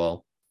tomorrow as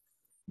well.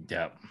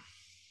 Yeah.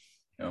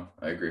 No,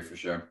 I agree for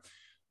sure.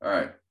 All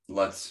right,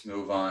 let's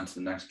move on to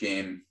the next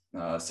game.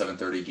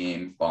 7:30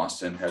 game,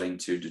 Boston heading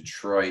to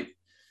Detroit.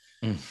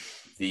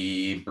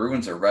 The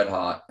Bruins are red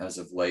hot as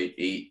of late,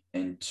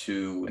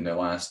 8-2 in their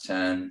last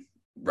 10.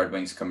 Red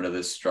Wings coming to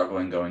this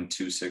struggling, going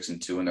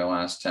 2-6-2 in their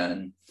last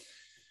 10.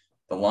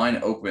 The line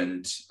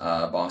opened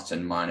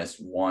Boston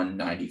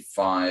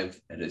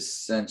 -195. It has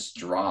since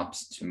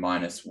dropped to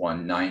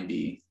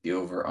 -190. The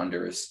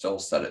over-under is still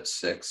set at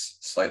 6,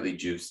 slightly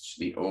juiced to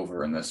the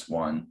over in this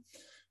one.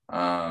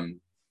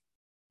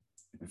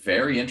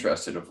 Very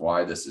interested of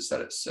why this is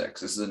set at 6.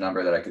 This is a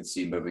number that I could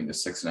see moving to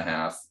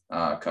 6.5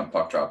 come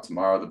puck drop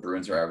tomorrow. The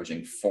Bruins are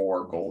averaging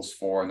 4 goals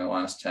in their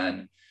last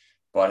 10.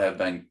 But have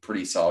been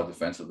pretty solid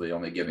defensively,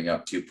 only giving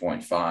up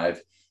 2.5.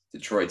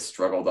 Detroit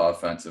struggled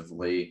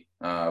offensively,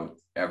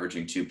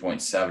 averaging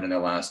 2.7 in their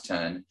last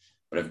 10,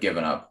 but have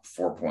given up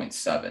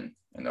 4.7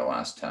 in their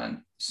last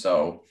 10.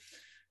 So,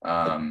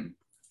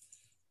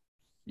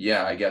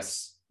 yeah, I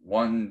guess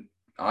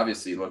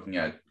obviously looking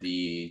at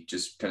the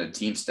just kind of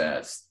team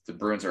stats, the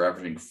Bruins are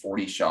averaging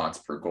 40 shots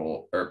per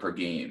goal or per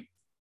game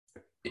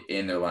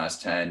in their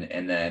last 10,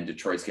 and then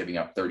Detroit's giving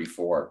up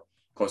 34.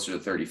 Closer to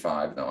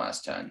 35 in the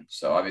last 10.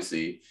 So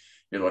obviously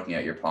you're looking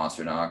at your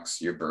Pasternaks,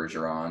 your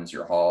Bergerons,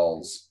 your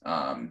Halls,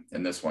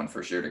 in this one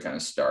for sure to kind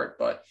of start.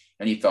 But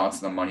any thoughts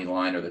on the money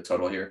line or the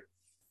total here?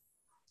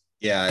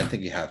 Yeah, I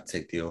think you have to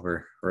take the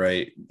over,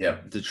 right?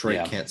 Yep.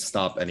 Detroit can't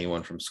stop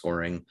anyone from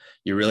scoring.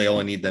 You really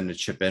only need them to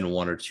chip in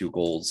 1 or 2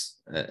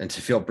 goals and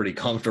to feel pretty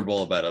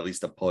comfortable about at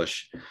least a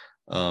push.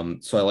 So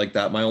I like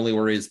that. My only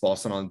worry is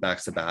Boston on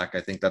backs to back.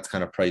 I think that's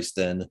kind of priced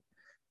in.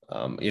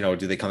 Do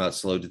they come out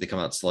slow? Do they come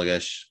out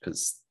sluggish?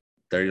 Because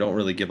they don't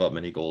really give up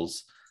many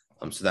goals.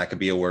 So that could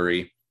be a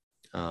worry.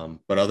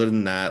 But other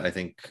than that, I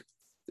think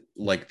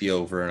like the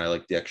over, and I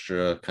like the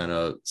extra kind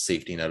of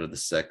safety net of the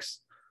 6.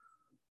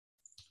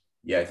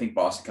 Yeah, I think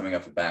Boston coming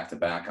up a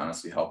back-to-back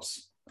honestly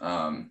helps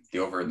the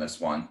over in this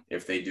one.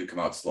 If they do come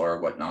out slower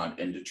or whatnot,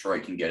 and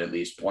Detroit can get at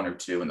least 1 or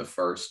 2 in the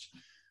first,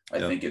 I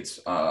think it's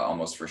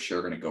almost for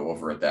sure going to go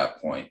over at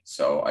that point.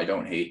 So I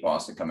don't hate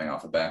Boston coming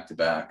off a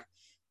back-to-back.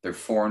 They're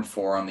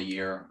 4-4 on the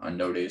year on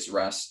no days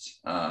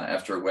rest.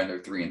 After a win, they're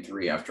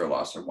 3-3. After a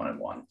loss, they're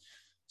 1-1.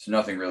 So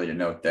nothing really to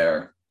note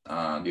there.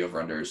 The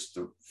over-under is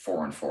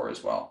 4-4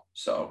 as well.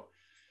 So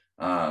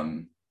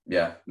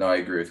yeah, no, I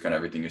agree with kind of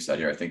everything you said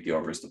here. I think the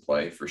over is the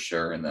play for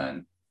sure. And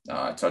then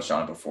I touched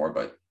on it before,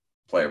 but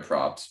player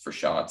props for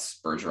shots,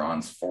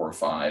 Bergeron's 4 or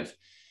 5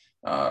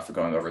 for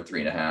going over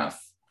 3.5.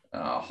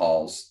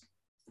 Hall's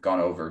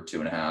gone over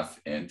 2.5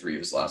 in 3 of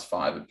his last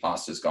 5, and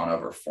Pasta's gone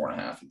over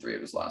 4.5 in 3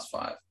 of his last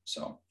 5.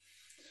 So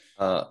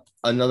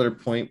another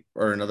point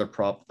or another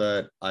prop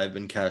that I've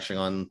been cashing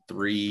on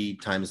 3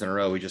 times in a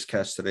row. We just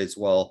cashed today as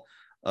well.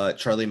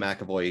 Charlie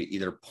McAvoy,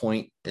 either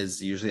point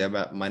is usually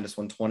about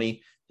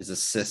 -120. His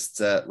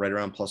assists at right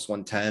around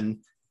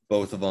 +110.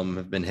 Both of them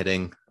have been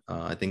hitting,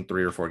 I think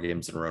 3 or 4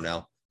 games in a row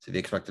now. So if you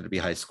expect it to be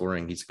high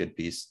scoring, he's a good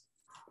piece.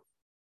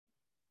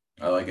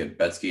 I like it.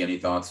 Betsky, any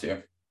thoughts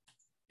here?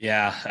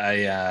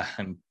 Yeah,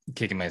 I'm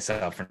kicking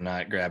myself for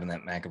not grabbing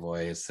that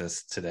McAvoy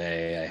assist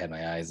today. I had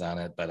my eyes on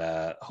it,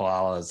 but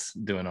Halala's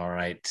doing all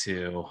right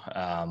too.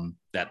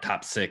 That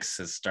top 6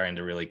 is starting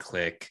to really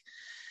click.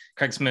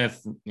 Craig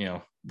Smith,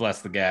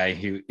 bless the guy.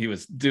 He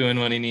was doing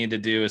what he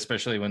needed to do,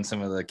 especially when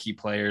some of the key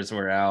players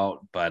were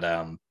out. But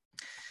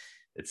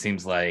it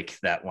seems like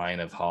that line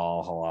of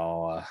Hall,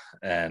 Halala,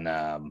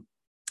 and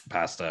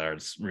Pasta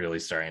is really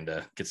starting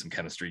to get some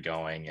chemistry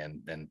going,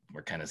 and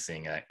we're kind of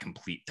seeing a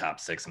complete top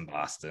 6 in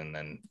Boston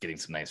and getting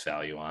some nice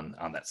value on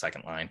that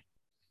second line.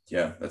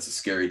 Yeah, that's a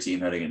scary team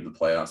heading into the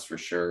playoffs for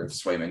sure. If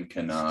Swayman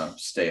can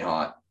stay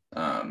hot.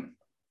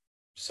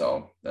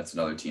 So that's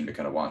another team to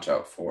kind of watch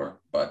out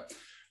for. But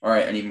all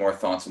right, any more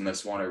thoughts on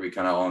this one? Are we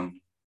kind of on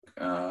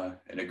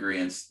in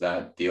agreement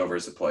that the over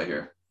is a play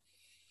here?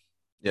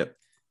 Yep.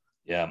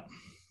 Yeah.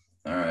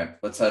 All right,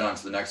 let's head on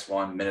to the next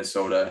one.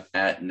 Minnesota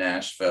at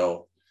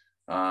Nashville.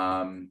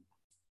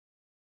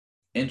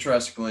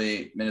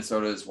 Interestingly,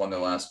 Minnesota has won their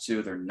last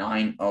 2. They're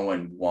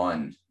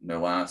 9-0-1 in their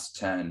last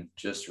 10.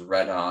 Just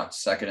red hot,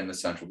 second in the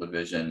Central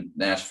Division.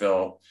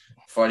 Nashville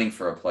fighting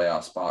for a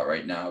playoff spot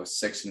right now,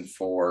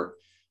 6-4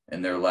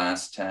 in their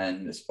last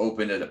 10. This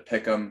opened at a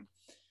pick'em,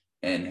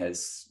 and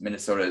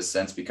Minnesota has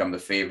since become the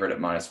favorite at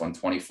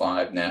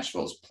 -125.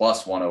 Nashville's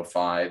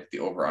 +105. The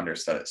over/under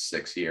set at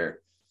 6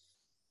 here.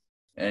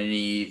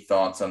 Any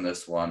thoughts on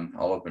this one?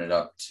 I'll open it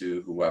up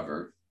to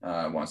whoever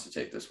wants to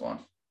take this one.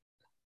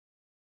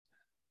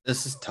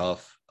 This is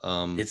tough.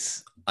 I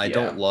Yeah.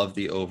 don't love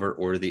the over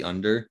or the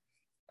under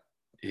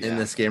in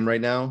this game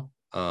right now.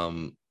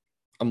 I'm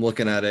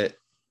looking at it.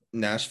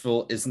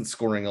 Nashville isn't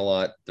scoring a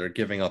lot. They're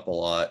giving up a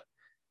lot.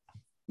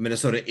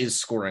 Minnesota is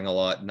scoring a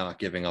lot, not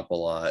giving up a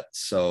lot.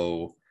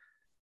 So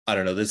I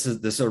don't know. This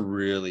is a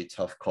really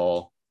tough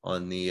call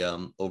on the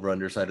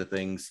over/under side of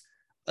things.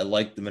 I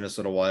like the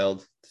Minnesota Wild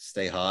to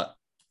stay hot.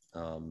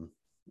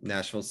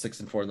 Nashville's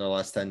 6-4 in their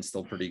last 10,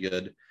 still pretty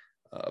good.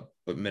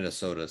 But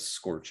Minnesota's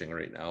scorching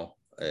right now.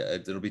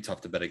 It'll be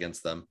tough to bet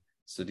against them.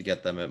 So to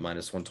get them at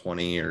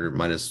 -120 or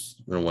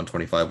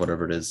 -125,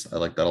 whatever it is, I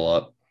like that a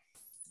lot.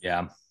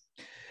 Yeah.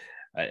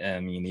 I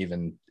mean,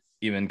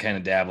 even kind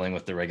of dabbling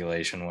with the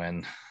regulation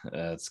win,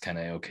 it's kind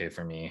of okay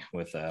for me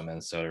with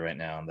Minnesota right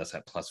now, and that's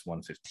at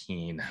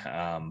 +115.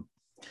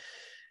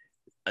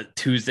 A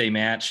Tuesday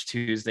match.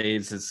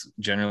 Tuesdays is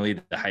generally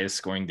the highest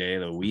scoring day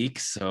of the week,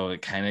 so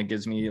it kind of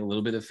gives me a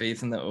little bit of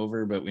faith in the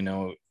over, but we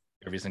know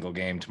every single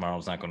game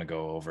tomorrow's not going to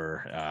go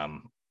over.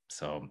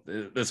 So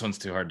this one's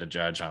too hard to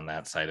judge on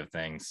that side of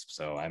things,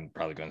 so I'm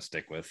probably going to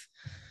stick with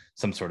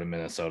some sort of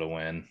Minnesota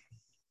win.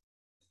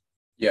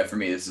 Yeah, for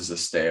me, this is a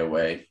stay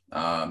away.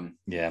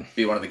 Yeah,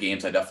 be one of the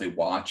games I definitely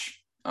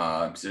watch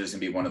because it is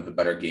going to be one of the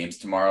better games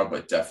tomorrow,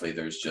 but definitely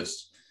there's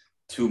just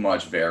too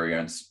much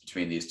variance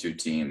between these two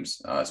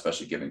teams,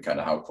 especially given kind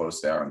of how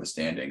close they are in the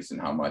standings and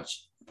how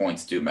much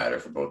points do matter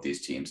for both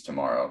these teams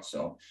tomorrow.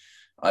 So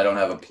I don't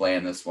have a play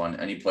in this one.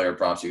 Any player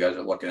props you guys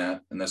are looking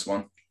at in this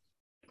one?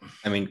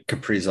 I mean,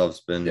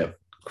 Kaprizov's been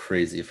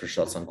crazy for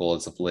shots on goal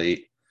as of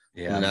late.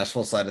 Yeah. On the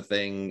Nashville side of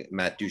thing,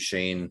 Matt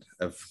Duchene,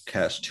 I've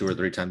cashed 2 or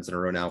 3 times in a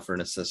row now for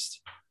an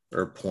assist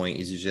or a point.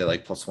 He's usually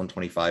like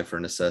 +125 for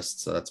an assist,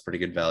 so that's pretty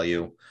good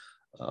value.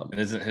 And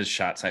isn't his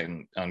shots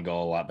on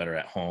goal a lot better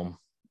at home?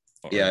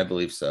 Yeah, I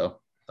believe so.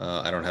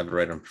 I don't have it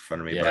right in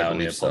front of me, but I I'll need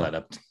believe to pull so. that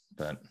up.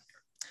 But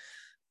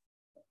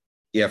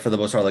yeah, for the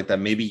most part, like that.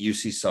 Maybe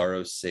UC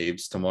Saros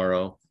saves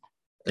tomorrow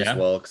as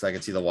well, because I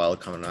can see the Wild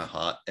coming out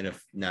hot. And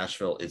if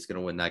Nashville is going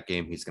to win that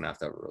game, he's going to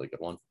have a really good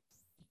one.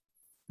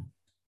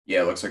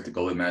 Yeah, it looks like the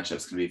goalie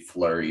matchup's going to be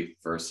Fleury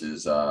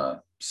versus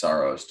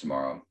Saros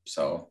tomorrow.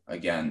 So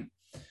again,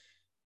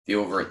 the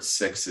over at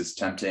 6 is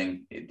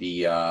tempting. It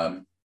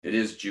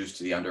is juiced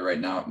to the under right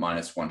now at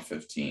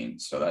 -115.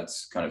 So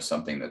that's kind of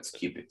something that's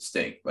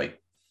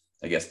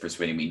I guess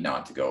persuading me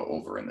not to go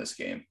over in this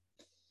game.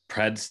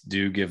 Preds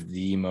do give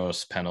the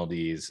most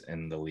penalties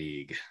in the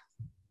league.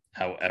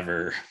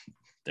 However,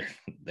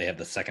 they have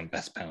the second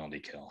best penalty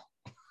kill.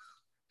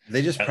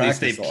 They just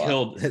practice a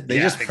lot. They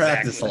just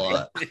practice a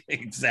lot.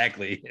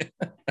 Exactly.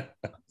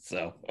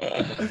 So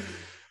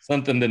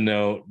something to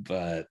note,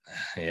 but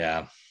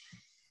yeah.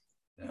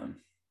 All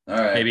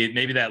right.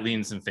 Maybe that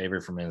leans in favor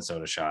for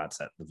Minnesota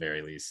shots at the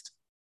very least.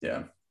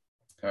 Yeah.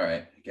 All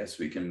right. I guess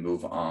we can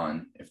move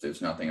on if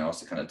there's nothing else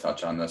to kind of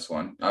touch on this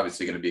one.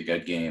 Obviously going to be a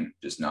good game,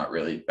 just not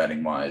really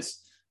betting wise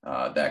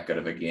that good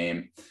of a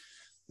game.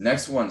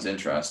 Next one's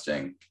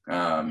interesting.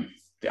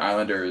 The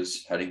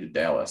Islanders heading to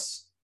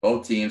Dallas.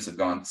 Both teams have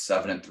gone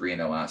 7-3 in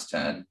their last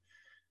 10.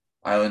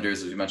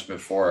 Islanders, as we mentioned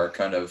before, are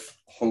kind of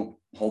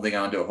holding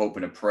on to a hope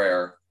and a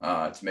prayer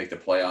to make the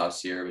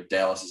playoffs here. But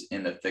Dallas is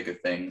in the thick of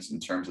things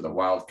in terms of the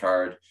wild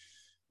card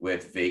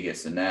with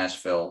Vegas and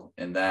Nashville.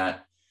 And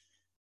that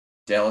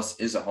Dallas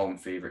is a home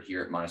favorite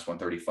here at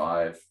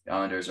 -135. The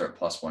Islanders are at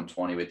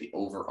 +120 with the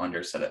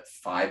over/under set at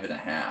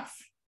 5.5.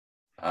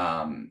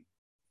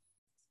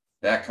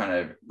 That kind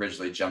of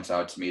originally jumps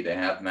out to me. They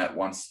have met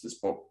once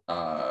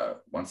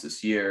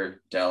this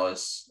year.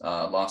 Dallas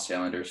lost the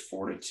Islanders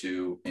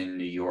 4-2 in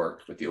New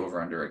York with the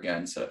over/under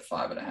again set at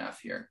 5.5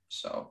 here.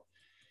 So,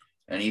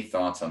 any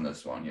thoughts on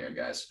this one here,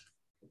 guys?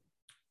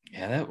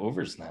 Yeah, that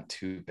over's not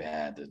too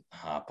bad to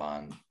hop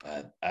on,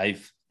 but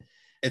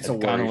it's a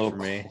worry for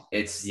me.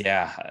 It's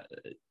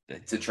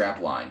a trap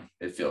line.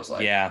 It feels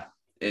like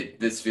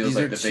this feels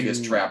like the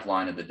biggest trap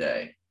line of the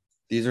day.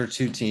 These are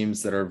two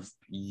teams that are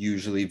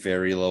usually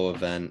very low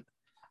event.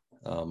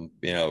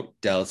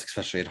 Dallas,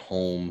 especially at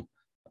home,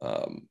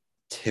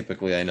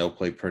 typically I know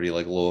play pretty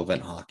like low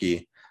event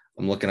hockey.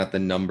 I'm looking at the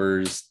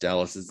numbers.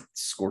 Dallas has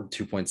scored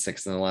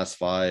 2.6 in the last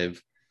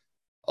 5,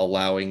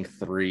 allowing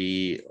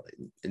 3.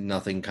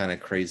 Nothing kind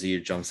of crazy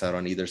jumps out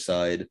on either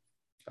side.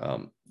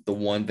 The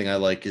one thing I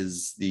like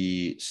is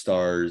the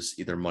Stars,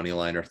 either money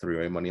line or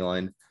 3-way money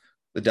line.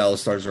 The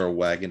Dallas Stars are a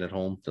wagon at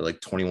home. They're like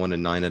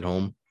 21-9 at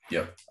home.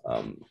 Yep.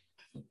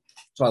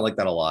 So I like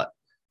that a lot.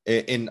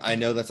 And I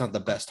know that's not the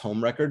best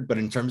home record, but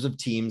in terms of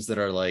teams that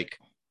are like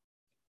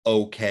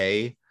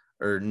okay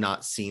or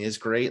not seen as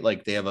great,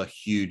 like they have a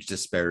huge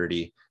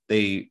disparity.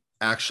 They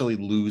actually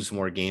lose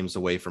more games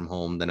away from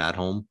home than at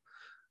home.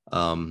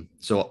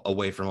 So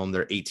away from home,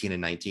 they're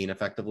 18-19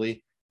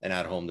 effectively, and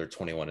at home they're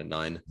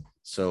 21-9.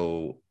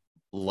 So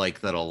like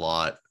that a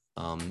lot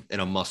in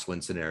a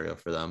must-win scenario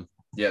for them.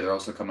 Yeah, they're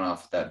also coming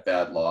off that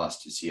bad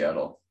loss to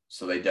Seattle.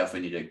 So they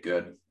definitely need a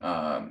good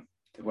on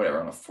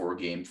a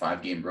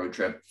 5-game road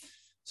trip.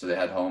 So they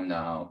head home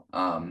now.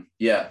 I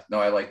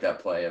like that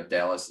play of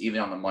Dallas,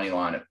 even on the money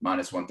line at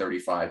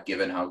 -135,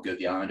 given how good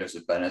the Islanders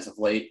have been as of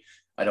late.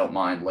 I don't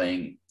mind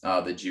laying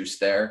the juice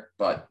there,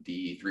 but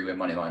the 3-way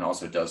money line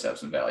also does have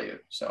some value.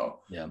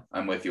 So yeah,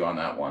 I'm with you on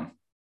that one.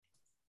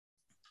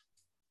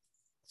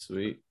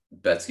 Sweet.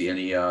 Betsy,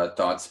 any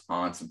thoughts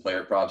on some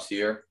player props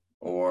here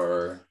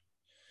or?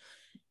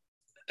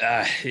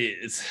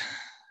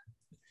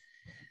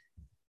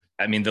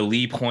 The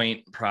Lee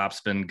Point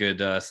prop's been good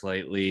to us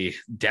lately.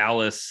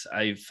 Dallas,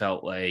 I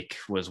felt like,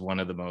 was one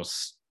of the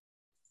most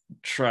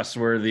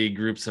trustworthy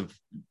groups of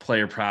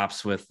player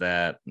props with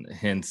that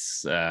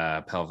Hintz,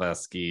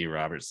 Pavelski,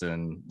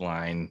 Robertson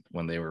line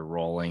when they were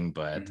rolling,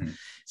 but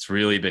it's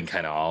really been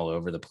kind of all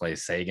over the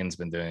place. Sagan's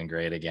been doing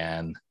great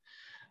again.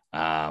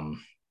 I'm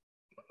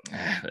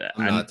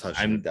not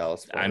touching the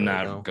Dallas. I'm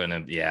not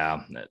gonna.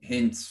 Yeah,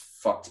 Hintz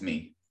fucked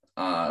me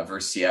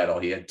versus Seattle.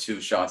 He had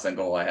 2 shots on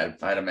goal. I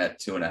had him at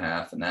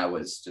 2.5, and that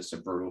was just a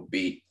brutal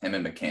beat. Him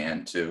and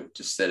McCann too.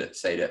 Just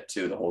say that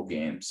too the whole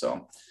game.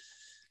 So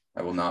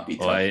I will not be.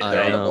 They're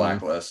on the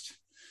blacklist.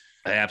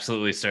 I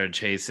absolutely started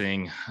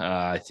chasing.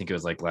 I think it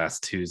was like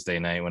last Tuesday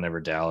night whenever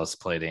Dallas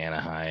played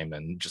Anaheim,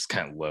 and just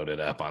kind of loaded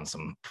up on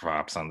some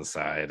props on the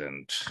side.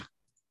 And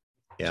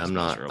yeah, I'm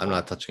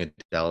not touching a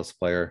Dallas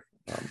player.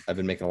 I've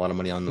been making a lot of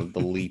money on the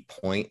Lee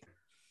Point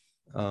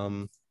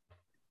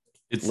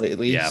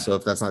lately. Yeah. So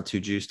if that's not too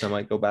juiced, I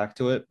might go back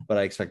to it. But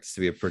I expect this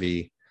to be a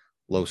pretty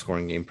low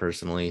scoring game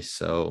personally.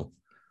 So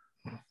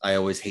I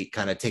always hate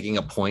kind of taking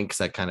a point because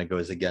that kind of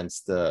goes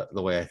against the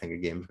way I think a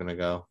game is going to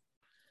go.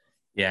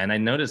 Yeah, and I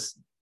noticed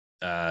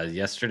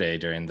yesterday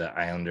during the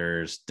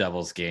Islanders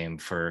Devils game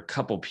for a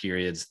couple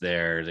periods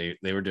there.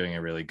 They were doing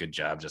a really good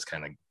job just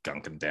kind of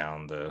gunking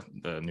down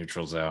the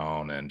neutral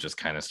zone and just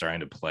kind of starting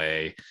to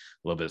play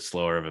a little bit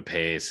slower of a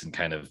pace and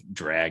kind of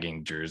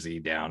dragging Jersey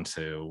down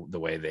to the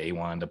way they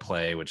wanted to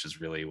play, which is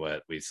really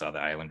what we saw the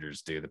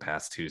Islanders do the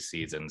past 2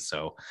 seasons.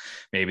 So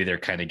maybe they're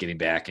kind of getting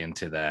back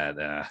into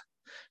that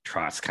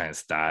Trotz kind of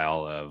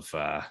style of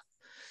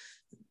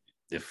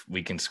if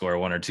we can score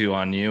 1 or 2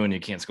 on you and you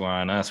can't score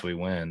on us, we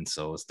win.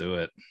 So let's do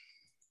it.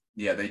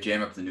 Yeah, they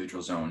jam up the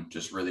neutral zone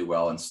just really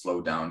well and slow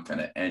down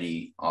kind of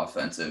any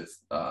offensive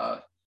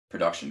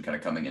production kind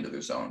of coming into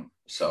their zone.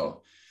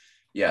 So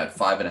yeah,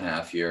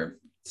 5.5 here.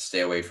 Stay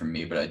away from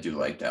me, but I do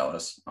like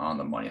Dallas on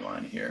the money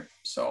line here.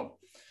 So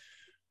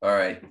all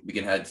right, we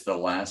can head to the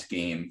last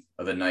game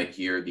of the night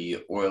here. The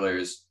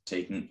Oilers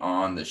taking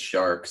on the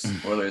Sharks.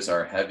 Oilers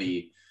are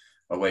heavy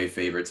away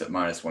favorites at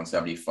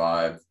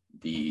 -175.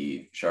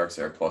 The Sharks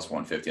are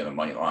 +150 on the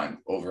money line.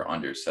 Over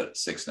under set at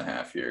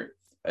 6.5 here.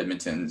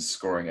 Edmonton's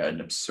scoring at an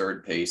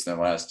absurd pace in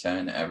the last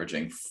 10,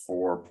 averaging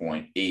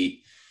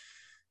 4.8,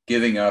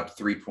 giving up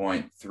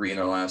 3.3 in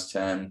the last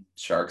 10.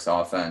 Sharks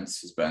offense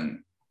has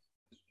been,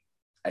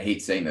 I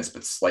hate saying this,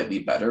 but slightly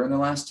better in the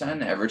last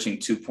 10, averaging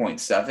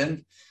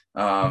 2.7.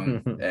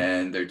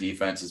 And their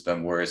defense has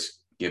been worse,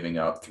 giving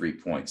up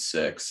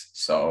 3.6.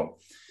 So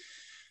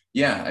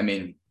yeah, I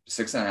mean,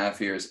 6.5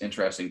 here is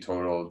interesting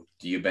total.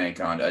 Do you bank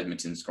on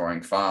Edmonton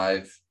scoring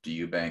 5? Do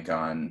you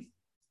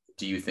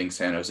think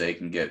San Jose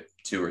can get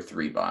 2 or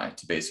 3 by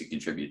to basically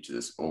contribute to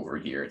this over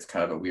here? It's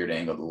kind of a weird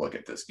angle to look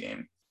at this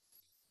game.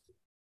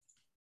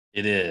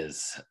 It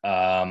is.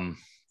 I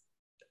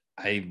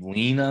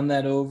lean on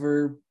that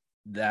over.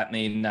 That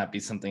may not be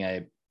something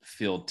I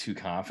feel too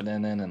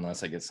confident in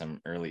unless I get some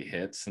early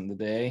hits in the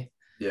day.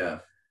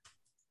 Yeah.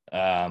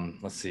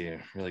 Let's see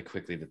really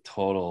quickly the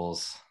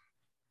totals.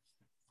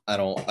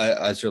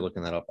 As you're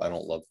looking that up, I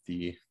don't love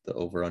the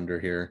over under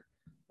here.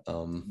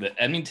 The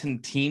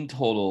Edmonton team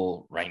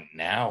total right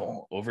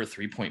now over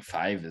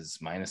 3.5 is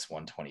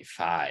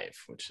 -125,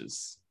 which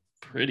is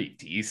pretty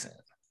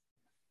decent.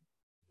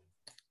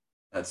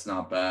 That's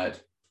not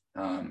bad.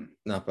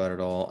 Not bad at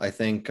all. I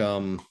think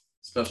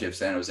especially if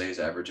San Jose is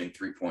averaging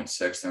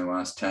 3.6 in their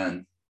last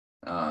 10.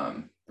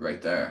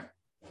 Right there.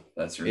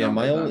 That's your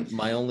number.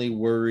 My only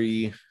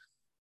worry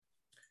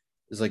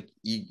is like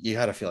you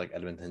gotta feel like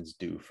Edmonton's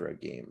due for a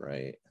game,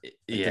 right? Like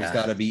there's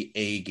got to be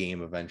a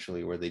game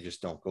eventually where they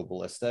just don't go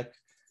ballistic.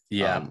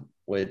 Yeah,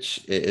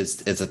 which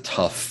is a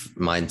tough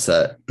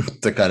mindset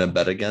to kind of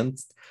bet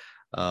against.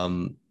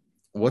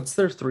 What's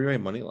their 3-way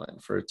money line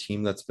for a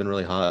team that's been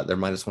really hot? They're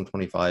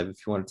 -125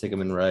 if you want to take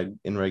them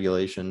in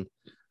regulation.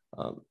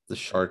 The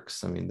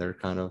Sharks, I mean, they're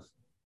kind of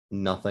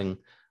nothing.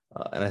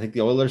 And I think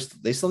the Oilers,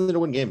 they still need to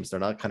win games. They're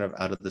not kind of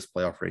out of this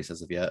playoff race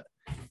as of yet.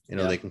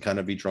 They can kind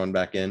of be drawn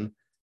back in,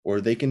 or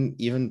they can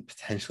even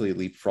potentially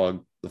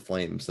leapfrog the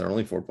Flames. They're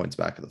only 4 points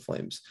back of the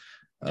Flames.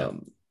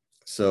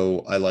 So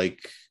I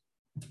like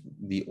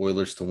the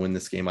Oilers to win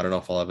this game. I don't know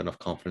if I'll have enough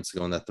confidence to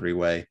go in that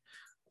 3-way.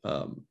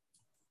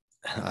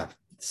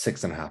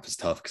 6.5 is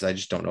tough because I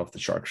just don't know if the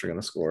Sharks are going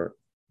to score.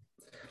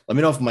 Let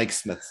me know if Mike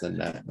Smith's in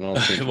that.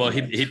 Well,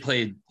 he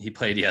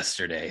played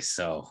yesterday,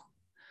 so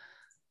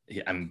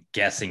I'm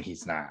guessing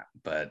he's not.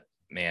 But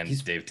man,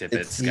 Dave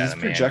Tippett's got a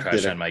man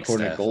crush on Mike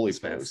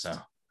Smith.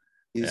 So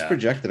he's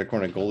projected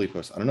according to goalie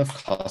post. I don't know if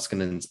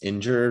Koskinen's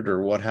injured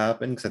or what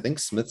happened because I think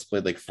Smith's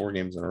played like 4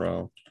 games in a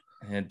row.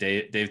 And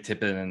Dave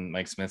Tippett and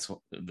Mike Smith,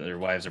 their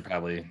wives are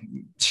probably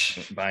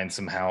buying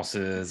some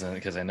houses, and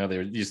because I know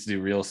they used to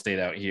do real estate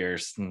out here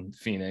in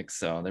Phoenix,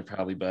 so they're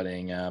probably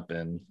buddying up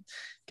and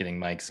getting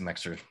Mike some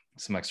extra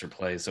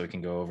plays so he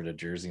can go over to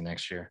Jersey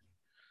next year.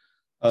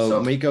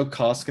 Mikko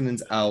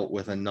Koskinen's out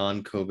with a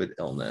non-COVID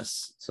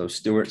illness, so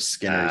Stuart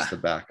Skinner's the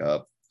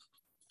backup.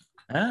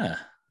 Well,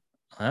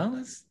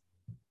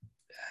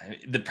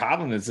 the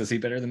problem is he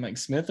better than Mike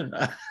Smith or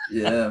not?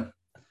 Yeah.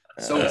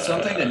 So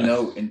something to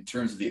note in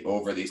terms of the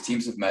over, these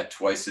teams have met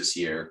twice this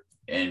year,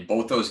 and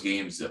both those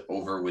games, the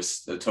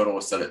total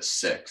was set at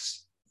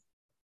 6.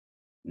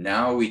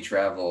 Now we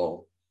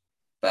travel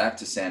back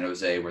to San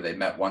Jose where they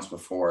met once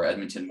before.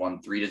 Edmonton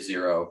won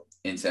 3-0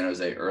 in San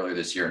Jose earlier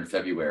this year in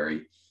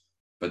February,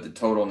 but the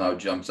total now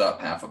jumps up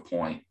 0.5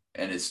 point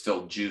and is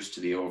still juiced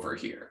to the over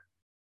here.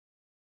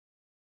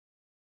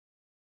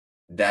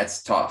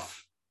 That's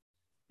tough.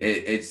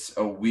 It's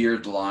a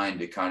weird line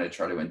to kind of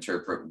try to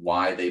interpret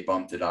why they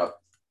bumped it up.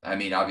 I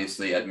mean,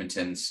 obviously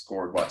Edmonton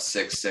scored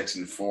 6,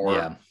 and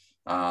 4.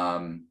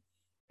 Yeah.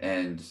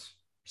 And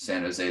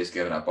San Jose has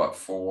given up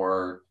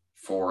 4,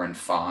 and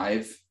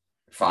 5,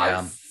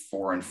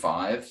 4 and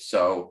 5.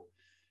 So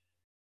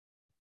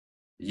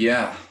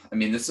yeah, I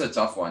mean, this is a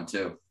tough one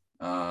too.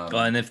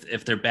 Well, and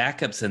if they're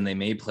backups, then they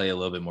may play a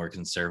little bit more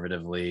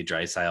conservatively.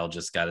 Draisaitl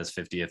just got his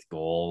 50th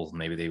goal.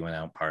 Maybe they went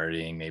out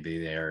partying.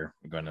 Maybe they're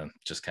going to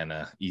just kind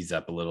of ease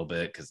up a little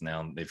bit because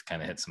now they've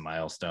kind of hit some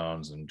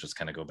milestones and just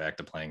kind of go back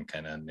to playing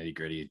kind of nitty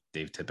gritty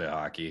Dave Tippett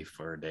hockey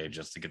for a day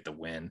just to get the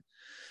win.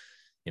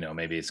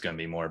 maybe it's going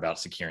to be more about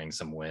securing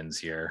some wins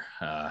here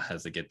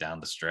as they get down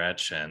the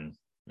stretch and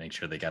make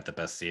sure they got the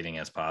best seating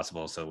as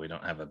possible so we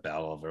don't have a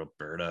Battle of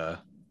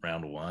Alberta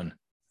round 1.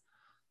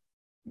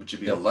 Which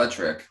would be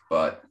electric,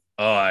 but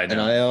I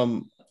know.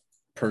 And I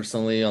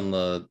personally on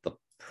the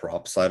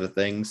prop side of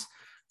things,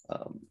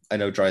 I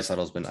know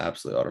Draisaitl's been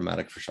absolutely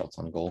automatic for shots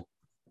on goal.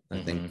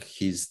 I think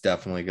he's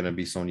definitely going to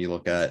be someone you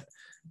look at.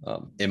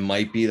 It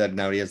might be that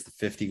now he has the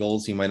 50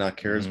 goals, he might not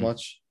care as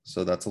much,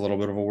 so that's a little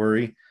bit of a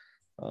worry.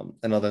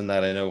 And other than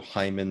that, I know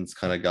Hyman's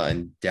kind of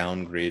gotten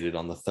downgraded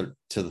on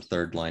to the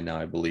third line now,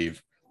 I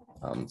believe.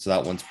 So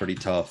that one's pretty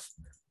tough.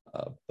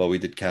 But we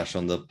did cash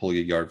on the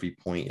Pulya Yarvi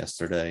point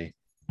yesterday.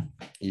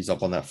 He's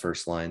up on that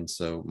first line,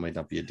 so it might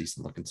not be a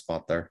decent looking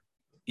spot there.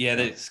 Yeah,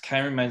 this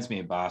kind of reminds me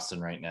of Boston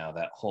right now.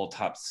 That whole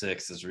top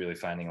 6 is really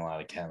finding a lot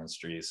of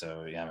chemistry.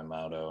 So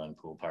Yamamoto and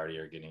Pool Party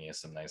are getting you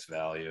some nice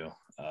value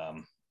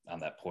on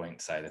that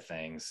point side of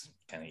things.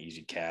 Kind of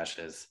easy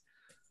cashes.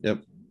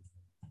 Yep.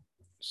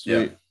 Sweet.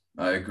 Yeah,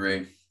 I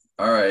agree.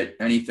 All right.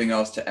 Anything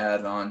else to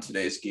add on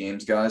today's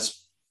games,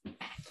 guys?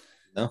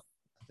 No,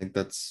 I think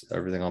that's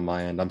everything on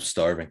my end. I'm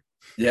starving.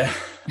 Yeah.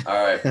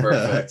 All right.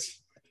 Perfect.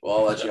 Well,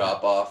 I'll let you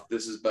hop off.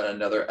 This has been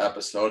another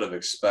episode of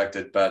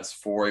Expected Bets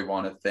 4. We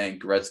want to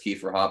thank Gretzky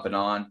for hopping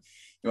on.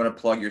 You want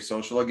to plug your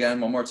social again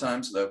one more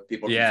time so that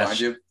people can find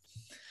you?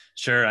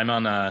 Sure. I'm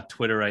on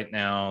Twitter right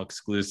now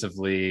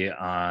exclusively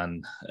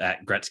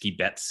at Gretzky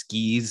Bet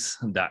Skis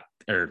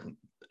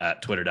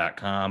at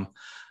twitter.com.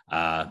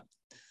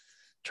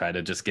 Try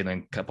to just get in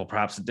a couple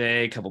props a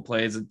day, couple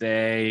plays a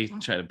day,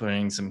 try to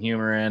bring some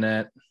humor in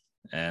it.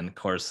 And of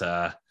course,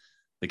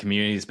 the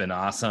community has been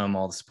awesome.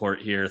 All the support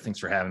here. Thanks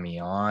for having me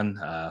on.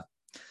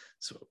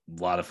 It's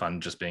a lot of fun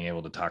just being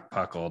able to talk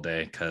puck all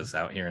day because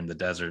out here in the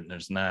desert,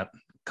 there's not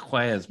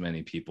quite as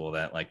many people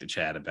that like to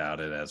chat about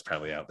it as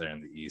probably out there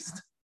in the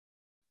East.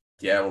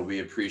 Yeah, well, we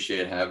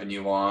appreciate having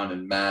you on.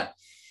 And Matt,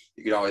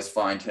 you can always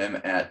find him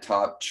at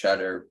Top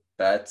Cheddar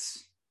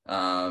Bets.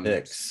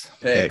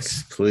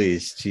 Picks,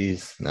 please.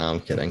 Jeez. No, I'm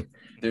kidding.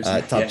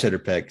 Top Cheddar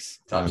Picks.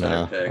 Top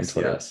Cheddar Picks,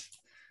 yes.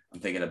 I'm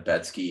thinking of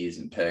bet skis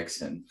and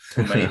picks and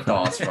too many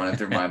thoughts running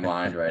through my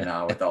mind right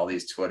now with all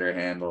these Twitter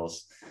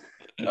handles.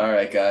 All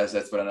right, guys,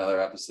 that's been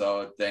another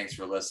episode. Thanks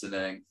for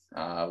listening.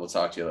 We'll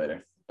talk to you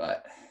later. Bye.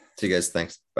 See you guys. Thanks. Bye.